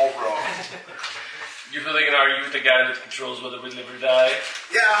are all wrong. You feel like an argue with the guy that controls whether we live or die?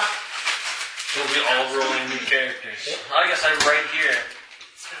 Yeah. So we all rolling new characters. I guess I'm right here.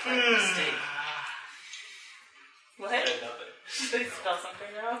 What? They spell something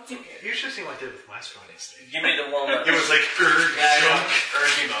wrong? You should see what I did with my strongest state. Give me the walnut. It was like,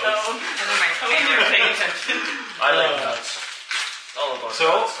 Urgy mode. Oh, and you're paying attention. I like nuts. It's all about so,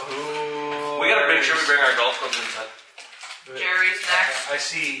 nuts. who... We gotta make sure we bring our golf clubs inside. Jerry's next. I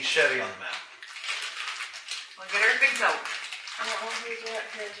see Chevy on the map. We'll get her things out. I don't know who's what.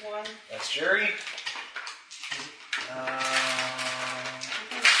 Here's one. That's Jerry.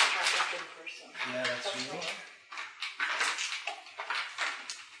 Yeah, that's you.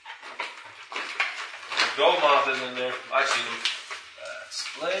 Gold moth is in there. I see them. That's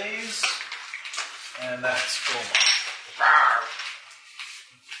Blaze. And that's Goma.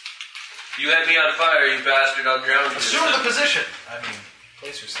 You had me on fire, you bastard. I'll drown you. Assume the position. I mean,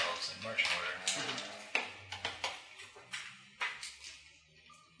 place yourselves in marching order.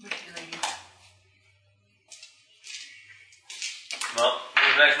 Well, it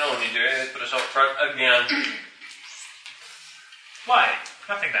was nice knowing you, Jerry. They put us up front again. Why?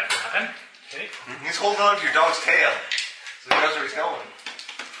 Nothing bad will happen. Okay. He's holding on to your dog's tail. So he knows where he's going.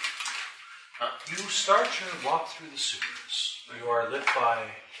 You start your walk through the sewers. You are lit by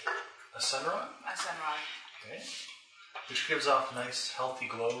a sunrod, A sunrise. okay, which gives off a nice, healthy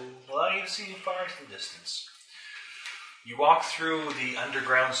glow, allowing you to see far into the distance. You walk through the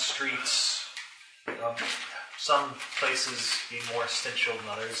underground streets, some places being more essential than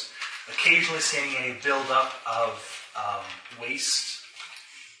others, occasionally seeing a build-up of waste,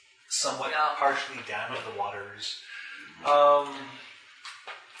 somewhat partially dammed the waters.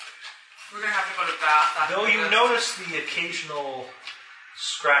 We're gonna have to go to bath after Though you this. notice the occasional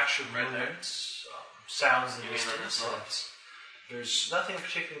scratch of movement, sounds in the distance, there's nothing in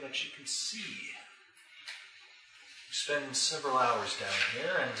particular that you can see. You spend several hours down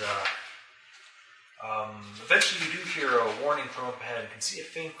here, and eventually you do hear a warning from up ahead and can see a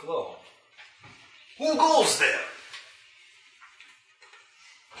faint glow. Who goes there?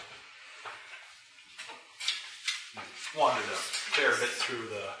 Wandered a fair bit through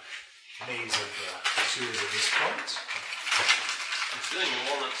the maze of sewers at this point. I'm feeling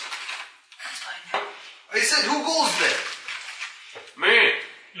walnuts. I said, who goes there? Me.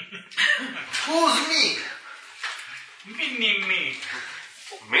 Who's me? Me.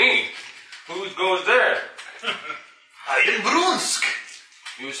 Me? Who goes there? I am Brunsk.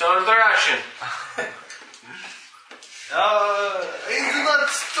 You sound Russian. I do not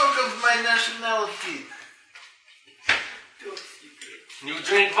talk of my nationality. You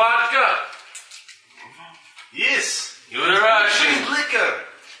drink vodka. Yes. You're Russian. Drink liquor.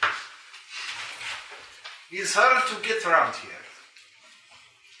 It's hard to get around here.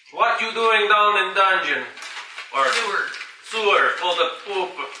 What you doing down in dungeon? Or sewer full of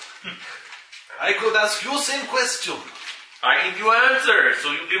poop? I could ask you same question. I give you answer,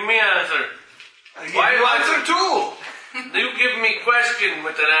 so you give me answer. I give Why you do I- answer too. You give me question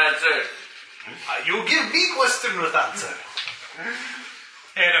with an answer. You give me question with answer.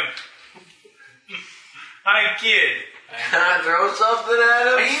 Adam. I'm kid. Throw something at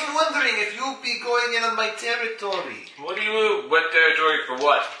him. I'm wondering if you be going in on my territory What do you? What territory for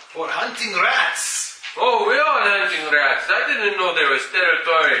what? for hunting rats. Oh, we are hunting rats. I didn't know there was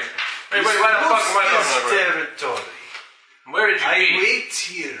territory. Hey, wait, why the fuck am I This talking about? territory. Where did you I be? wait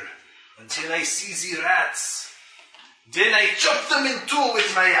here until I see the rats. Then I chop them in two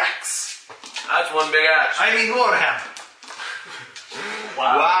with my axe. That's one big axe. I mean Warhammer. Wow,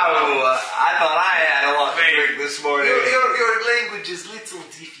 I thought I had a lot to drink this morning. Your language is little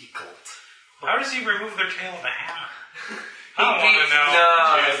difficult. How does he remove their tail with a hammer? I don't want to know.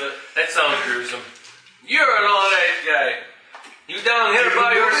 No, that sounds gruesome. You're an alright guy. You down here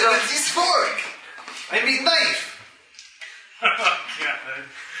by With yourself? this fork. I mean knife. God.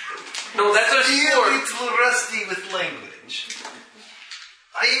 No, that's a Still a sword. little rusty with language.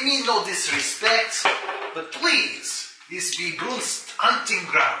 I mean no disrespect, but please, this be Brunst hunting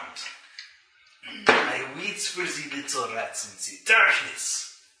ground. I wait for the little rats in the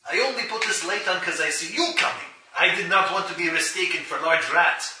darkness. I only put this light on because I see you coming. I did not want to be mistaken for large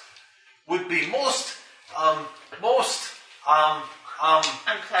rat. Would be most bad.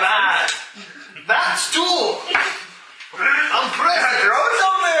 That's too unpleasant. Throw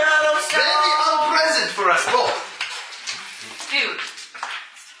something at him. Very unpleasant for us both. Dude,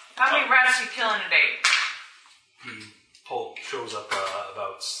 how many rats are you killing a day? Polk shows up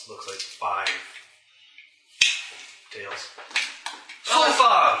about, looks like 5 tails. So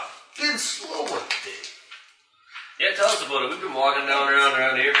far, been slow a bit. Yeah, tell us about it. We've been walking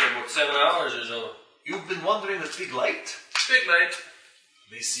around here for about 7 hours or so. You've been wondering the big light? Big night.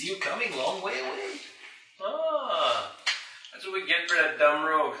 They see you coming long way away. Ah, that's what we get for that dumb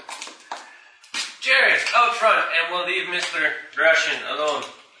rogue. Jerry, out front, and we'll leave Mr. Russian alone.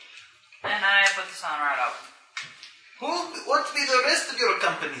 And I put the sun right up. What be the rest of your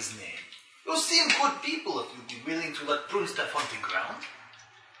company's name? You seem good people if you'd be willing to let Brunst have hunting ground.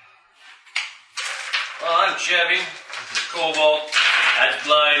 Well, I'm Chevy. This is Cobalt. That's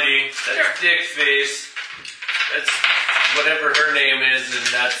Blindy. That's Dickface. That's whatever her name is, and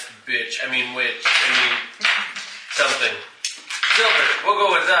that's Bitch. Witch. Something. Silver. We'll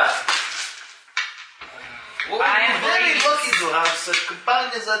go with that. I am very Blaze. lucky to have such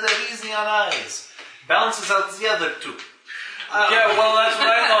companions that are easy on eyes. Balances out the other two. Yeah, well, that's what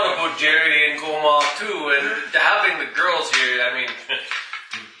I thought about Jerry and Komal too, and having the girls here,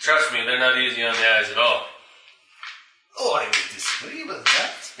 trust me, they're not easy on the eyes at all. Oh, I would disagree with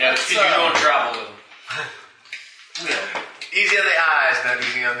that. Yeah, it's because you don't travel with them. Well, Easy on the eyes, not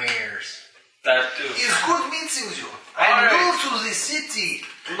easy on the ears. That too. it's good meeting you. I'm Alright. new to the city.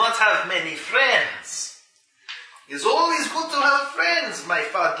 Do not have many friends. It's always good to have friends, my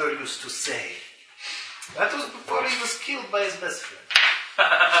father used to say. That was before he was killed by his best friend. No,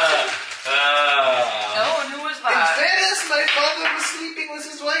 and who was In that? fairness, my father was sleeping with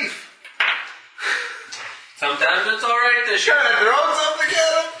his wife. Sometimes it's alright to share. Trying to throw something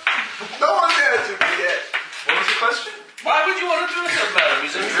at him? No one's answered me yet. What was the question? Why would you want to do something about him?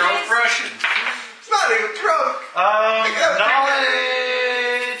 He's a drunk Russian. It's not even drunk.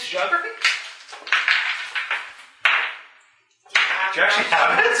 Knowledge, geography? Do you actually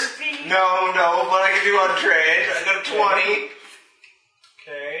have it? No, but I can do on trade. I got a 20.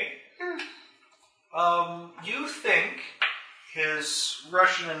 Okay. You think his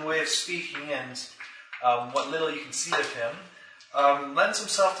Russian and way of speaking and what little you can see of him lends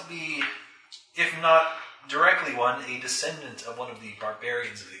himself to be, if not directly one, a descendant of one of the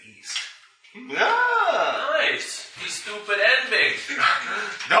barbarians of the East. Ah. Nice. He's stupid and big.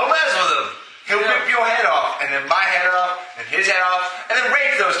 Don't mess with him. He'll rip your head off, and then my head off, and his head off, and then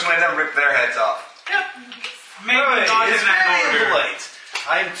rape those two and then rip their heads off. Maybe not in It's that very order. polite.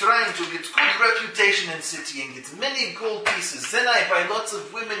 I'm trying to get good reputation in city and get many gold pieces. Then I buy lots of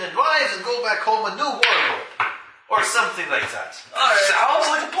women and wives and go back home a new warlord. Or something like that. Alright, sounds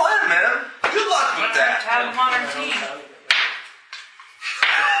like a plan, man. Good luck with that. Have a modern team.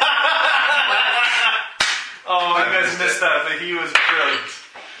 Oh, you guys missed that, but he was brilliant.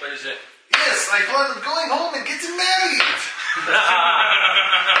 What is it? Yes, I plan on going home and getting married.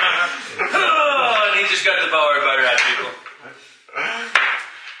 Oh, and he just got devoured by rat people.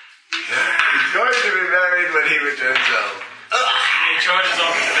 He's going to be married when he returns home. He charges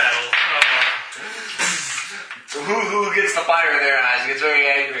off into battle. So who gets the fire in their eyes? Gets very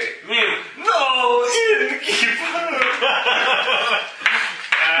angry. Me. No, innkeeper.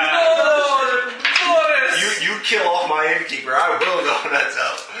 You kill off my innkeeper, I will go nuts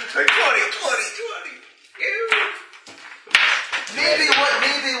out. Like 20. Maybe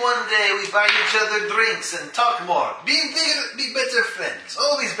one day we buy each other drinks and talk more. Be better friends.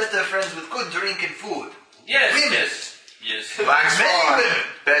 Always better friends with good drink and food. Yes, Women. yes. Black Many Swan, women.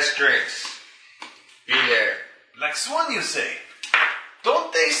 best drinks. Be there. Like Swan, you say.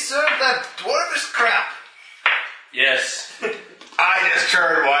 Don't they serve that dwarvish crap? Yes. I just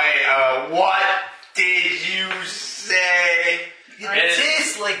turned away. What did you say? It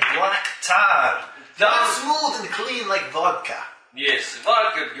tastes like black tar. Not smooth and clean like vodka. Yes,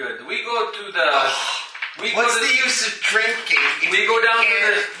 vodka good. We go to the... What's the use of drinking? We go down to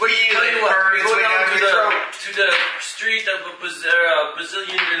the... What do you Tell you what, burn we its go way down down your throat? to the street of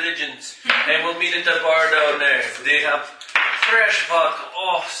Brazilian religions, and we'll meet at the bar down there. They have fresh vodka.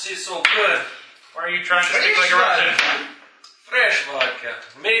 Oh, it's so good. Or are you trying to speak like a Russian? Fresh vodka,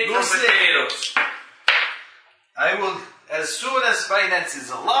 made from Lucy. potatoes. I will, as soon as finances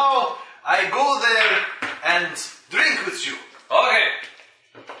allow, I go there and drink with you. Okay.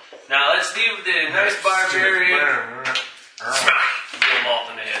 Now let's leave the nice barbarian. Give him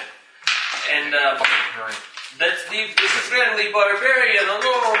off in the head. And let's leave this friendly barbarian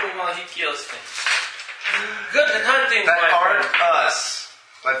alone while he kills things. Good hunting, That my aren't friend. us.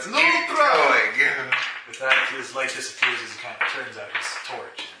 Let's No keep problem. going. With that, his light disappears as he kind of turns out his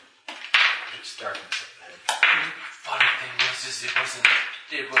torch. And just darkness up ahead. Funny thing is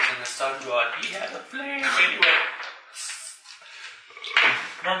it wasn't a sun god. He had a flame anyway.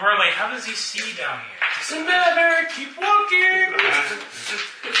 More importantly, how does he see down here? Doesn't matter. Keep walking.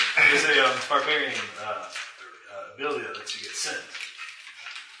 There's a barbarian ability that lets you get sent.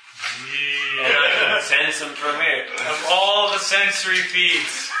 And I can sense him from here. Of all the sensory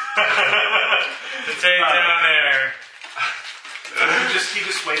feats to take down there. He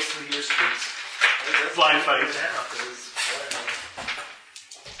just waits till your streets. Blind fight.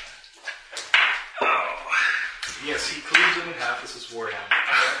 Yes, he cleaves them in half. This is Warhammer.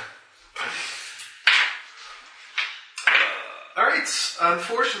 Alright,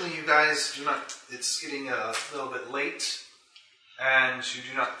 unfortunately you guys do not, it's getting a little bit late, and you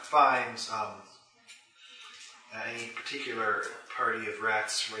do not find any particular party of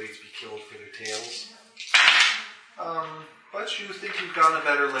rats ready to be killed for their tails. But you think you've gotten a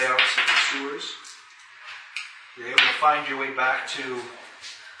better layout of the sewers. You're able to find your way back to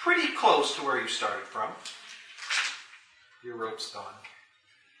pretty close to where you started from. Your rope's gone.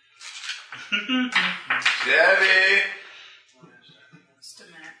 Debbie! Just a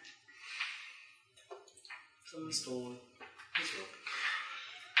minute. Someone stole his rope.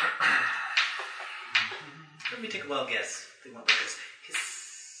 Let me take a wild guess. They went like this.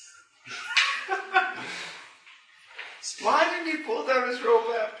 Why didn't he pull down his rope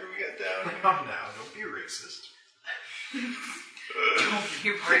after we got down? Come now, don't be racist.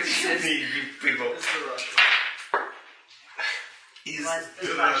 You racist. You people. It's the Russian. He's Was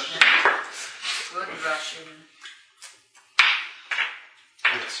the Russian. Good Russian.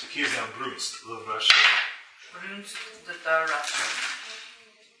 Yes, he is now Brunst, the Russian. Brunst the Russian.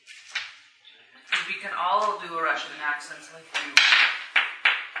 We can all do Russian accents like you.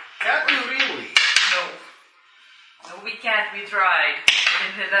 Can you really? No. No, we can't. We tried.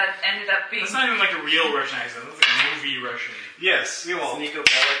 And that ended up being... That's not even like a real Russian accent. That's like a movie Russian. Yes, you will.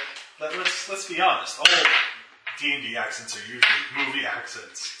 Let's be honest. All D&D accents are usually movie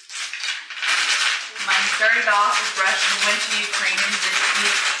accents. Mine started off as Russian, went to Ukrainian,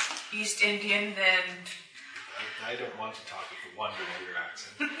 then East Indian, then... I don't want to talk with the wonder of your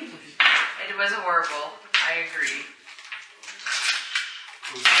accent. It was horrible. I agree.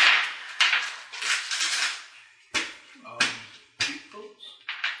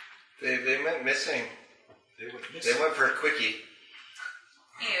 They went missing. They went They missing. went for a quickie.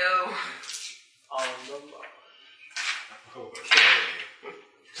 Ew. On the bar. Oh, okay.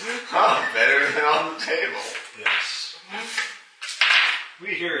 Oh, better than on the table. Yes.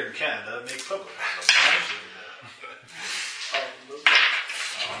 We here in Canada make public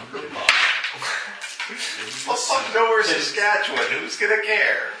Well, fuck nowhere, Saskatchewan. Who's gonna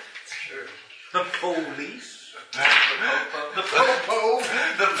care? The police. The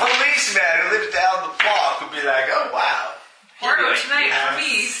policeman who lives down the block would be like, oh wow. Porno tonight,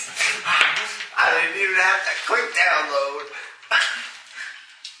 please. I didn't even have to click download.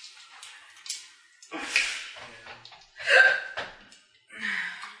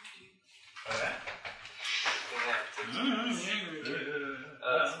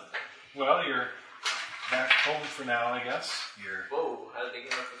 Well, you're back home for now, I guess. You're. Whoa, how did they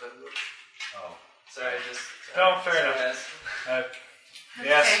get off the bed? Oh. Sorry, just. No, fair sorry, enough. guys.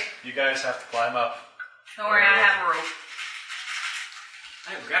 Yes, Okay. you guys have to climb up. Don't worry, I have a rope.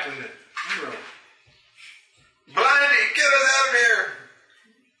 I am grappling the rope. Blindy, get us out of here!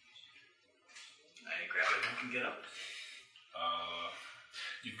 I grab it and can get up.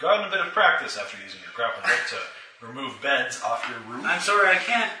 You've gotten a bit of practice after using your grappling hook to remove beds off your roof. I'm sorry, I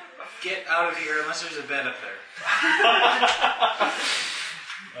can't get out of here unless there's a bed up there.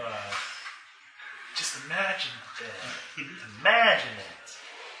 Just imagine the bed. Imagine it.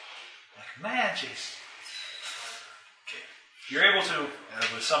 Like magic. Okay. You're able to,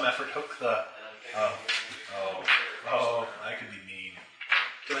 with some effort, hook the... I could be mean.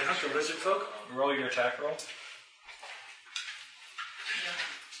 Do I hunt the lizard folk? Roll your attack roll.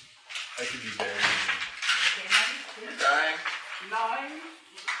 I could be very mean. You're dying. 9.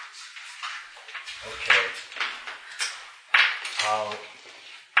 Okay. I'll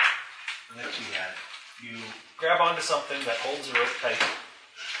let you have it. You grab onto something that holds the rope tight.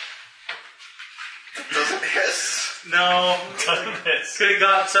 Doesn't hiss. No. Doesn't miss. Could have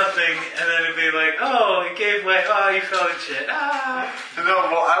got something and then it'd be like, oh, it gave way. Oh, you fell in shit. Ah. No,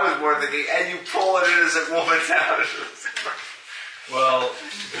 well, I was more thinking, and you pull an innocent woman out. Well,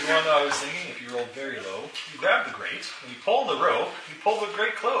 you want to know, I was thinking, if you rolled very low, you grab the grate, and you pull the rope, you pull the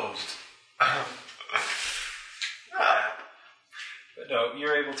grate closed. But no,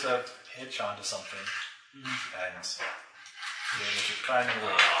 you're able to hitch onto something, and you're able to climb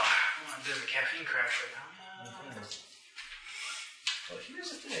away. I'm on a bit of a caffeine crash right now. Well, here's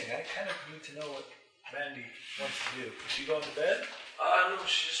the thing, I kind of need to know what Mandy wants to do. Is she going to bed? No,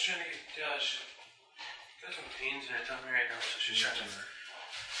 she's just trying to get, she got some pains in her tummy right now, so she's trying to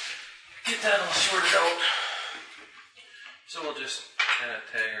get that all sorted out. So we'll just kind of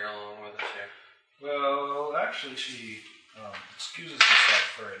tag her along with us here. Well, actually, she excuses herself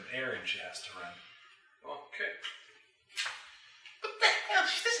for an errand she has to run. Okay. What the hell?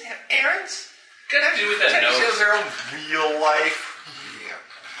 She doesn't have errands? Got to do with that She has nose. her own real life. Yeah,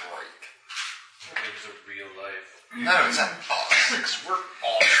 right. It's a real life. No, it's not us. We're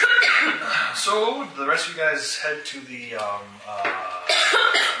all. So, the rest of you guys head to the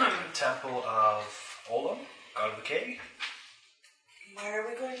Temple of Olam, God of the Cave. Why are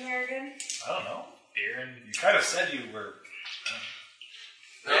we going there again? I don't know. Aaron, you kind of said you were...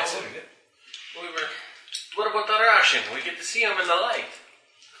 No. Yeah, said it. What about the Russian? We get to see him in the light.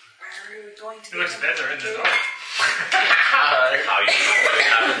 Why are we going to It looks better in the dark. How you know? We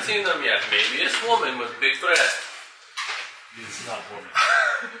haven't seen them yet. Maybe it's woman with big breasts. It's not woman.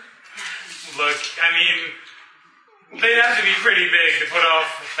 Look, I mean, they'd have to be pretty big to put off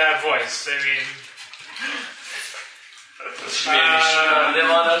that voice. I mean, Maybe they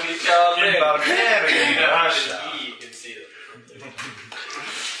want to be called In big. Bulgaria, in Russia. You can see them.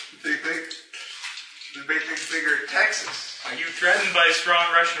 They make things bigger in Texas. are you threatened by strong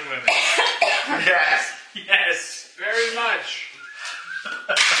Russian women? Yes. Yes, very much.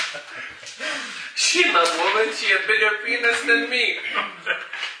 She's not woman. She a bigger penis than me.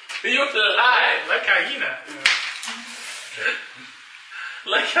 You lie. Like hyena.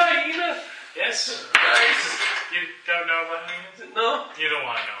 Like hyena. Yes. Nice. You don't know about hyenas? No. You don't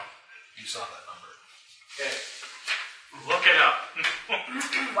want to know. You saw that number. Okay. Look it up.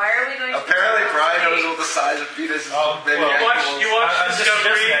 Why are we going to Apparently, Brian knows what the size of penis is. Maybe well, animals. you watch I'm just Discovery.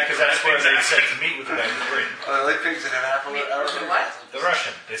 suggesting that because that's where they said to meet with the guy in the bridge. I like pigs in an apple. what? The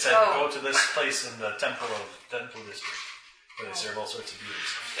Russian. They said Oh. go to this place in the Temple District where they serve all sorts of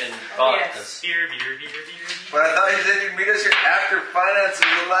beauties. And yes. Beer, beer, beer, beer, beer. But I thought you said you'd meet us here after finances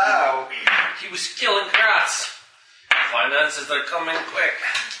allow. he was killing crats. Finances are coming quick.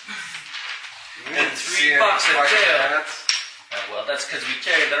 And $3 a tail. Well, that's because we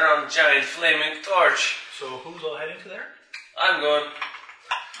carried around a giant flaming torch. So who's all heading to there? I'm going.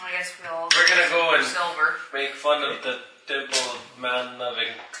 I guess we'll. We're gonna go and silver. make fun of the Temple of Man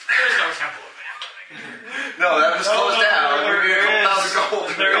Loving. There's no temple of man living. No, that was closed down. There We're is going to gold.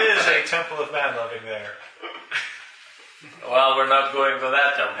 there is a Temple of Man Loving there. Well, we're not going to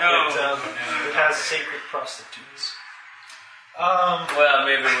that temple. It has sacred prostitutes. Well,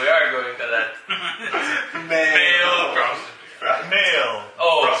 maybe we are going to that. Male prostitute. Male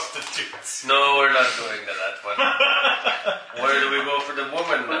prostitutes. No, we're not going to that one. Where do we go for the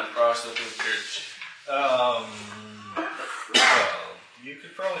woman prostitute church? Well, you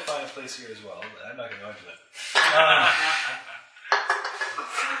could probably find a place here as well, but I'm not going to go into that.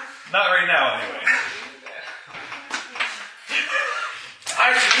 Not right now, anyway.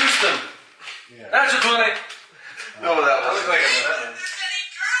 Archie Houston. That's a 20. No, that was like a...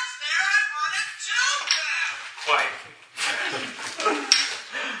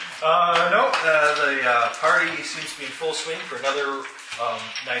 No, the party seems to be in full swing for another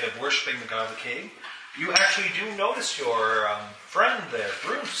night of worshipping the god of the cave. You actually do notice your friend there,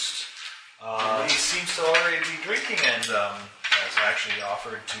 Bruce. He seems to already be drinking and has actually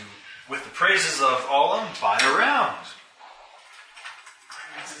offered to, with the praises of Olam, buy a round.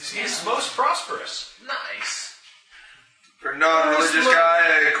 He is most prosperous. Nice. For a non-religious guy,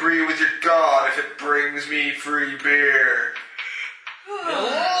 I agree with your god if it brings me free beer.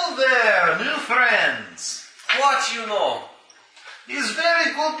 Hello there, new friends. What you know? It's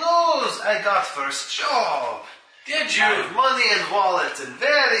very good news. I got first job. Did you? I have money and wallet and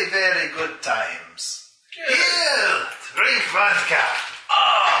very, very good times. Good. Here, drink vodka.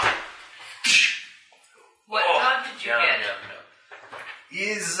 What dog did you get?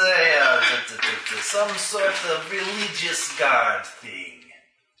 Is some sort of religious guard thing.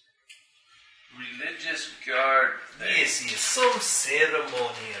 Religious guard thing. Yes, some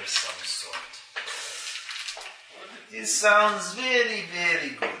ceremony of some sort. It sounds very, very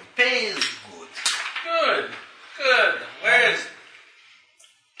good. Pays good. Good. Where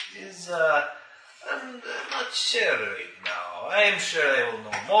is... I'm not sure right now. I'm sure I will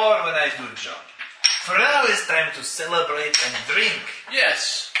know more when I do job. For now, it's time to celebrate and drink.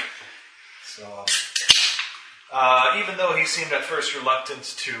 Yes. So, even though he seemed at first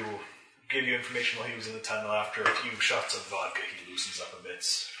reluctant to give you information while he was in the tunnel, after a few shots of vodka, he loosens up a bit.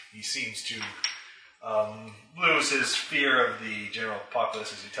 He seems to lose his fear of the general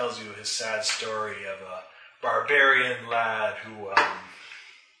populace as he tells you his sad story of a barbarian lad who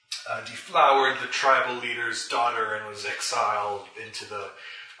deflowered the tribal leader's daughter and was exiled into the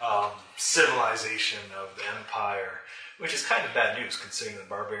civilization of the empire, which is kind of bad news considering the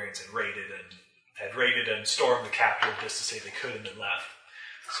barbarians had raided and stormed the capital just to say they could and then left.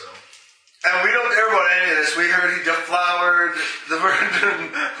 So, And we don't care about any of this. We heard he deflowered the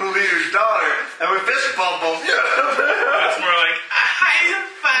virgin leader's daughter, and we fist bumped him. That's more like high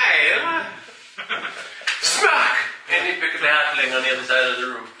five. Smack! And he picked the halfling on the other side of the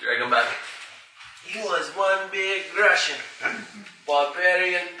room. Drag him back. He was one big Russian.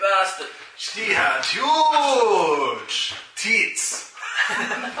 Barbarian bastard. he had huge teats.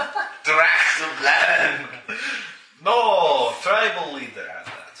 Tracts of land. No, tribal leader had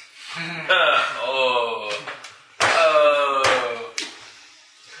that. Oh.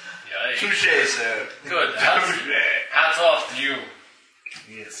 Yikes. Touché, sir. Good. Hats off to you.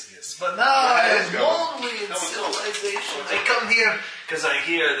 Yes. But now I'm lonely in civilization. I come here because I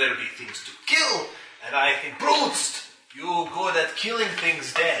hear there'll be things to kill, and I think, Bruce, you good at killing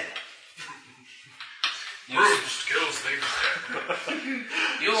things dead. Bruce kills things dead.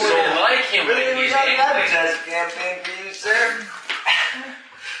 You wouldn't like him when We he's got an angry. advertising campaign for you, sir.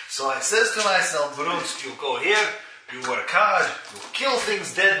 So I says to myself, Bruce, you go here, you work hard, you kill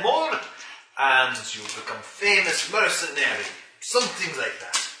things dead more, and you become famous mercenary. Some things like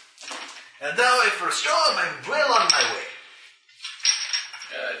that. And now I first job, I'm well on my way.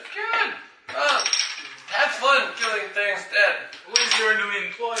 Good. Have fun killing things dead. Who is your new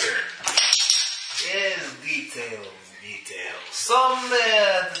employer? Yes, details. Some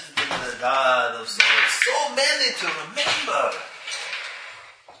god of sorts. So many to remember.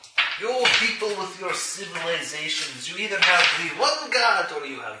 You people with your civilizations, you either have the one god or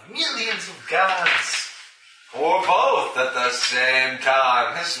you have millions of gods. Or both at the same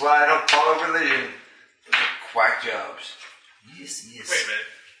time. This is why I don't follow religion. Those are quack jobs. Yes. Wait a minute.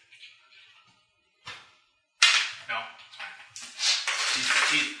 No, it's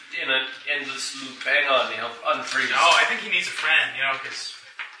fine. He's in an endless loop. Hang on, he'll unfreeze. No, I think he needs a friend, because...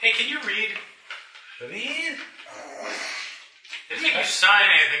 Hey, can you read? Read? They didn't make you sign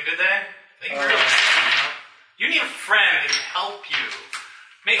anything, did they? They really You need a friend that can help you.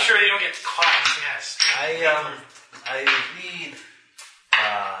 Make sure they don't get caught in the nest. I read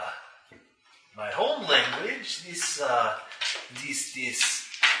my home language, this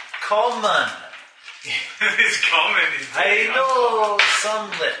common. It's common. I know some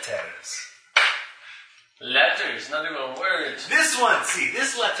letters. Letters, not even words. This one, see,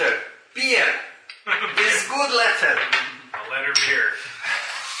 this letter. Beer. This good letter. A letter beer.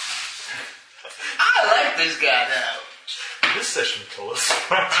 I like this guy now. This session told us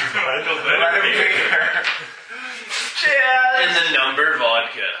brought to you by the Letter beer. And the number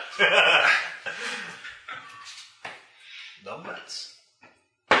vodka. Numbers.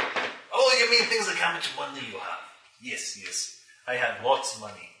 Oh, you mean things like how much money you have? Yes, yes. I have lots of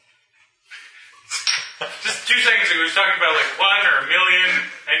money. Just 2 seconds ago, he was talking about like 1 or a million,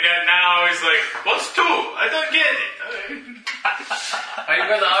 and then now he's like, what's 2? I don't get it. Are you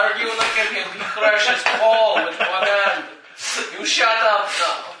gonna argue? Look at him. He crushes Paul with one hand. You shut up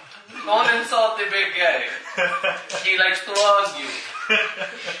now. Don't insult the big guy. He likes to argue.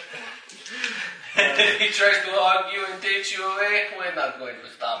 And if he tries to argue and takes you away, we're not going to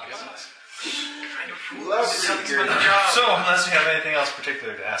stop him. So, unless you have anything else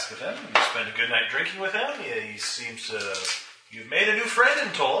particular to ask of him, you spend a good night drinking with him. He seems to. You've made a new friend in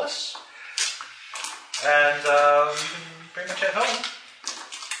Ptolus. And you can pretty much head home.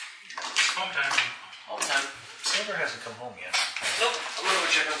 Home time. Home time. Silver hasn't come home yet. Nope, I'm gonna go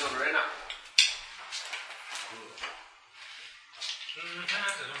check on Silver right now.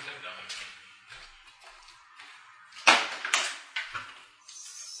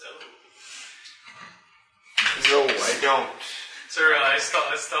 No, I don't. Sir, I still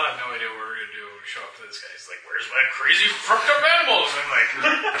have no idea what we're gonna do when we show up to this guy. He's like, where's my crazy fucked up animals? I'm like,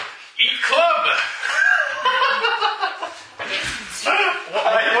 eat club!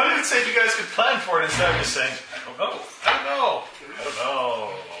 What did it say you guys could plan for it instead of just saying, I don't know.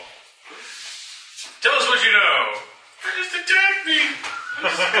 Tell us what you know. They just attacked me. I'm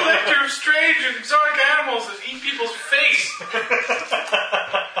just a collector of strange and exotic animals that eat people's face.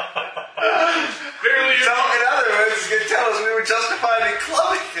 Barely. In other words, he's going to tell us we were justified in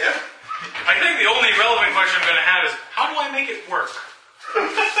clubbing him. I think the only relevant question I'm going to have is, how do I make it work?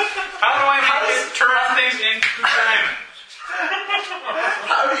 How do I make it turn things into diamonds?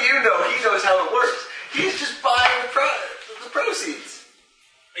 How do you know? He knows how it works. He's just buying the proceeds.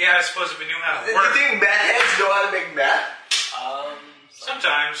 Yeah, I suppose if we knew how it You worked. think meth heads know how to make meth?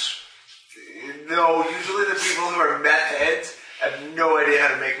 Sometimes. No, usually the people who are meth heads have no idea how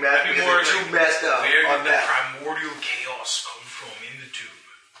to make meth because they're too messed up Where on did the meth. primordial chaos come from in the tube?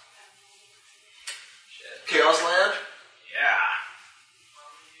 Chaos Land? Yeah.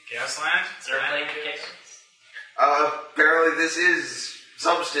 Chaos Land? Is there a plane of chaos? Apparently this is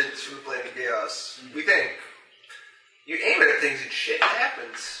substance from the plane of chaos. We think. You aim it at things and shit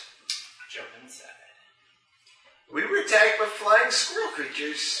happens. Jump inside. We were attacked by flying squirrel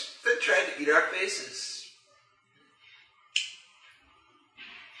creatures that tried to eat our faces.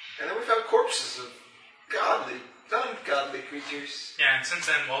 And then we found corpses of ungodly creatures. Yeah, and since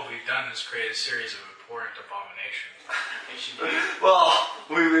then, what we've done is create a series of abhorrent abominations. Well,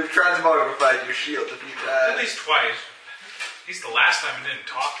 we've tried to modified your shield a few At times. least twice. At least the last time it didn't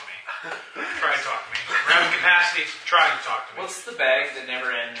talk to me. Try to talk to me. We're having capacity to try to talk to me. What's the bag that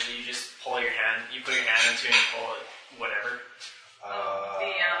never ends? You just pull your hand, you put your hand into it and pull it, whatever.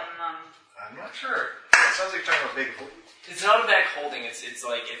 I'm not sure. It sounds like you're talking about big holding. It's not a bag holding, it's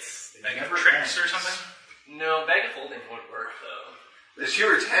like, Bag of tricks or something? no, bag of holding would work though. This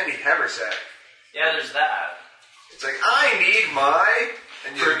Hubert's handy haversack. Yeah, there's that. It's like, I need my...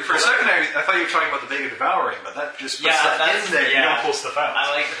 And For a second, I thought you were talking about the bag of devouring, but that just puts Yeah, stuff that's- in there. You yeah. don't pull stuff out. I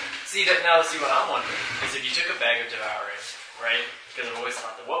like it. See what I'm wondering is if you took a bag of devouring, right? Because I've always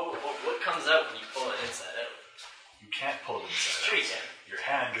thought that what comes out when you pull it inside out? You can't pull it inside Sure out. you can. Your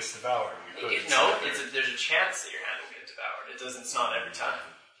hand gets devoured. When you put it No, inside there. there's a chance that your hand will get devoured. It's not every time.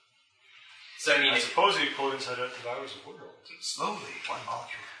 So I mean, I suppose you pull it inside out, devours the world. Slowly, one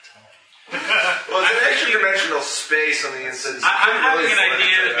molecule at a time. Well, it's an extra dimensional space on the inside. I'm having an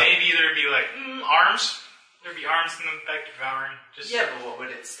idea that maybe there'd be like arms. There'd be arms in the bag of devouring. Just yeah, but what would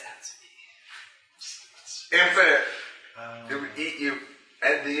its stats be? Infinite. It would eat you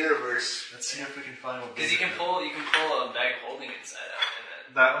and the universe. Let's see if we can find what. Because you can pull a bag holding inside out, and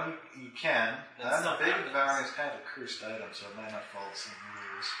then That one you can. That's That not big bad. devouring is kind of a cursed item, so it might not follow the same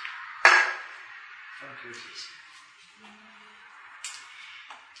rules. Fun curses.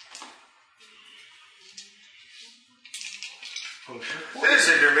 Potion of poison. This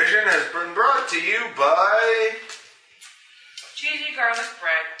intermission has been brought to you by... Cheesy garlic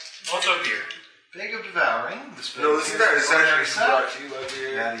bread. also beer. Bag of devouring. This No, this entire session is brought to you by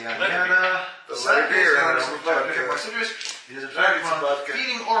beer. Yada yada Letter yada. The letter beer and Citrus, the vodka. more citrus. It is a Vodka, fact one of vodka. the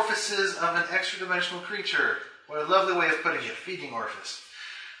feeding orifices of an extra-dimensional creature. What a lovely way of putting it. Feeding orifice.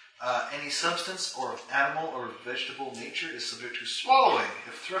 Any substance or animal or vegetable nature is subject to swallowing.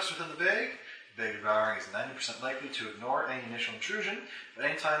 If thrust within the bag, The bag devouring is 90% likely to ignore any initial intrusion, but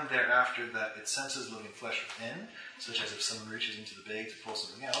any time thereafter that it senses living flesh within, such as if someone reaches into the bag to pull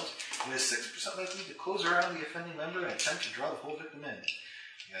something out, it is 6% likely to close around the offending member and attempt to draw the whole victim in.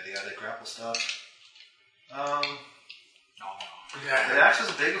 Yada grapple stuff. It acts as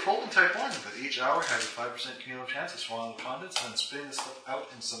a bag of holding type 1, but each hour has a 5% cumulative chance of swallowing the contents and then spitting the stuff out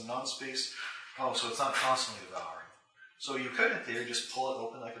in some non-space. Oh, so it's not constantly devouring. So you could, in theory, just pull it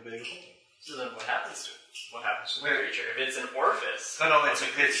open like a bag of holding. So then what happens to it? What happens to the creature? If it's an orifice... No, it's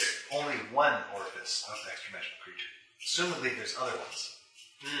only one orifice of the extra-dimensional creature. Assumedly, there's other ones.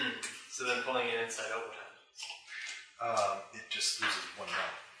 So then pulling it inside out, what happens? It just loses one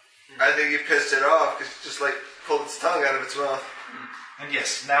round. I think you pissed it off because it just like pulled its tongue out of its mouth. And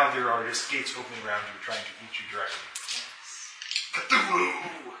yes, now there are just gates opening around you trying to eat you directly. Cthulhu!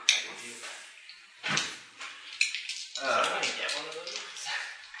 I'm going to get one of those.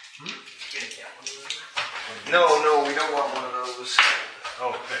 You're going to get one of those? No, we don't want one of those.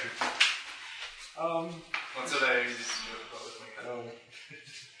 Oh, okay. What's it I used to do with my cousin?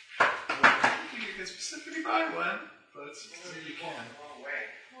 I don't think you can specifically buy one, but maybe you can.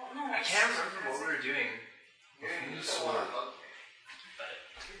 I can't remember what we were doing.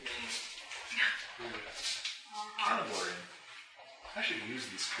 Cannibalism. I should use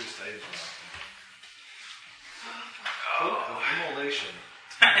these cursed items more often. Cloak of Immolation.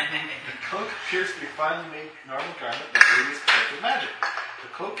 The cloak appears to be a finely made normal garment with radius protective magic. The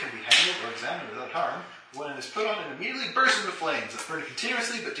cloak can be handled or examined without harm. When it is put on, it immediately bursts into flames that burn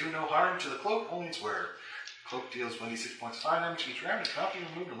continuously but do no harm to the cloak, only its wearer. The cloak deals 1d6 points of fire damage to each round and cannot be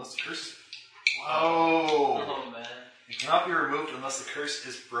removed unless the curse is... Whoa! Oh, man. It cannot be removed unless the curse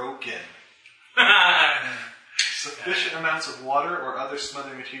is broken. Sufficient amounts of water or other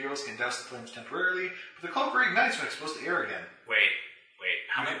smothering materials can douse the flames temporarily, but the cloak reignites when exposed to air again. Wait.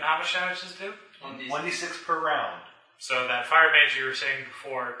 How much damage does it do? 1d6 per round. So that fire mage you were saying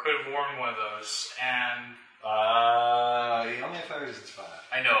before could have worn one of those, and... He only has fire resistance 5.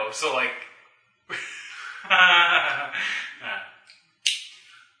 I know, so like... Ow.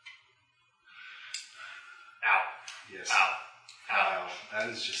 Yes. Ow. That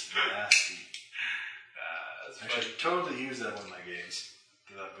is just nasty. I should totally use that in one of my games.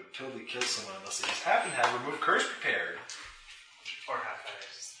 That would totally kill someone unless they just happen to have remove curse prepared. Or have fire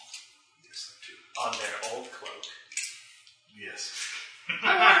resistance. Yes, that too. On their old cloak. Yes.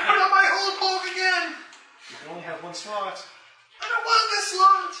 I want to put on my old cloak again! You can only have one slot. I don't want this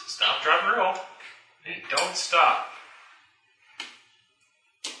slot! Stop, drop, and roll. Hey, don't stop.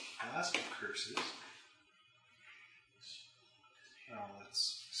 Blast of curses. Oh, that's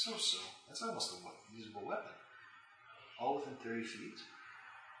so. That's almost a usable weapon. All within 30 feet.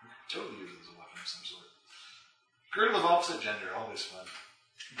 We could totally use it as a weapon of some sort. Girdle of opposite gender, always fun.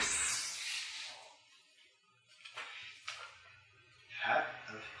 Hat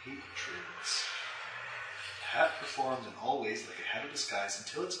of Hatreds. The hat performs in all ways like a hat of disguise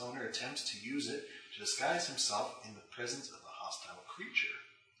until its owner attempts to use it to disguise himself in the presence of a hostile creature.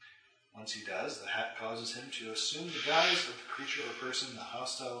 Once he does, the hat causes him to assume the guise of the creature or person the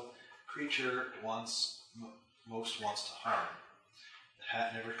hostile creature most wants to harm. The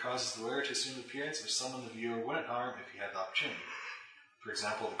hat never causes the wearer to assume the appearance of someone the viewer wouldn't harm if he had the opportunity. For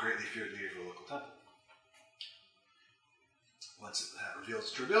example, the greatly feared leader of the local temple. Once the hat reveals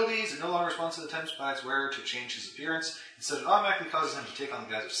its true abilities, it no longer responds to attempts by its wearer to change his appearance. Instead, it automatically causes him to take on the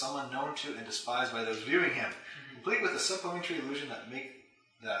guise of someone known to and despised by those viewing him, complete with a supplementary illusion that make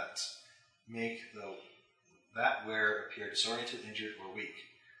that wearer appear disoriented, injured, or weak.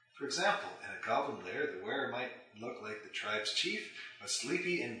 For example, in a goblin lair, the wearer might look like the tribe's chief, but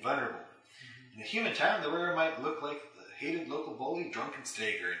sleepy and vulnerable. In a human town, the wearer might look like the hated local bully, drunk and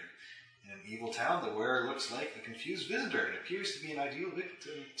staggering. In an evil town, the wearer looks like a confused visitor and appears to be an ideal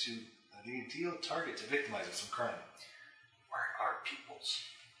target to victimize of some crime. Where are peoples?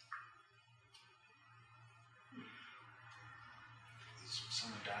 Is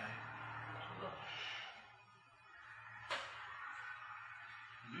someone dying?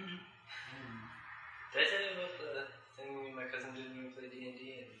 Did I tell you about the thing me and my cousin did when we played D&D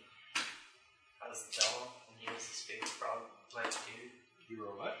and I was the devil and he was this big frog-like dude? You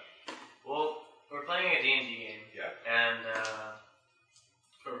were what? Well, we're playing a D&D game. Yeah. And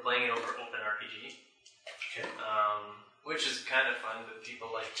we're playing it over OpenRPG. Okay. Which is kind of fun, but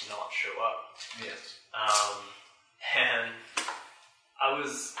people like to not show up. Yes. And I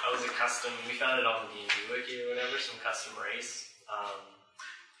was a custom, we found it on the D&D wiki or whatever, some custom race.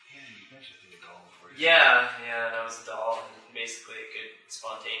 Yeah, you mentioned the doll before. Yeah, and I was a doll, and basically it could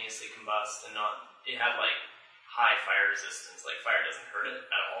spontaneously combust and not, it had like high fire resistance, like fire doesn't hurt it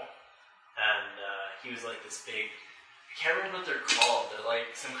at all. and he was like this big. I can't remember what they're called. They're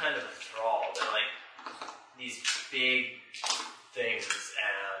like some kind of a thrall. They're like these big things.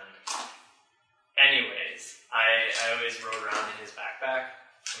 And anyways, I always rode around in his backpack.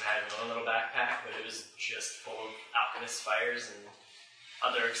 I had my own little backpack, but it was just full of alchemist fires and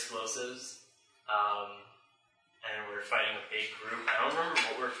other explosives. And we were fighting a big group. I don't remember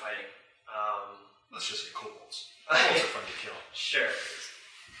what we were fighting. Let's just say kobolds. Kobolds are fun to kill. Sure.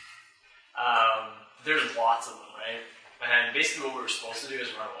 There's lots of them, right? And basically what we were supposed to do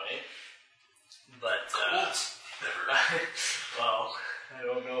is run away. But, well, I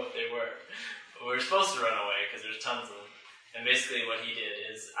don't know what they were. But we were supposed to run away because there's tons of them. And basically what he did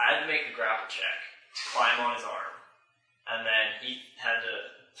is I had to make a grapple check, climb on his arm, and then he had to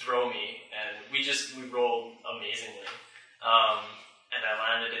throw me, and we rolled amazingly. And I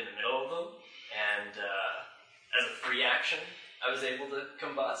landed in the middle of them, and as a free action, I was able to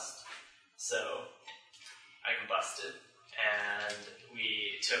combust. So I combusted, and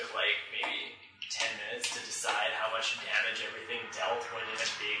we took like maybe 10 minutes to decide how much damage everything dealt when in a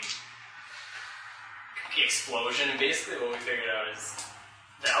big explosion. And basically what we figured out is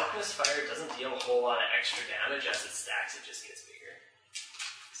the alchemist fire doesn't deal a whole lot of extra damage. As it stacks, it just gets bigger.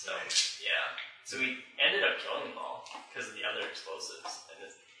 So, yeah. So we ended up killing them all because of the other explosives and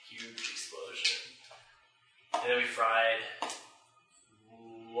this huge explosion. And then we fried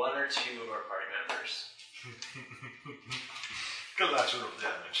one or two of our party members. Collateral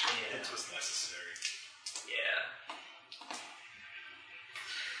damage. Yeah. It was necessary. Yeah.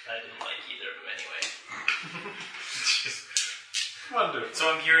 I didn't like either of them anyway. Wonderful.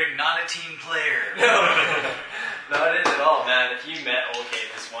 So I'm hearing not a team player. No, not it at all, man. If you met,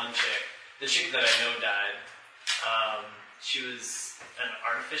 this one chick, the chick that I know died, she was an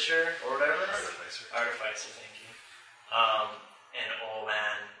artificer or whatever. Artificer, thank you. And oh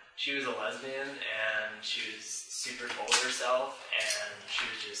man, she was a lesbian, and she was super full of herself, and she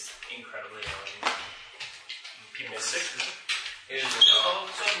was just incredibly annoying. People sick. It was just, All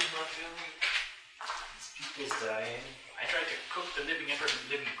of a sudden, not feeling. people's dying. I tried to cook the living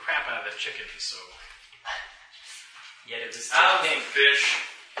crap out of the chicken, so. Yet it was still pink. Fish.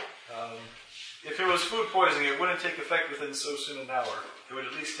 If it was food poisoning, it wouldn't take effect within so soon an hour. It would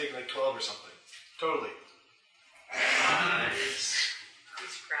at least take like 12 or something. Totally. Nice.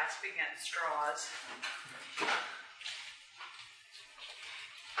 He's grasping at straws.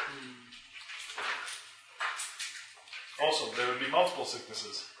 Also, there would be multiple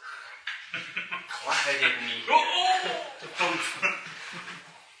sicknesses. Why didn't he?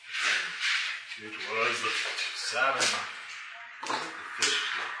 It was the salmon. Was it the fish?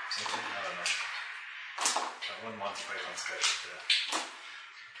 Something? I don't know. That one Monty Python sketch is there.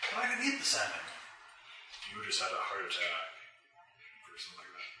 But I didn't eat the salmon. You just had a heart attack. Or something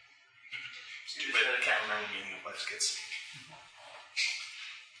like that. Stupid. I can't remember the meaning of life skits.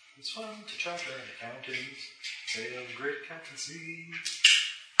 It's fun to charter an accountant. They have great accountancy.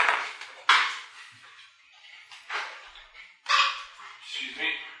 Excuse me.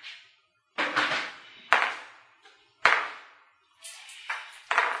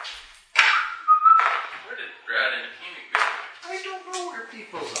 Where did Brad and Amy go? I don't know where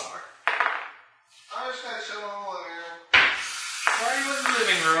peoples are. I just gotta chill in the living room. Why are you in the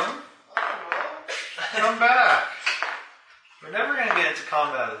living room? I don't know. Come back. We're never going to get into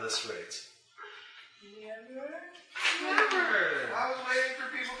combat at this rate. Never. I was waiting for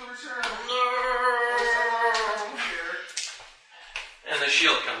people to return. And the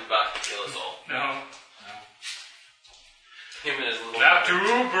shield comes back to kill us all. No. Him and his little... That too,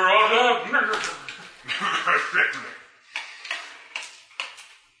 brother.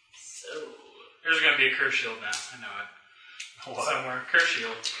 So, There's going to be a curse shield now. I know it. What? Somewhere. Curse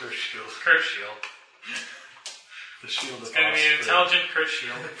shield. Curse shield. Curse shield. The shield It's of going to be an offspring. intelligent curse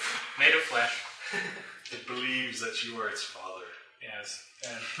shield. Made of flesh. It believes that you are its father. Yes.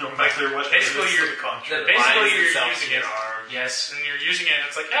 And No matter what basically, it is you're to the contrary. basically you're itself using to it. your arm. Yes, and you're using it. And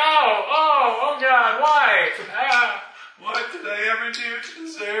it's like, oh God, why? What did I ever do to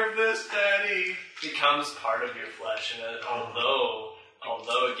deserve this, Daddy? becomes part of your flesh, and although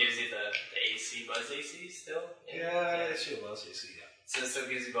it gives you the AC, bonus AC still? Yeah, she loves AC, yeah. So it still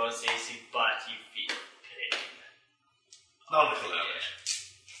gives you bonus AC, but you feel pain. Non-lethal damage.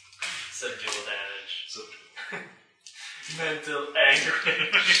 So dual damage. So, Mental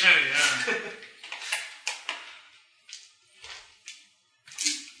anguish. Yeah.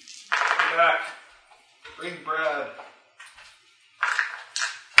 come back. Bring Brad.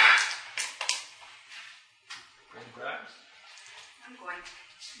 Bring Brad? I'm going.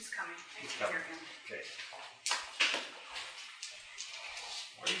 He's coming. I He's can coming. hear him. Okay.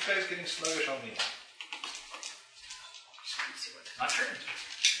 Where are you guys getting sluggish on me? Not sure.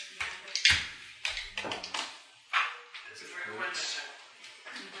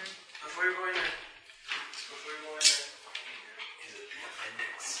 Before you go in there. Before you go in there. Is it the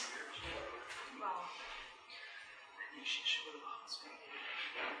appendix? Well, I think she should go to the hospital.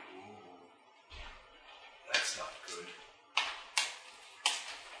 Ooh. That's not good.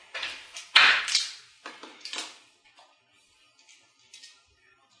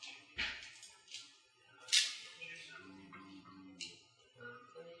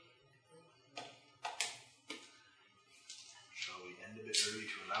 Shall we end a bit early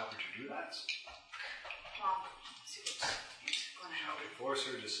to allow her to do that? Well, let's see what's going to Shall happen. we force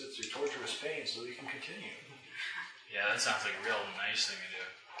her to sit through torturous pain so we can continue? Yeah, that sounds like a real nice thing to do.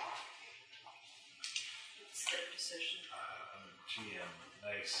 It's their decision. I'm a GM.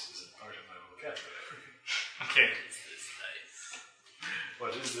 Nice isn't part of my vocabulary. Okay.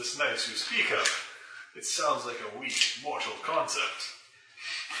 What is this nice you speak of? It sounds like a weak, mortal concept.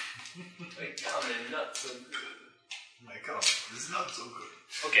 My comment, not so good. My comment is not so good.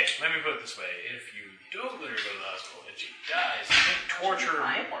 Okay, let me put it this way. If you don't let her go to the hospital and she dies, you can torture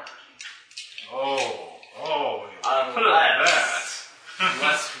her more. Oh, you put it like that.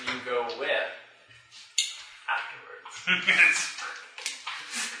 Unless you go with afterwards.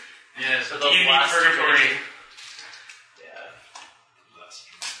 Yes, For the those last purgatory. Yeah.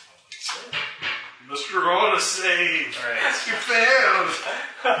 You must roll a save. Alright. You failed.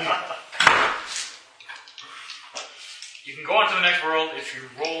 You can go on to the next world if you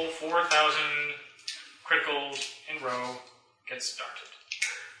roll 4,000 criticals in row, get started.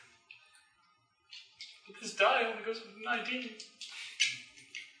 But this die only goes with 19.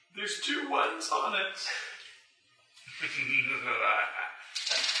 There's 2 ones on it.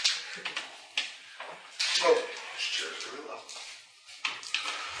 Oh, sure, really low.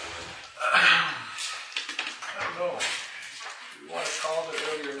 I don't know. Do you want to call it an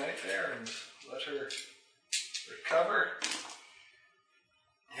earlier night there and let her recover?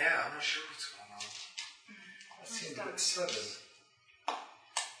 Yeah, I'm not sure what's going on. That seemed a bit sudden.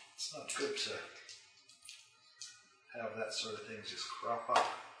 It's not good to have that sort of thing just crop up.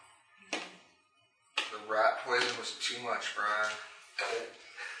 The rat poison was too much, Brian.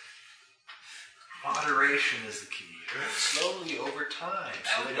 Moderation is the key. Slowly over time,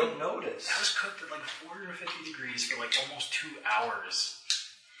 so they don't notice. That was cooked at like 450 degrees for like almost 2 hours.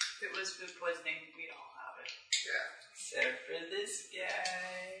 If it was food poisoning, we'd all have it. Yeah. Except for this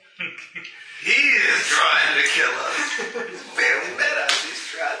guy. He is trying to kill us. He's barely met us. He's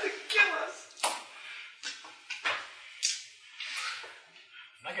trying to kill us.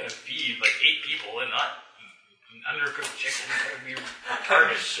 I'm not gonna feed like 8 people and not undercooked chicken. That would be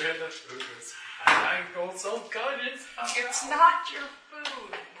retarded. Sure the food was. I go so good. It's not your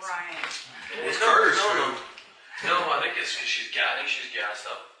food, Brian. It's Carter's no. food. No, I think it's because she's gassed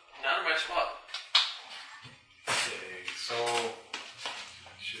up. Not in my spot. Okay, so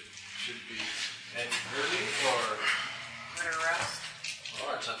should we end early or Better rest.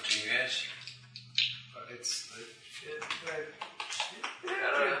 Well, that's up to you guys. it's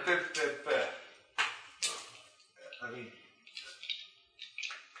I mean,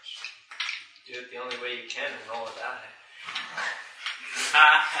 Do it the only way you can and roll a die.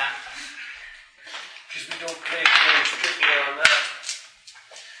 Because we don't play strictly on that.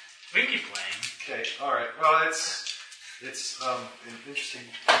 we can keep playing. okay, all right. Well, it's an interesting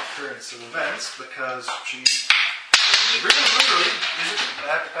occurrence of events because she's really literally isn't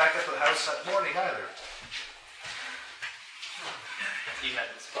back at the house that morning either. You had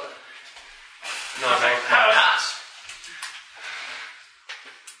this fun. No, Pass.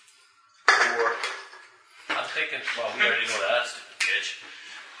 I'm thinking, well, we already know that, stupid bitch.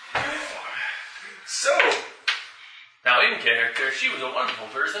 So, Now, in character, she was a wonderful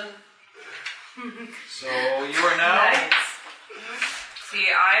person. So you are now. Nice. See,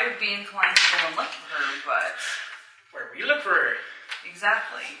 I would be inclined to go and look for her, but Where we look for her.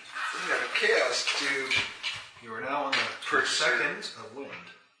 exactly. we got a chaos dude. You are now on the Per second of wind.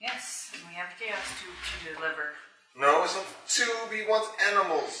 Yes, and we have chaos to deliver, No, it's not 2. He wants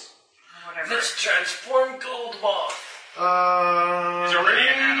animals. or whatever. Let's transform Gold Moth. He's already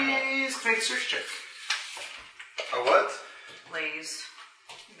an animal. Please make a search check. A what? Blaze.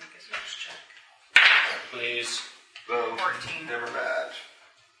 Make a search check. Please. Boom. 14. Never bad.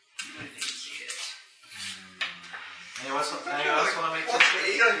 I didn't see it. Anyone else want to make What's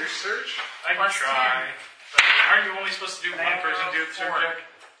this? 8 on your search? I can Plus try. But aren't you only supposed to do But I one person rolled do the search 4. check?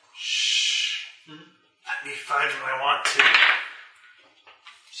 Shh. Let me find what I want to.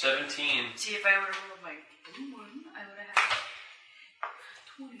 17. See, if I would have rolled my blue one, I would have had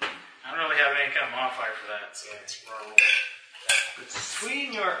I don't really have any kind of modifier for that, so roll.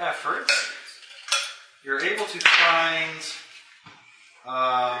 Between your efforts, you're able to find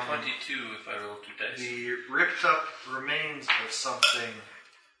 22 if I roll 2 dice. the ripped up remains of something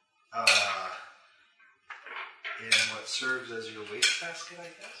in what serves as your wastebasket, I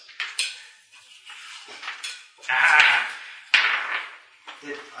guess.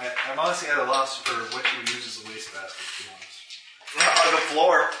 I'm honestly at a loss for what you would use as a wastebasket, to be honest. On the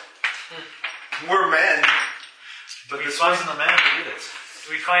floor. We're men. But this wasn't a man who did it.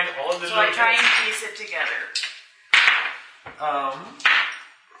 Do we find all of the So I try and piece it together.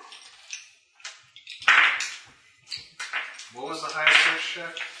 What was the highest search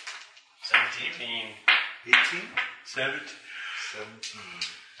check? 17. 18? 17. 17.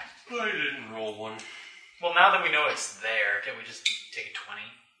 I didn't roll one. Well, now that we know it's there, can we just take a 20?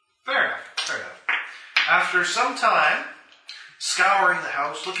 Fair enough. After some time, scouring the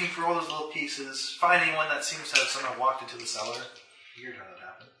house, looking for all those little pieces, finding one that seems to have somehow walked into the cellar. Weird how that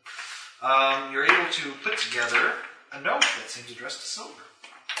happened. You're able to put together a note that seems addressed to Silver.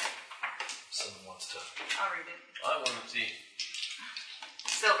 Someone wants to... I'll read it. I want to see.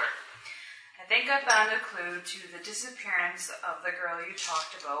 Silver. I think I found a clue to the disappearance of the girl you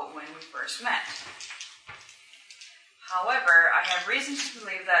talked about when we first met. However, I have reason to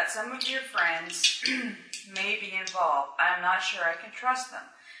believe that some of your friends may be involved. I am not sure I can trust them.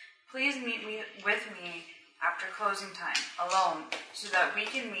 Please meet with me after closing time, alone, so that we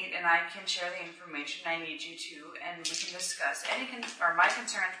can meet and I can share the information I need you to, and we can discuss my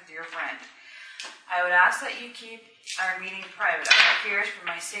concerns with your friend. I would ask that you keep our meeting private. I have fears for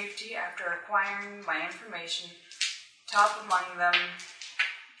my safety after acquiring my information. Top among them,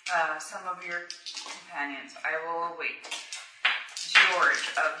 some of your companions. I will await. George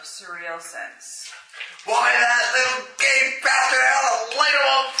of Surreal Sense. Why that little gay bastard hell light him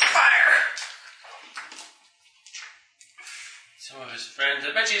on fire? Some of his friends.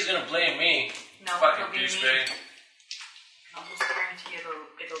 I bet you he's gonna blame me. No, Fucking it'll be me. douchebag. I'll just guarantee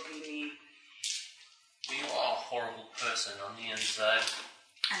it'll be me. You are a horrible person on the inside.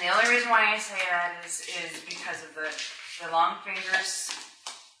 And the only reason why I say that is because of the long fingers.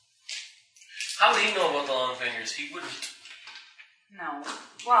 How would he know about the long fingers? He wouldn't. No.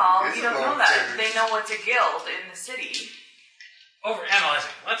 Well, It's you a don't know long that. fingers. They know it's a guild in the city.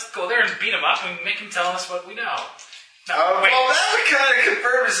 Overanalyzing. Let's go there and beat him up and make him tell us what we know. No, wait. Well, that would kind of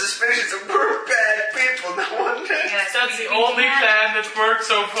confirm his suspicions that we're bad people, no one Yes, That's we the only can't- plan that's worked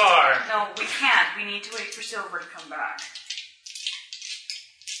so far. No, we can't. We need to wait for Silver to come back.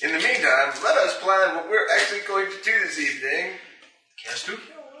 In the meantime, let us plan what we're actually going to do this evening. Can't do?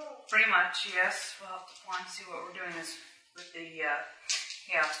 Pretty much, yes. We'll have to plan to see what we're doing with the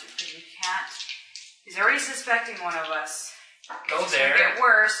chaos dude, because we can't. He's already suspecting one of us. Go It's there. gonna get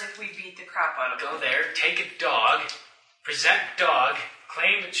worse if we beat the crap out of him. Go there, take a dog, present dog,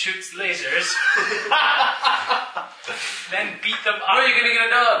 claim it shoots lasers, then beat them up. Where are you gonna get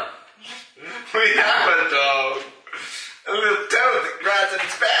a dog? We have a dog. A little toad that rides on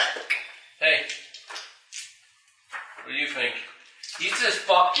its back. Hey. What do you think? He says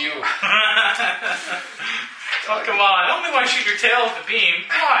fuck you. Oh, come on. I only want to shoot your tail with the beam.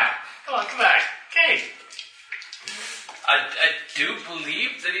 Come on, come back. Okay. I do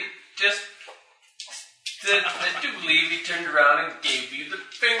believe that he just... I do believe he turned around and gave you the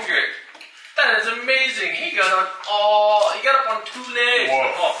finger. That is amazing. He got up on 2 legs.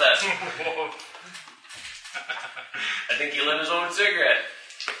 Whoa. Off that. I think he lit his own cigarette.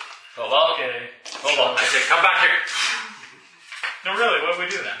 Hold on. Okay. Hold on. I said, come back here. No, really, what do we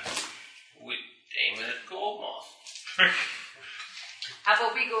do then? We aim it at gold moth. How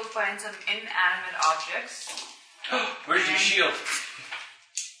about we go find some inanimate objects? Where's your shield?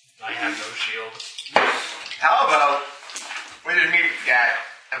 I have no shield. How about we just meet the guy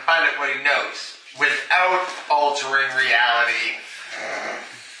and find out what he knows without altering reality?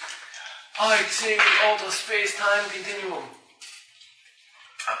 I'd say we alter space-time continuum.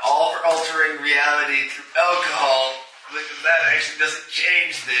 I'm all for altering reality through alcohol, because that actually doesn't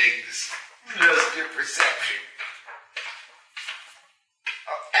change things, just your perception.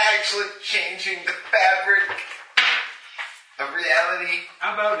 I'm actually changing the fabric of reality.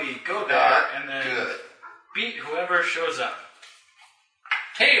 How about we go there Not and then good. beat whoever shows up?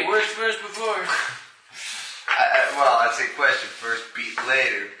 Hey, where's first before? Well, I'd say question first, beat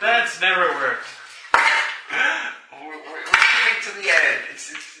later. but That's never worked. we're getting to the end. It's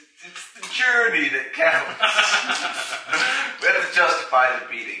the journey that counts. We have to justify the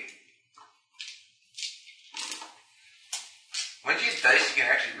beating. When you use dice, you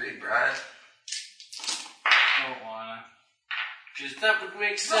can actually read, Brian. Don't wanna. Because that would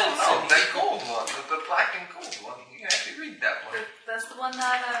make No, sense. no, that gold one, the black and gold one. You can actually read that one. That's the one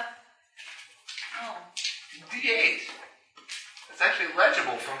that, oh. D8. It's actually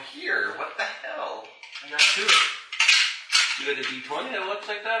legible from here. What the hell? I got two. You got a D20 that looks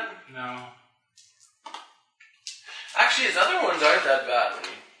like that? No. Actually, his other ones aren't that bad.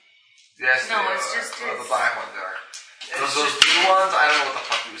 Yes, No, they it's are. just Well, his- the black ones are. Those blue ones, I don't know what the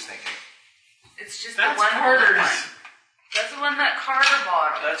fuck he was thinking. It's just That's the one. Carter's. That's the one that Carter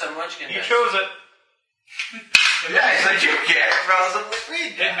bought. That's a munchkin. He dice. chose it. Yeah, he's like, you can't possibly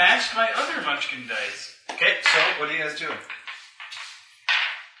read It that. matched my other Munchkin dice. Okay, so what are you guys doing?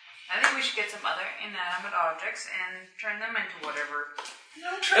 I think we should get some other inanimate objects and turn them into whatever.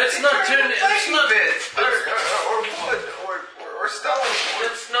 Let's not turn it. Let's not. bits, or wood, or stone.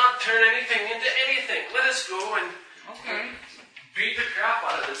 Let's not turn anything into anything. Let us go and Okay. beat the crap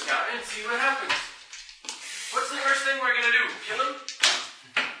out of this guy and see what happens. What's the worst thing we're gonna do? Kill him?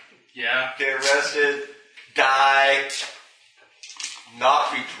 Yeah. Get arrested, die,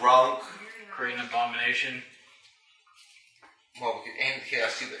 not be drunk. Create an abomination. Well, we could aim the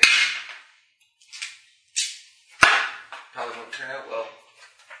chaos too, but probably won't turn out well.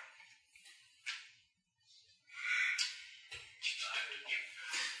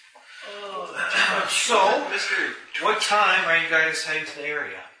 So, Mr. what time are you guys heading to the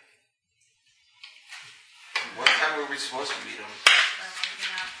area? What time were we supposed to meet him?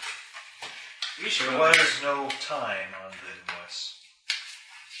 There was no time on the invoice.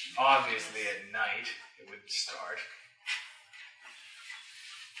 Obviously, at night it would start.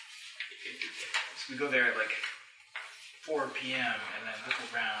 So we go there at like 4 p.m. and then look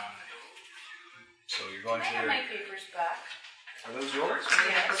around. So you're going I to have the... my papers back. Are those yours?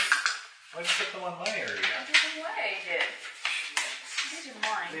 Yes. Why'd you put them on my area? I don't know why I did. These are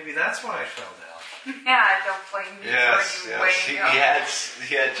mine. Maybe that's why I fell down. Yeah, don't blame me Yes, for you yes. weighing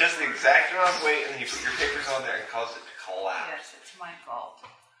He had just the exact amount of weight, and he put your papers on there and caused it to collapse. Yes, it's my fault.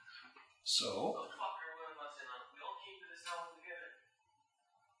 So,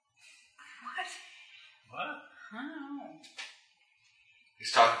 What? what? I don't know.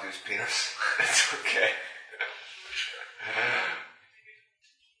 He's talking to his penis. It's okay.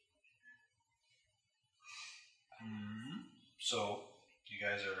 So, you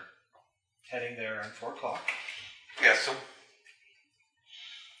guys are heading there around 4 o'clock. Yeah, so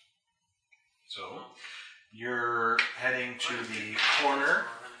So, you're heading to the corner.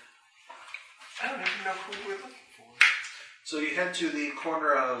 I don't even know who we're looking for. So you head to the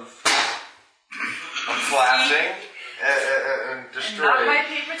corner of... I'm collapsing and And destroyed. not my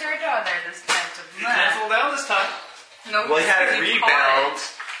papers are down there this time. So Cancel down this time. no, Well, he had it you rebound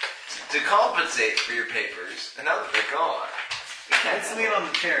caught to compensate for your papers, and now that they're gone. Let's lean on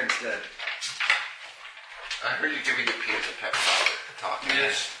the chair instead. I heard you giving your penis a pep talk.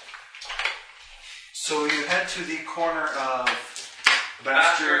 Yes. So you head to the corner of Basker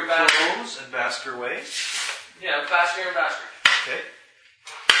Basker and Basker. Close and Basker Way. Yeah, faster and faster. Okay.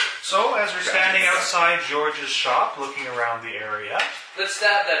 So as we're standing outside George's shop, looking around the area, Let's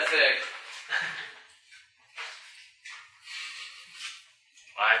stab that fig.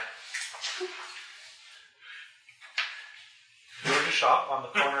 George's shop on the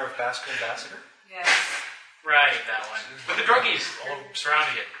corner of Basker and Basker. Yes. Right, that one. With the druggies all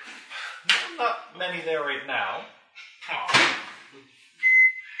surrounding it. Not many there right now.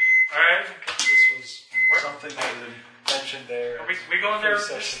 Alright. This was something that we mentioned there. Are we going there?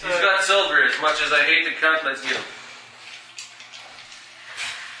 First Just, session. He's got silver. As much as I hate the cut, let's get him.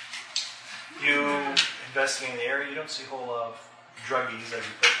 You investigating the area, you don't see a whole lot of druggies as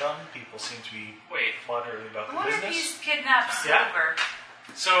you put them. People seem to be Wait. moderately about I the wonder if business. he's kidnapped Yeah. Silver.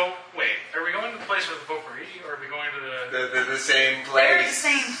 So, wait. Are we going to the place with the potpourri, or are we going to the... The same They're place. the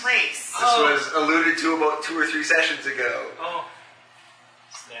same place. This was alluded to about 2 or 3 sessions ago. Oh.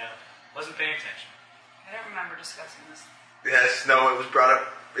 Yeah. Wasn't paying attention. I don't remember discussing this. Yes, no, it was brought up.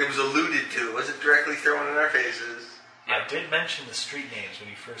 It was alluded to. It wasn't directly thrown in our faces. I did mention the street names when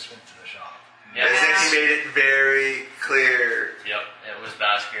you first went to the shop. Yeah. As if he made it very clear. Yep, it was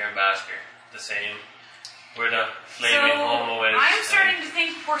Basker and Basker. The same. Where the flaming homo is. I'm starting to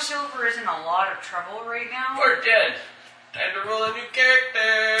think poor Silver is in a lot of trouble right now. We're dead. Time to roll a new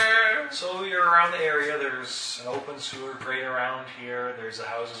character. So you're around the area. There's an open sewer grate around here. There's the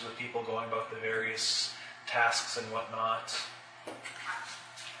houses with people going about the various tasks and whatnot.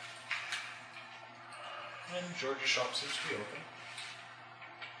 And George's shop seems to be open.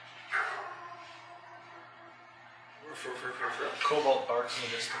 Cobalt barks in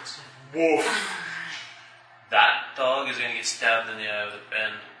the distance. Woof. That dog is gonna get stabbed in the eye with a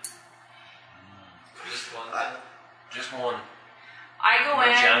pen. Just one. Just one. I go I'm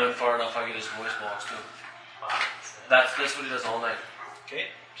in. jamming far enough, I get his voice box too. That's what he does all night. Okay,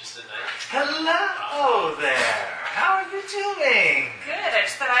 just at night. Hello there. How are you doing? Good. I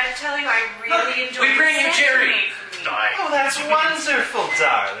just thought I'd tell you I really enjoyed we bring you the Jerry. Oh, that's wonderful,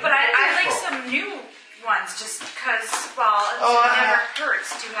 darling. But I like Wonderful. some new ones just because, well, Oh, it never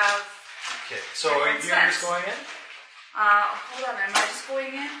hurts to have. Okay, so are you just going in? Hold on, am I just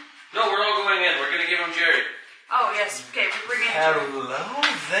going in? No, we're all going in. We're going to give him Jerry. Oh, yes. Okay, we bring in. Hello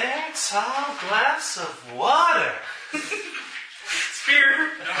there, tall glass of water.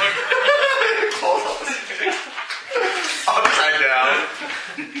 Spear. Upside down.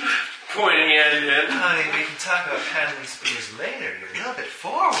 Pointing at it. Honey, we can talk about handling spears later. You're a little bit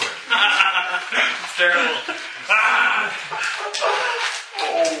forward. It's terrible.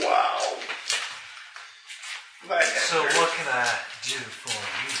 Oh, wow. So what can I do for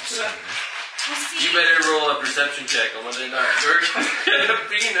you, Steve? Well, see, You better roll a perception check on Monday night. We're going to get a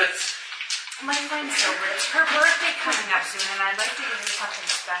penis. my friend Silver, it's her birthday coming up soon, and I'd like to give her something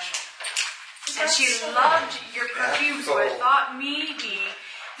special. And she loved your perfume, so I thought maybe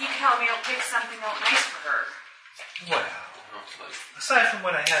you could help me out pick something out nice for her. Well, aside from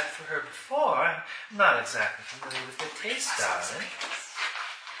what I had for her before, I'm not exactly familiar with her taste, darling.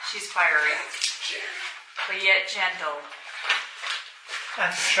 She's fiery, but yet gentle. I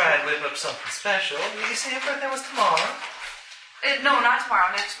could try and whip up something special. You say her birthday was tomorrow? No, not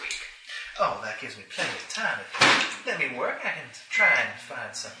tomorrow, next week. Oh, that gives me plenty of time. If you let me work, I can try and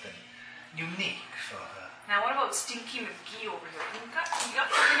find something unique for her. Now, what about Stinky McGee over here? You got something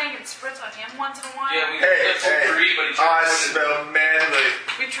I can spritz on him once in a while? Yeah, we Hey, got potpourri, but he I tried to smell manly.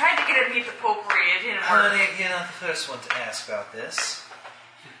 We tried to get him to eat the potpourri, it didn't work. Honey, you're not the first one to ask about this.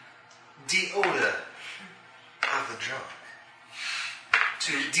 Deodor of the drunk.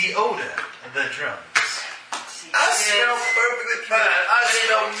 To deodor the drunks. I smell perfectly fine. I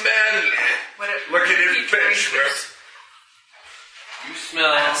smell manly. Look at his bitch, bro. You smell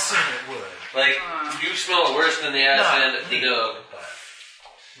I assume it would. like you smell worse than the ass end of the dog.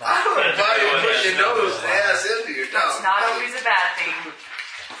 I don't know why you put your nose and ass into your It's tongue. not always a bad thing.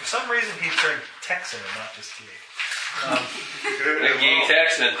 For some reason, he turned Texan and not just gay. A gay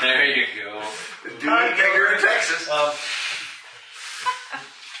Texan, there you go. Dude, bigger in Texas.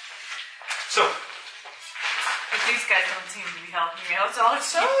 So, But these guys don't seem to be helping me out, so I'll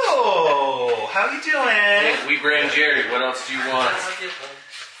just how you doing? We bring Jerry. What else do you want?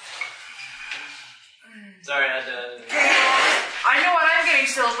 Sorry, I had to. I know what I'm getting,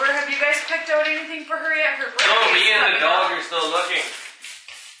 Silver. Have you guys picked out anything for her yet? Her birthday. No, me and the dog are still looking.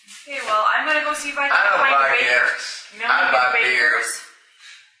 Okay, well, I'm gonna go see if I can I don't find buy a baker. gifts. You know, I get buy bakers.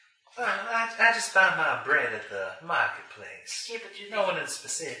 Well, I just found my bread at the marketplace. Okay, but do No they one in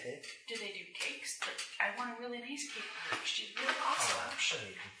specific. do cakes? Like, I want a really nice cake for her. She's really Oh, awesome. I'm sure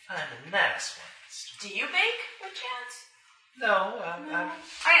you can find a nice one. Do you bake, by chance? No, I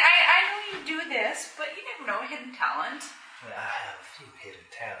know you do this, but you never know, hidden talent. I have a few hidden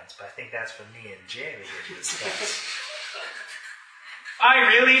talents, but I think that's for me and Jerry to discuss. I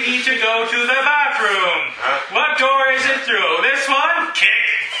really need to go to the bathroom. What door is it through? This one? Kick.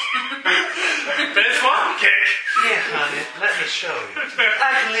 This one? Kick. Here, honey, let me show you.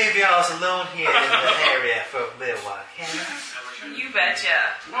 I can leave y'all alone here in the area for a little while, can I? You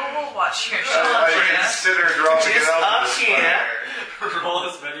betcha. We'll watch your show. I consider dropping it Just out. up here. Roll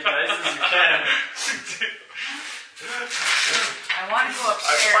as many dice as you can. I want to go I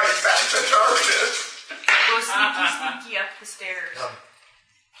fight upstairs. back the darkness. Go sneaky up the stairs.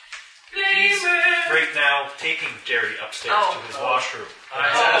 He's right now taking Jerry upstairs Oh. to his washroom. And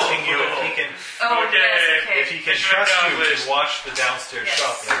he's asking you if he can, Oh, Okay. yes, okay. if he can Mission trust you accomplished. to watch the downstairs Yes.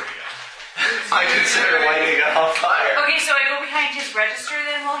 shop area. I consider lighting it on fire. Okay, so I go behind his register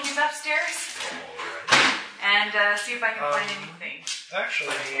then while he's upstairs and see if I can find anything.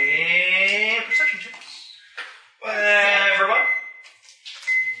 Actually, perception checks. Everyone?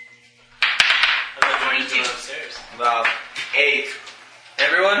 I thought you were 22. going upstairs. 8.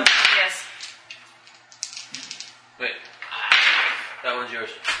 Everyone? Yes. Wait. That one's yours.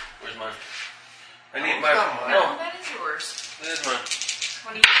 Where's mine? I need Oh, my. come on. No, that is yours. That is mine.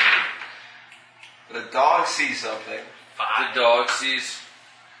 22. The dog sees something. The dog sees.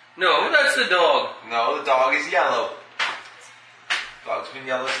 No, that's the dog. No, the dog is yellow. Dog's been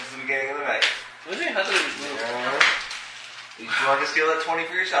yellow since the beginning of the night. Was he? I thought it was blue. You want to steal that 20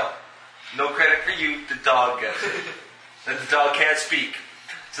 for yourself. No credit for you, the dog gets it. And the dog can't speak.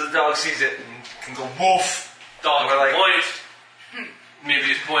 So the dog sees it and can go woof. Dog We're like- point. Maybe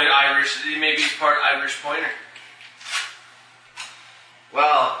he's point Irish. Maybe he's part Irish pointer.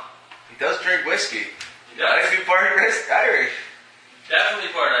 Well, he does drink whiskey. He might be part Irish.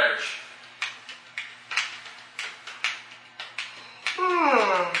 Definitely part Irish.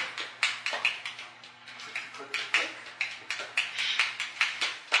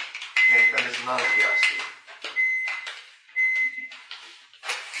 Okay, that is not a curiosity.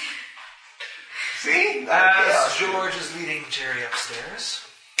 See? Not a As curiosity. George is leading Jerry upstairs.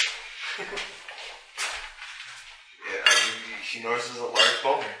 Yeah, she notices a large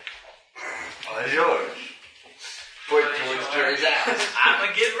boner. On George. Put towards Jerry's ass. I'm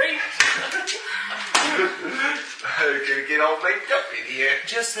gonna get raped. I'm gonna get all baked up in here.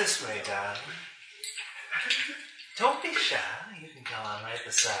 Just this way, darling. Don't be shy. You can come on right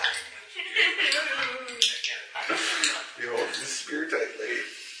beside me. You hold the spear tightly.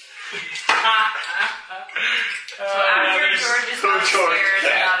 So after George is upstairs,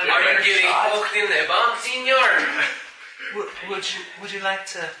 not Are you getting poked in the bum, senor? Would you like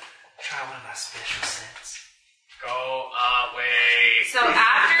to try one of my special scents? Go away. So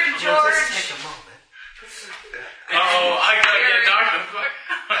after Well, just George, take a moment. Oh, I gotta get knocked the fuck.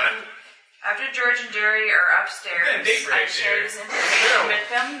 after George and Jerry are upstairs, Yeah, date I rape share here. this information with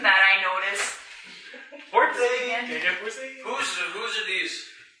them that I noticed. Who's Again. Whose are these?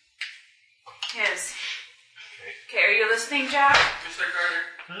 His. Okay, are you listening, Jack? Mr. Carter?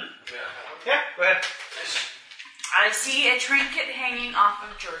 Yeah, go ahead. I see a trinket hanging off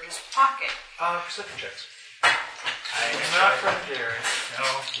of George's pocket. Perception checks. I'm not from Jerry. No,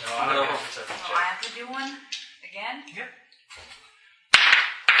 I don't get perception So I have to do one again? Yep.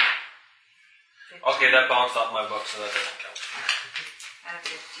 15. Okay, that bounced off my book, so that doesn't count. Out of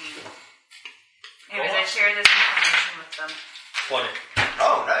 15. Anyways, I share this information with them. 20.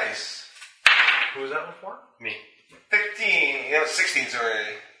 Oh, nice. Who was that one for? Me. 15. You know, 16's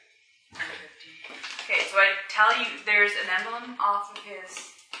already. Out of 15. Okay, so I tell you there's an emblem off of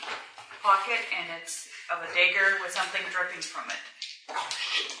his pocket, and it's of a dagger with something dripping from it.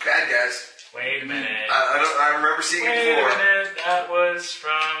 Bad guys. Wait a minute. I remember seeing it Wait a before. minute. That was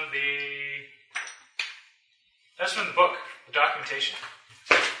from the. That's from the book, the documentation.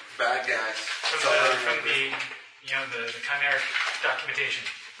 Bad guys. From the chimeric documentation.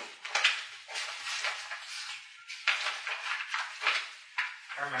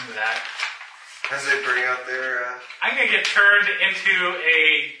 I remember that. As they bring out their. I'm gonna get turned into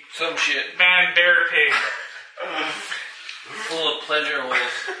a Some shit. man bear pig. Full of pleasure holes.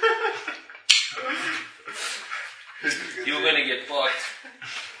 You're gonna get fucked.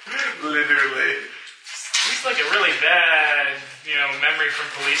 Literally. It's like a really bad, memory from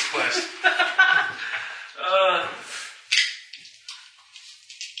Police Quest.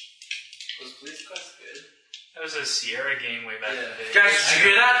 Was Police Quest good? That was a Sierra game way back in the day. Guys, did you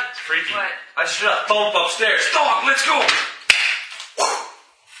hear that? It's freaky. What? I just heard a thump upstairs. Dog, let's go!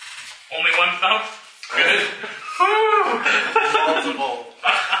 Only one thump? Good. Multiple.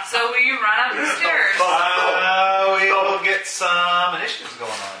 So we run up the stairs. We will get some initiatives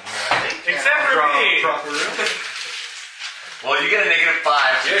going on here, I think. Except for me. Proper room. Well, you get a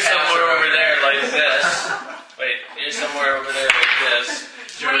 -5. You're somewhere over there like this. Wait, you're somewhere over there like this.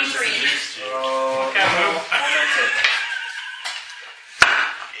 23. Oh, Can't move.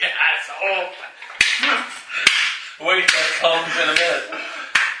 Yes, oh. Wait, that comes in a minute.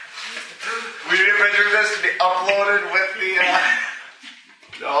 We need a picture of this to be uploaded with the.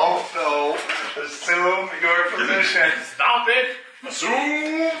 No. Assume your position. Stop it. Assume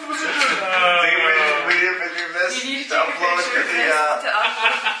the position. We need a picture of this You need to to take a upload picture to of the. this to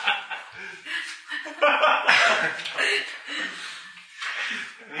upload.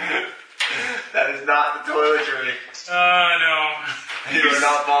 That is not the toiletry. No. You are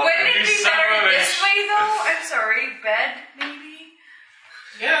not bothered. Wouldn't it You be son better of a this bitch. way, though? I'm sorry. Bed, maybe?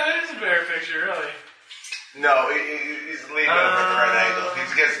 Yeah, that is a better picture, really. No, he's leaning over at the right angle. He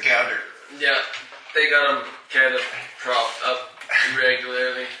gets countered. Yeah, they got him kind of propped up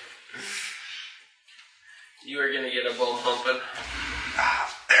irregularly. You are gonna get a bum humping.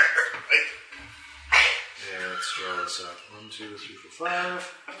 Yeah, let's draw this up. 1, 2, 3, 4,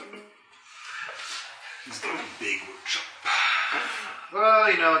 5. He's got a big workshop.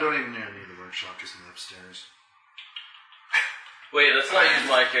 Well, don't even need the workshop, just in the upstairs. Wait, let's not use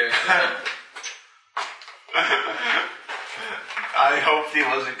my character. I hoped he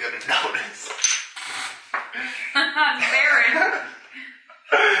wasn't going to notice. Baron.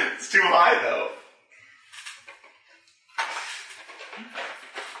 It's too high, though.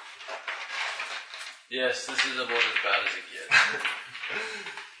 Yes, this is about as bad as it gets.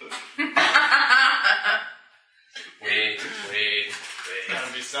 Wait.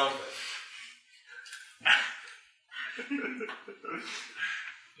 Gotta be something.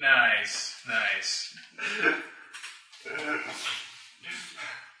 Nice.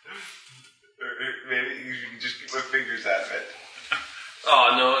 Or maybe you can just keep my fingers out of it.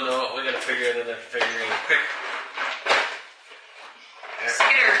 Oh, no, we gotta figure another figuring.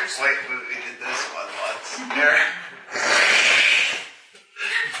 Skitters. Wait, we did this one once. There.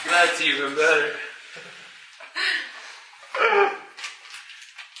 That's even better.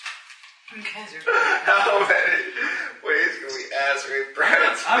 You guys are How many ways can we ask me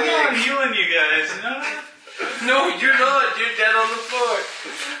Brand's I'm not big? healing you guys, you know? No, you're not. You're dead on the floor.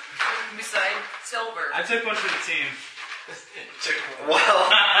 beside Silver. I took one for the team. Well,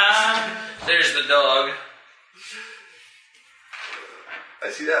 There's the dog. I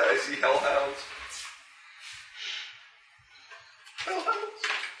see that. I see hellhounds. Hellhounds.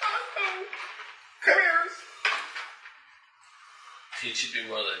 Come here. He should be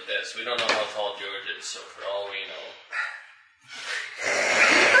more like this. We don't know how tall George is, so for all we know.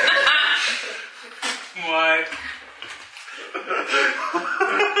 What?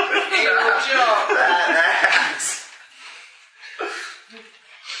 Good job, badass.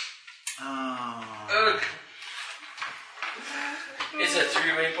 Ugh. It's a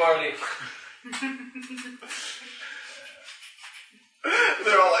three-way party.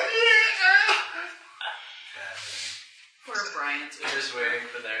 They're all like, yeah. Poor Brian's. We're just waiting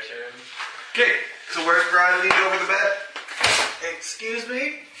for their turn. Okay, so where's Brian leaned over the bed? Excuse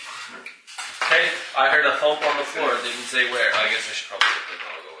me? Hey, I heard a thump on the floor. It didn't say where. I guess I should probably take the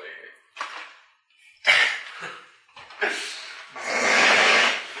dog away here.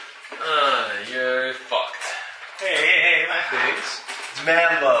 You're fucked. Hey, my face. It's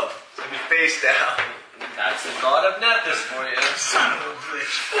man love. So be face down. That's the god of Nephthys for you. Son of a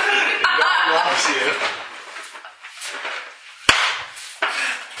bitch. God loves you.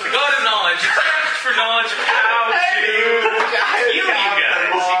 The god of knowledge. For knowledge of how to heal you guys. You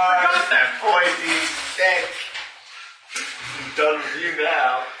forgot that. Pointy stick. I'm done with you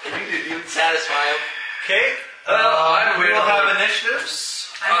now. You would satisfy him. Okay. I'm we will really- have initiatives.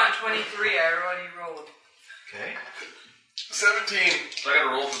 I'm at 23. I already rolled. Okay. 17. So I gotta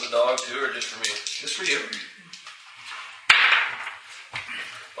roll for the dog too, or just for me? Just for you.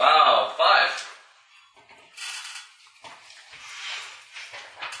 Wow, 5.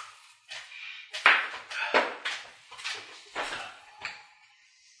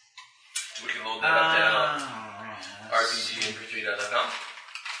 We can load that up down. RPGMP3.com.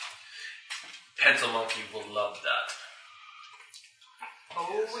 Pencil Monkey will love that.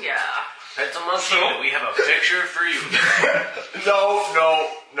 Oh, yeah. Pencil Monkey, we have a picture for you. No.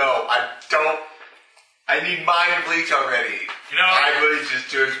 I don't. I need mind bleach already. You know, Mind bleach is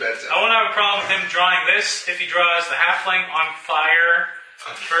too expensive. I won't have a problem with him drawing this if he draws the halfling on fire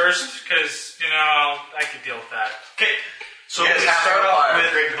first, because, you know, I could deal with that. Okay. So Yes, we half start on off fire.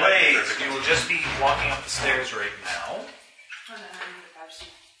 with Great Blades. perfect. You will just be walking up the stairs right now.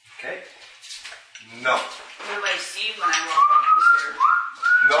 Okay. No. What do I see when I walk up the stairs?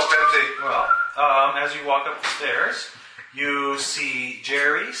 No Pepsi. Well, as you walk up the stairs, you see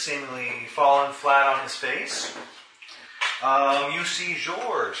Jerry seemingly fallen flat on his face. You see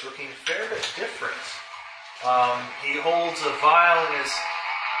George looking a fair bit different. He holds a vial in his...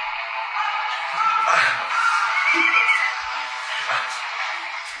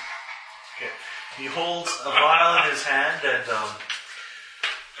 Okay. He holds a vial in his hand and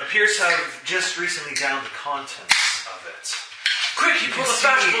appears to have just recently downed the contents of it. Quick, he pulled a see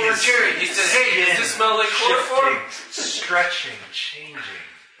fast one on his Jerry. He said, hey, does this smell like chloroform? Shifting, stretching, changing.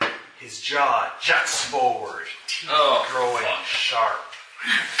 His jaw juts forward, teeth Oh, growing fuck. sharp.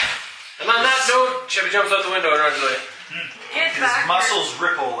 And on that note, Chevy jumps out the window and runs away. Get His back muscles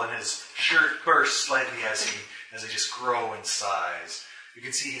ripple and his shirt bursts slightly as they just grow in size. You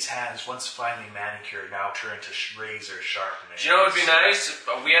can see his hands, once finely manicured, now turn to razor sharp nails. Do you know what would be nice? If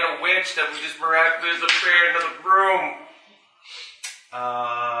we had a witch that we just miraculously appeared into the room.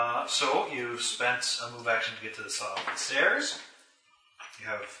 So you've spent a move action to get to the top of the stairs. You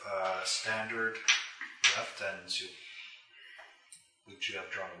have standard left, and would you have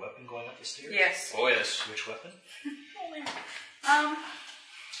drawn a weapon going up the stairs? Yes. Oh, yes. Which weapon?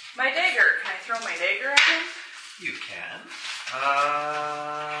 My dagger. Can I throw my dagger at him? You can.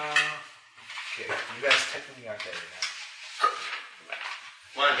 Okay, you guys technically aren't there yet.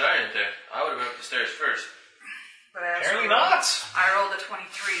 Why aren't I in there? I would have been up the stairs first. But I also Apparently rolled- not. I rolled a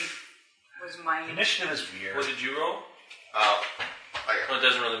 23. Was my Initiative is weird. What did you roll? I Well, got it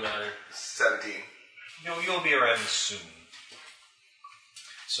doesn't really matter. 17. You'll be arriving soon.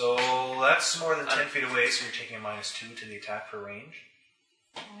 So that's more than 10 feet away, so you're taking a -2 to the attack for range.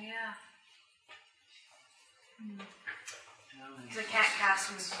 Oh yeah. Because I can't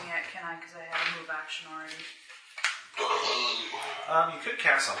cast anything yet, can I? Because I have a move action already. You could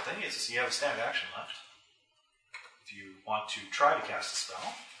cast something. You have a standard action left. If you want to try to cast a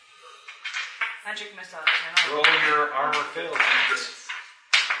spell, Magic missile. roll your armor fail test.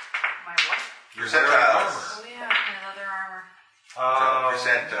 My what? Your Percentiles. wearing armor. Oh yeah, my leather armor.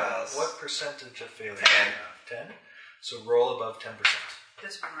 Percentiles. What percentage of failure? 10. do you have? 10. So roll above 10%.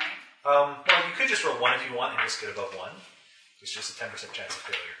 This one, right? Well, you could just roll 1 if you want and just get above 1. It's just a 10% chance of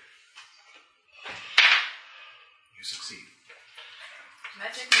failure. You succeed.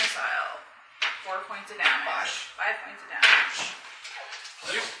 Magic missile. 4 points of damage. 5 points of damage.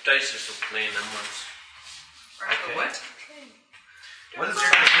 Your dice are so plain, them ones. Or Okay. what? What does your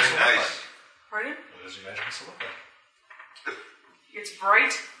magic missile look Nice. like? Pardon? What does your magic missile look like? It's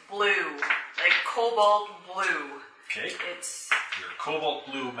bright blue, like cobalt blue. Okay. It's Your cobalt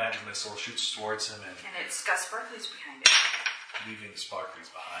blue magic missile shoots towards him and and it's got sparklies behind it. leaving the sparkles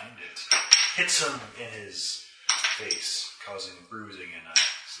behind. It hits him in his face, causing bruising and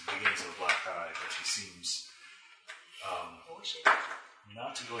some beginnings of a black eye, but he seems Oh shit!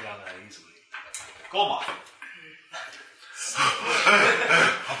 not to go down that easily. Golmoth.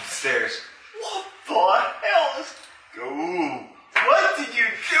 Upstairs. What the hell is... Ooh. What did you do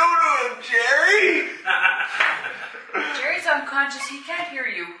to him, Jerry? Jerry's unconscious. He can't hear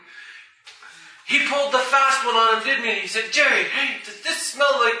you. He pulled the fast one on him, didn't he? He said, Jerry, hey, does this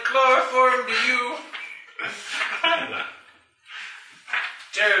smell like chloroform to you?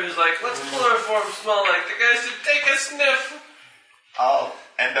 Jerry was like, what's chloroform smell like? The guy said, take a sniff. I'll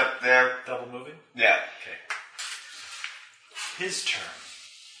end up there. Double moving? Yeah. Okay. His turn.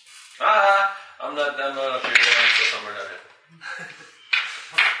 I'm not up here yet. I'm still somewhere down here.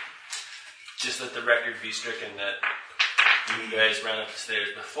 Just let the record be stricken that you guys ran up the stairs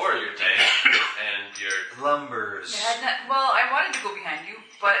before your tank and your... Lumbers. Well, I wanted to go behind you,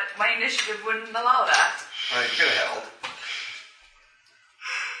 but my initiative wouldn't allow that. I could have held.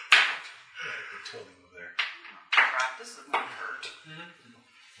 Yeah, you could totally move there. Crap, this is going to hurt.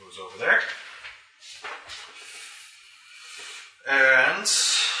 Moves over there. And...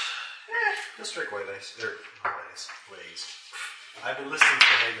 just strike white dice. Ways. I've been listening to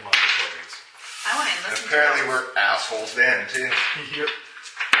Hagemon recordings. I want to listen Apparently to we're assholes then, too. Yep.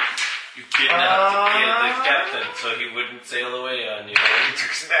 You kidnapped the captain so he wouldn't sail away on you. He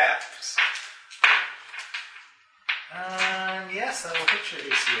took snaps. Yes, that will hit your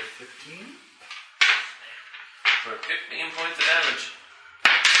AC of 15. For 15 points of damage.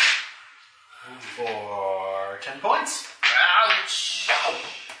 For 10 points. Ouch!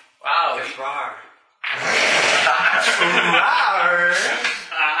 Wow. It's hard.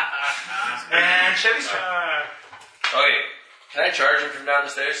 And Chevy's turn. Okay, can I charge him from down the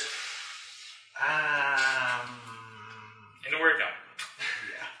stairs? In a word, no.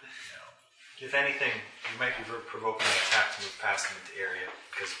 Yeah. No. If anything, you might be provoking an attack to move past him into area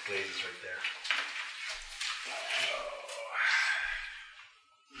because Blaze is right there.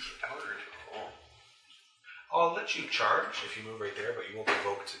 I'll let you charge if you move right there, but you won't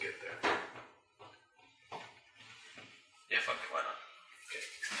provoke to get there. Yeah, fuck it, why not?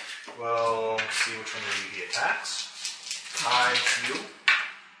 Okay. Well, see which one of the attacks. Tied to you.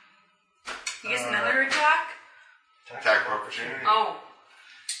 He gets another attack? Attack of opportunity. Oh.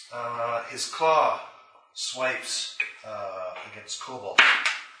 His claw swipes against Cobalt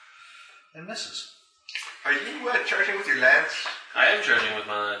and misses. Are you charging with your lance? I am charging with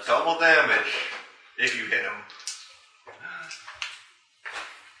my lance. Double damage if you hit him.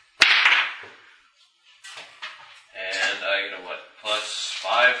 And I get a what? Plus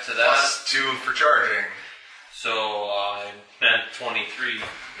 5 to that? Plus 2 for charging. So I'm at 23.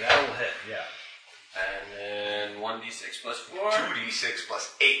 That will hit, yeah. And then 1d6 plus 4. 2d6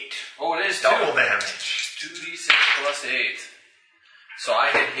 plus 8. Oh, it is Double too. damage. 2d6 plus 8. So I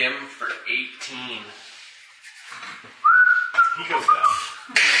hit him for 18. He goes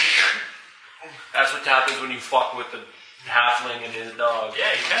down. That's what happens when you fuck with the halfling and his dog.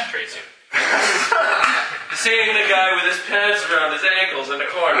 Yeah, he penetrates you. Seeing the guy with his pants around his ankles in the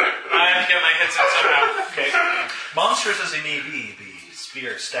corner. I have to get my hits in somehow. Okay. Monstrous as he may be, the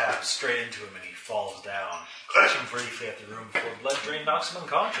spear stabs straight into him and he falls down, clutching briefly at the room before blood drain knocks him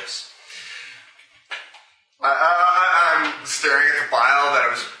unconscious. I'm staring at the bile that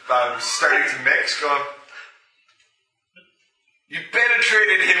I was starting to mix, going, you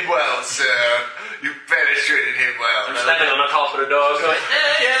penetrated him well, sir. You penetrated him well. I'm standing on the top of the dog going,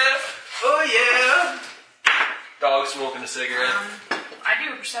 yeah. Oh yeah. Dog smoking a cigarette. I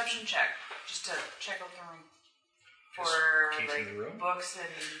do a perception check just to check out the room for Casing like the room? books and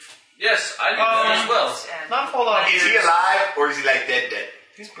Yes, I do that as well. and Not hold on. Is he alive or is he like dead?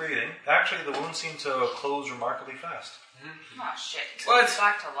 He's breathing. Actually, the wound seemed to close remarkably fast. Oh shit! What? He's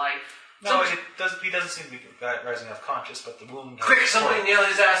back to life. No, he doesn't seem to be rising up conscious, but the wound... Quick, somebody nail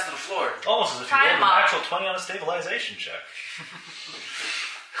his ass to the floor. Almost as if he Tie rolled him an up. actual 20 on a stabilization check.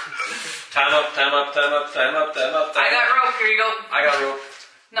 Time up. I got rope. Here you go. I got rope.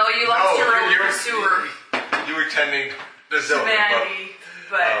 No, you lost your rope in you're- the sewer. You were tending the zone. Humanity,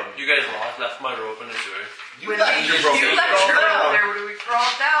 but You guys left my rope in the sewer. You left your rope. you left your rope there when we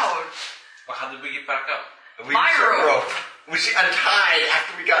crawled down. Well, how did we get back up? We My used our rope. We untied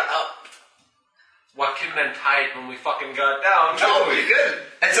after we got up. What couldn't untie it when we fucking got down? No, we didn't.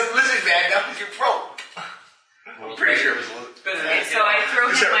 And some lizard man got with your rope. I'm pretty sure it was a lizard. Better Okay, than so I throw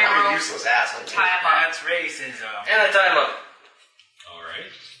These him are my fucking rope, useless assholes. tie him up. That's racism. And I tie him up.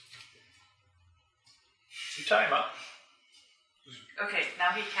 Alright. You tie him up. Okay,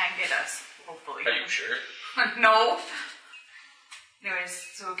 now he can't get us. Hopefully. Are you sure? No. Anyways,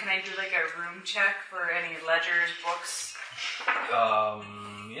 so can I do like a room check for any ledgers, books?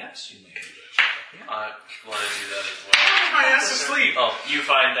 Yes, you may do that. I want to do that as well. My ass is asleep. Oh, you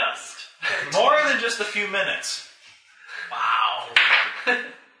find dust. More than just a few minutes. Wow.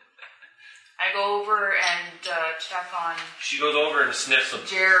 I go over and check on She goes over and sniffs them.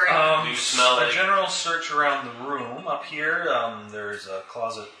 Jerry. You smell a it. general search around the room. Up here, there's a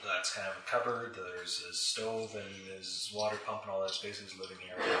closet that's kind of a cupboard. There's his stove and his water pump and all that. It's basically his living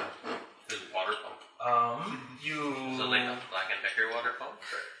area. There's a water pump. You... Is it like a Black & Decker water pump?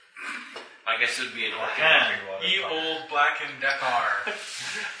 I guess it would be an Hand organic. water Ye pump. old Black and Deckard.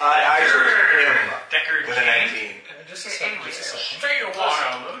 I searched him Deckard with a 19. Just a second. Just a second. Stay a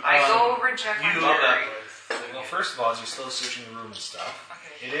while. I go over and check on you- Jerry. Well, first of all, as you're still searching the room and stuff,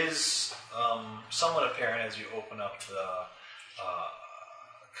 Okay. it is somewhat apparent as you open up the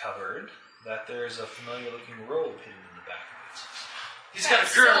cupboard that there's a familiar-looking robe hidden in the back of it. He's got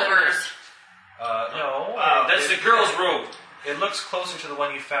a girl in Silvers. there. No, That's the girl's robe. It looks closer to the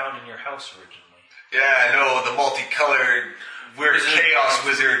one you found in your house originally. Yeah, I know, the multicolored, weird chaos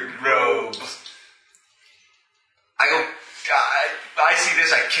wizard robes. I go, I see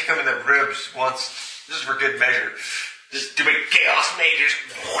this, I kick him in the ribs once. This is for good measure. This stupid chaos mages.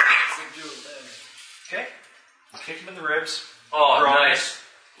 Okay. You kick him in the ribs. Oh, Groin.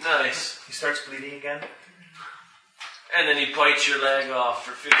 nice. He starts bleeding again. And then he bites your leg off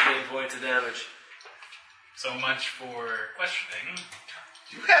for 15 points of damage. So much for questioning.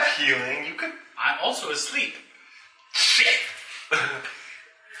 You have healing, you could... I'm also asleep. Shit!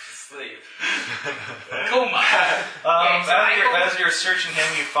 Sleep. Coma. As you're searching him,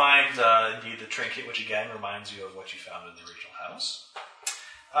 you find indeed the trinket, which again reminds you of what you found in the original house.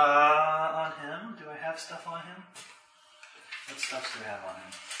 On him, do I have stuff on him? What stuff do I have on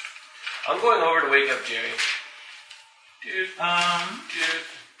him? I'm going over to wake up Jerry. Dude.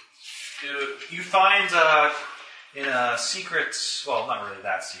 You find in a secret, well, not really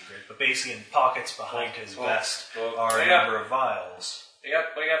that secret, but basically in pockets behind his vest are a number of vials. Wake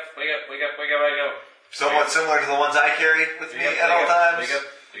up. Somewhat similar to the ones I carry with me at all times.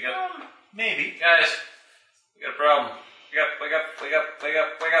 Wake up. Maybe. Guys, we got a problem. Wake up.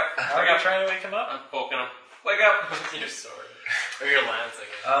 Are you trying to wake him up? I'm poking him. Wake up. Your sword. Or your lance, I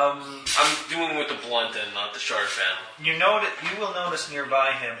guess. I'm doing with the blunt and not the sharp end. You will notice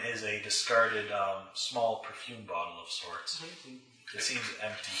nearby him is a discarded small perfume bottle of sorts. It seems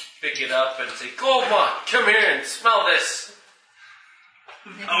empty. Pick it up and say, Goldmont, come here and smell this.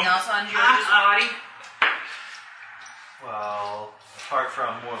 Anything else on George's body? Well, apart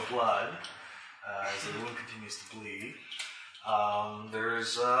from more blood, as the wound continues to bleed,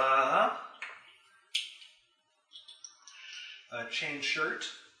 there's a chain shirt.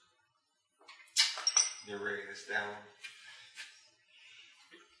 You're writing this down.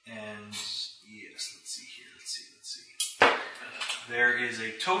 And yes, let's see. There is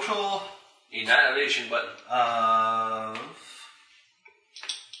a total Annihilation button. of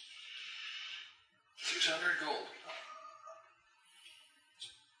 600 gold.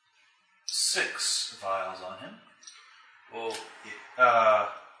 6 vials on him. Whoa.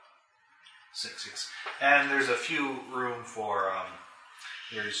 6. And there's a few room for,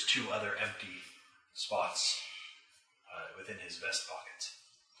 there's 2 other empty spots within his vest pockets.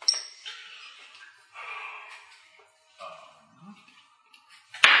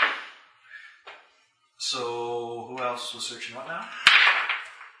 So, who else was searching what now?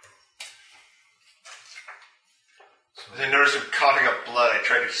 I noticed him coughing up blood. I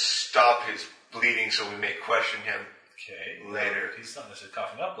tried to stop his bleeding so we may question him. Okay. Later. He's not necessarily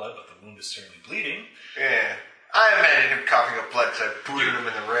coughing up blood, but the wound is certainly bleeding. Yeah. I imagine him coughing up blood because I booted him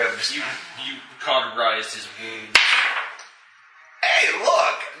in the ribs. You cauterized his wound. Hey, look!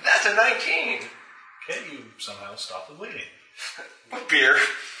 That's a 19. Okay, you somehow stop the bleeding. With beer.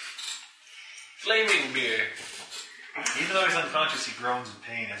 Flaming beer. Even though he's unconscious, he groans in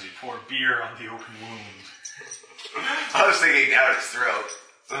pain as you pour beer on the open wound. I was thinking down his throat.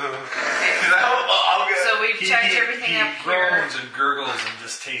 I'm good. So we've checked everything up He here. groans and gurgles in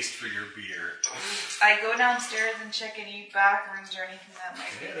distaste for your beer. I go downstairs and check any bathrooms or anything that might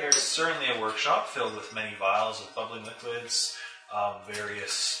be Okay, there. there's certainly a workshop filled with many vials of bubbling liquids,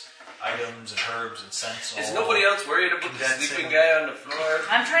 various items and herbs and scents. Is all nobody else worried about the condensing. sleeping guy on the floor?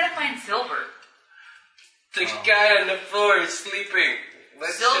 I'm trying to find silver. The guy on the floor is sleeping.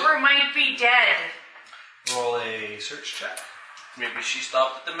 Silver might be dead. Roll a search check. Maybe she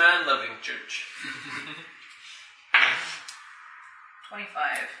stopped at the man-loving church. 25.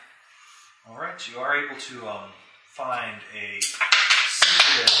 All right, you are able to find a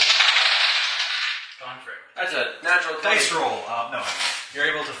secretive Gone for it. That's a natural 20. dice roll. No, you're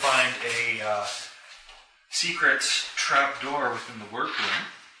able to find a secret trap door within the workroom,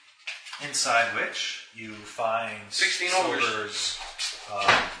 inside which you find 16 overs. Silver's.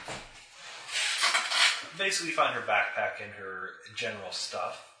 Basically, you find her backpack and her general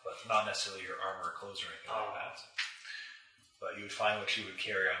stuff, but not necessarily her armor or clothes or anything like that. But you would find what she would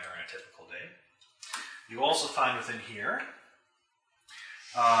carry on her on a typical day. You also find within here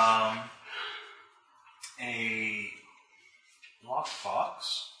a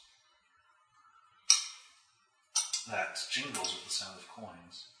lockbox that jingles with the sound of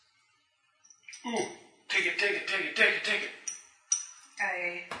coins. Ooh, take it.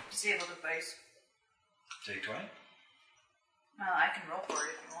 I disable the device. Take 20. Well, I can roll for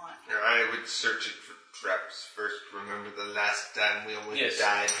it if you want. I would search it for traps first. Remember the last time we almost Yes.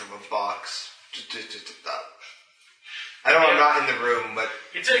 died from a box. I know I'm not in the room, but...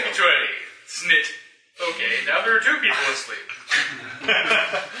 You take a 20. Snit. Okay, now there are two people asleep.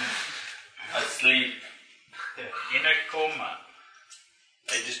 Asleep. In a coma.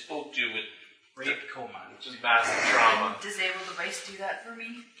 I just poked you with Rape coma. just massive trauma. Disable device do that for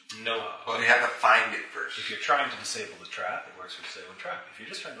me? No. Well, you have to find it first. If you're trying to disable the trap, it works with disabling trap. If you're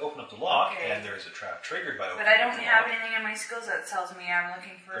just trying to open up the lock Okay. and there's a trap triggered by opening But I don't up the have lock, anything in my skills that tells me I'm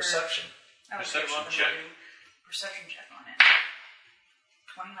looking for... perception. Okay, Perception well, then check. we'll do perception check on it.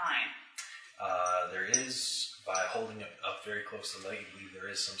 29. There is, by holding it up very close to the light, you believe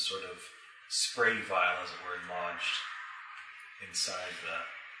there is some sort of spray vial, as it were, lodged inside the,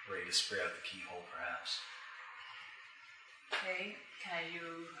 ready to spray out the keyhole, perhaps. Okay, can I do...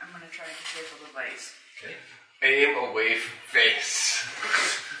 I'm going to try to disable the device. Okay. Aim away from face.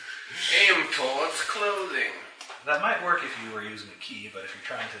 Aim towards clothing. That might work if you were using a key, but if you're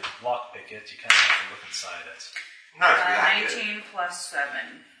trying to lockpick it, you kind of have to look inside it. Not to be that good. 19 plus 7.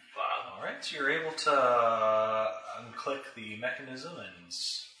 Alright, so you're able to unclick the mechanism and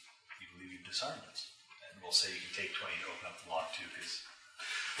you believe you've disarmed it. And we'll say you can take 20 to open up the lock too, because...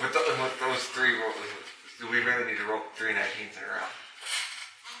 With those three rolls, do we really need to roll 3 19s in a row?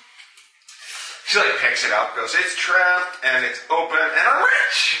 She like picks it up, goes, it's trapped, and it's open, and I'm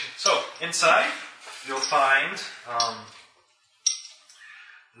rich! So, inside, you'll find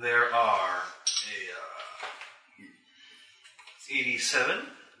there are 87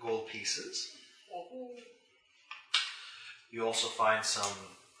 gold pieces. You also find some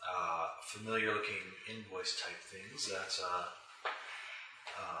familiar-looking invoice-type things that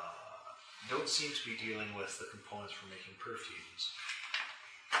don't seem to be dealing with the components for making perfumes.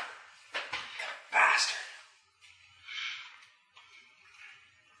 Bastard.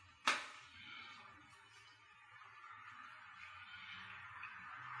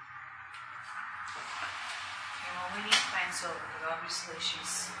 Okay, well, we need to find Silver, because obviously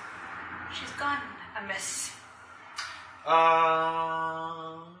she's gone amiss. We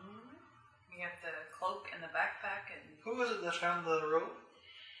have the cloak and the backpack, and Who was it that found the rope?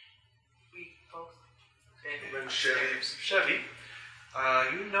 we both... Chevy.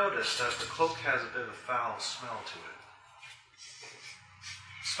 You noticed that the cloak has a bit of a foul smell to it.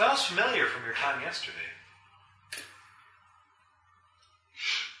 Smells familiar from your time yesterday.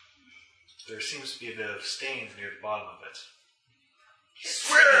 There seems to be a bit of stains near the bottom of it.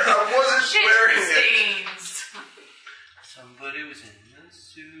 Swear, I wasn't Shit swearing it. stains! Somebody was in the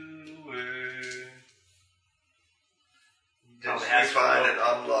sewer. Did we find an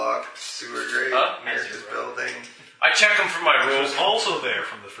unlocked sewer grate near his building? I check them for my It rules. was also there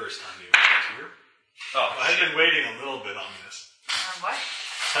from the first time you went here. Oh, I've been waiting a little bit on this. What?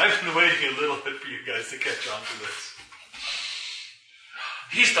 I've been waiting a little bit for you guys to catch on to this.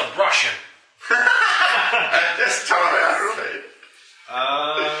 he's the Russian. Just totally unrelated.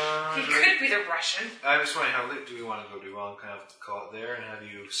 He He could be the Russian. I'm just wondering, how late do we want to go? Do we want to kind of call it there and have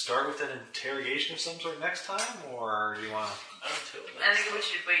you start with an interrogation of some sort next time, or do you want to? I think we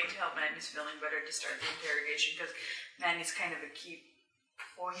should wait until Mandy's feeling better to start the interrogation, because Mandy's kind of a key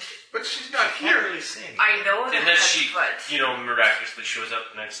point. But she's not Can't here. really say anything. I know that, Unless she, but miraculously shows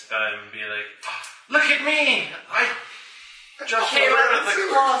up next time and be like, Look at me! I just came came out out of the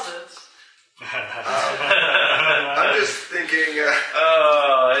closet. I'm just thinking.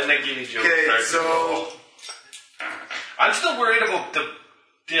 and the guinea joke. Okay, starts to so roll. I'm still worried about the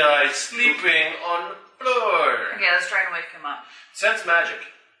guy sleeping on the floor. okay, let's try and wake him up. Sense magic.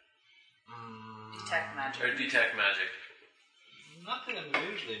 Detect magic. Or detect magic. Nothing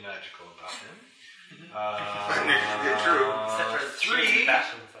unusually magical about him. True. Except for three.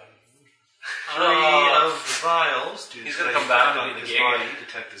 bathroom fun. Three of the vials do He's gonna come back on and be the his gang. body,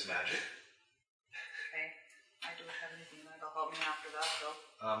 detect his magic. Okay. I don't have anything that'll help me after that,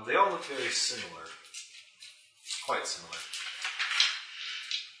 though. They all look very similar. Quite similar.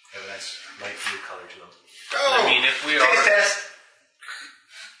 They have a nice light blue color to them. Oh, I mean, if we taste are. test.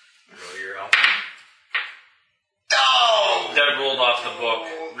 Roll your alchemy. Oh! That rolled off the book.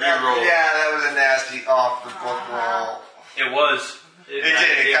 Reroll. Yeah, that was a nasty off the book roll. It was. It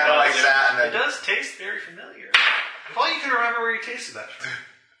did. It kind of like that. It And then, does taste very familiar. If only you could remember where you tasted that from.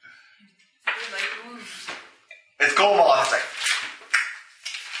 it's gold moth. It's like,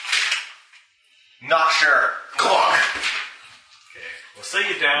 not sure. Clock. Okay. We'll say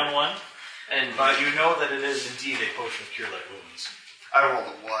you down one, And but you know that it is indeed a potion of cure light wounds. I rolled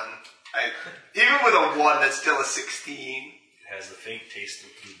a 1. Even with a 1, that's still a 16. It has the faint taste of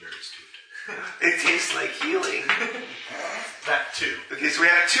blueberries to it. It tastes like healing. That too. Okay, so we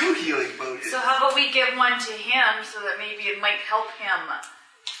have 2 healing potions. So how about we give one to him so that maybe it might help him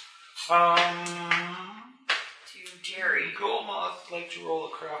to Jerry? Golmoth, like to roll a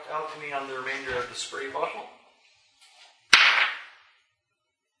craft alchemy on the remainder of the spray bottle.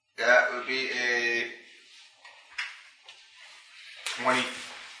 That would be a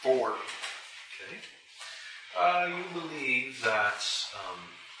 24. Okay. You believe that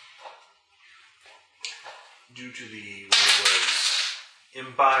due to the way it was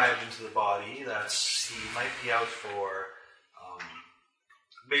imbibed into the body, that he might be out for.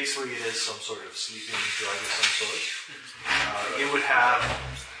 Basically, it is some sort of sleeping drug of some sort. It would have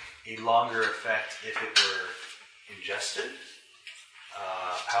a longer effect if it were ingested.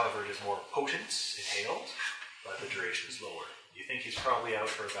 However, it is more potent inhaled, but the duration is lower. You think he's probably out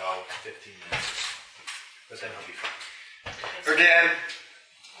for about 15 minutes, but then he'll be fine. Again,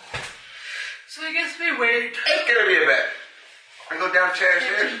 So I guess we wait. it's gonna be a bit. I go downstairs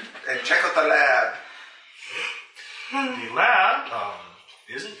here and check out the lab. The lab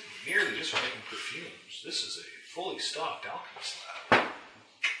isn't merely just for making perfumes. This is a fully stocked alchemist lab.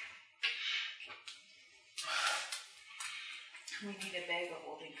 We need a bag of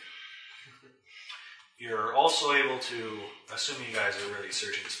holding. You're also able to, assuming you guys are really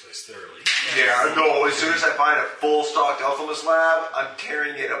searching this place thoroughly. Yeah, no, as soon as I find a full stocked alchemist lab, I'm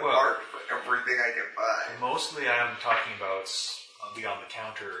tearing it apart for everything I can find. Mostly I'm talking about, beyond the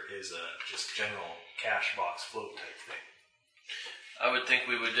counter, is a just general cash box float type thing. I would think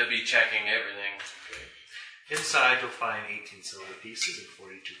we would be checking everything. Okay. Inside you'll find 18 silver pieces and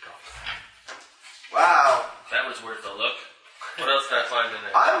 42 copper. Wow. That was worth a look. What else did I find in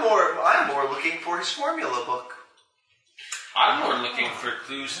there? I'm more looking for his formula book. I'm more looking for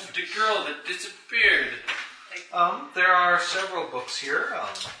clues to the girl that disappeared. There are several books here.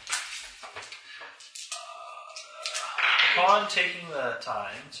 Upon taking the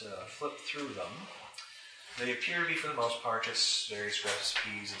time to flip through them, they appear to be, for the most part, just various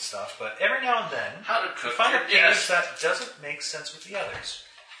recipes and stuff, but every now and then, How to you cook find a your page guess. that doesn't make sense with the others.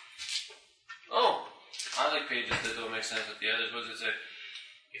 Oh, I like pages that don't make sense with the others. What does it say?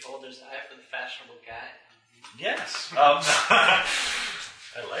 Beholder's eye for the fashionable guy. Yes. I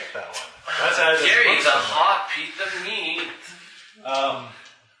like that one. That's how it is. Gary's a hot piece of meat.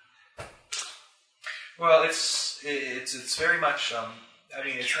 Well, it's very much. I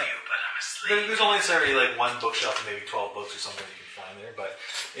mean, it's not. There's only necessarily like one bookshelf and maybe 12 books or something you can find there, but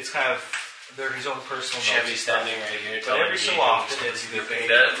it's kind of they're his own personal Chevy notes and stuff. standing right here. But every so often, it's either a page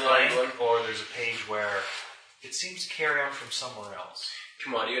That of like blank or there's a page where it seems to carry on from somewhere else.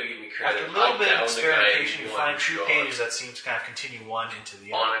 Come on, you gotta give me credit. After a little I bit of downed the guy experimentation, you on find a 2 charge. pages that seem to kind of continue one into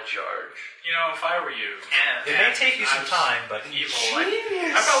the On other. a charge. You know, if I were you, It may take you some time, but evil,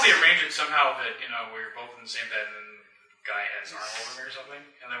 I'd probably arrange it somehow that, you know, we're both in the same bed and then the guy has an arm over me or something,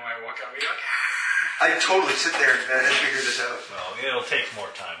 and then when I walk out, we're like, I totally sit there and figure this out. Well, it'll take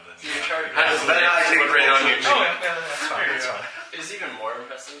more time than Then I take right on you. Oh, yeah, that's fine. That's fine. It was even more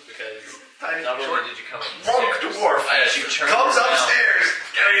impressive because Tiny not short only did you come up the woke stairs, dwarf You turn comes around upstairs,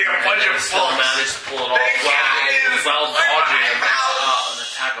 getting a bunch of still books. managed to pull it off Big guys, while right dodging in my mouth. an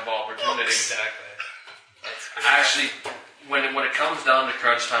attack of opportunity. Exactly. Actually, when it comes down to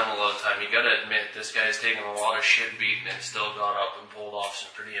crunch time a lot of time, you gotta admit this guy's taken a lot of shit beating and still got up and pulled off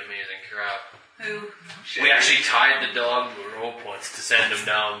some pretty amazing crap. Who? We actually tied the dog to a rope once to send him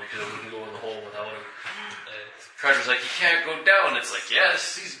down because it wouldn't go in the hole without him. Crunch was like, "You can't go down." It's like,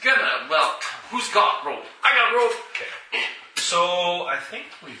 "Yes, he's gonna." Well, who's got rope? I got rope. Okay. So I think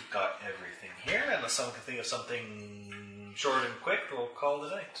we've got everything here. Unless someone can think of something short and quick, we'll call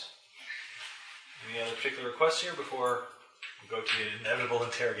it a night. Any other particular requests here before we go to the inevitable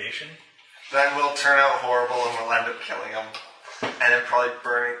interrogation? That will turn out horrible and we'll end up killing him. And then probably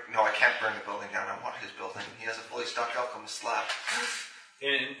burning... No, I can't burn the building down. I want his building. He has a fully stocked alchemist slab.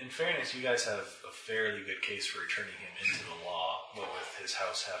 In fairness, you guys have a fairly good case for returning him into the law, what with his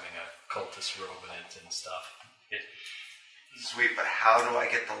house having a cultist robe in it and stuff. Sweet, but how do I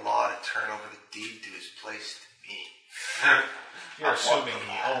get the law to turn over the deed to his place to me? You're assuming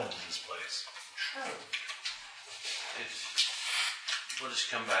he owns his place. We'll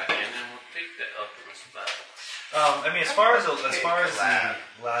just come back in and we'll take the alchemist battle. As far as the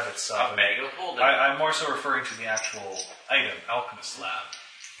lab itself, A bag of holding. I'm more so referring to the actual item, alchemist lab,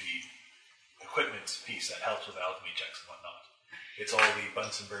 the equipment piece that helps with alchemy checks and whatnot. It's all the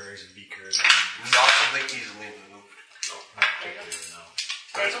Bunsen burners and beakers and Not something easily moved. not particularly, no.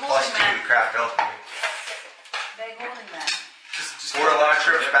 That's Bag a plus holding 2 man. to craft alchemy. Bag holding man. Or a lot of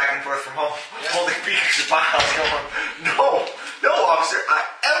trips back and forth from home, holding beakers in my house going, no, officer, I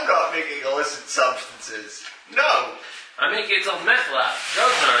am not making illicit substances. No. I make it a meth lab.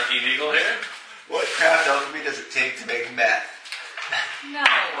 Drugs aren't illegal here. What craft alchemy does it take to make meth? No.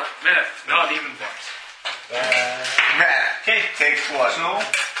 Meth, not even once. Meth. Okay. Takes one. So,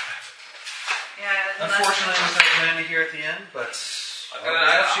 Yeah. unfortunately, without Mandy here at the end, but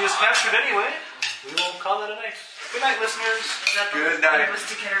she was captured anyway. We will call it a night. Good night, listeners. Is that the Good plan night. was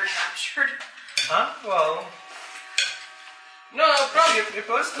to get her captured? Huh? Well, No, probably. it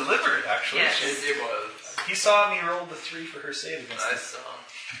was deliberate, actually. Yes. It was. He saw me roll the 3 for her save against I him. saw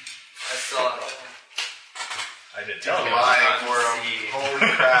it all. I didn't tell him. Lying for him.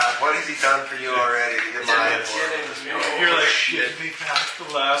 Holy crap. What has he done for you already? You're lying for him. You're like, shit, me past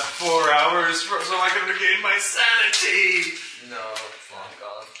the last 4 hours so I can regain my sanity. No, it's long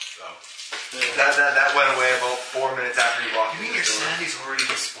gone. That went away about 4 minutes after you walked You mean in your the door. sanity's already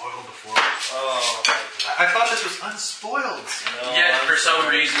been spoiled before? Oh, I thought this was unspoiled. Yet, for some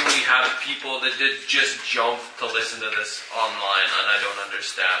reason, we have people that did just jump to listen to this online, and I don't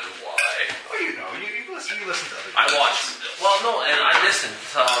understand why. Oh, you know, you listen to other I watched, well, no, and I listened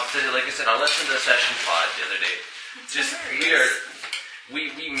to, like I said, I listened to Session 5 the other day. Just weird.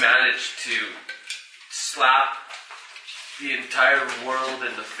 We managed to slap the entire world in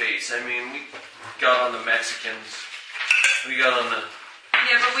the face. I mean, we got on the Mexicans. We got on the...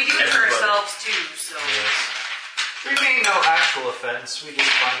 Yeah, but we do it for ourselves too, so. We mean no actual offense. We just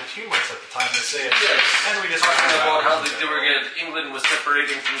find it humorous at the time they say it. Yes. And we just talking about how they were gonna, England was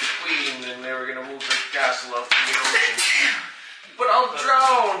separating from the Queen and they were going to move their castle out to the ocean. But I'll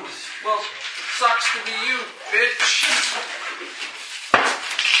drown. Well, sucks to be you, bitch.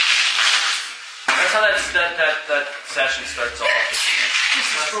 That's how that session starts off. This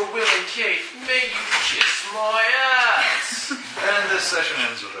is for Will and Kate. May you kiss my ass. And this session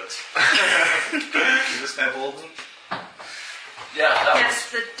ends with it. Is this guy Bolden? Yeah, that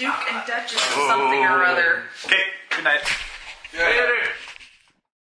Yes, the Duke and Duchess of something or other. Okay, good night. was... Later.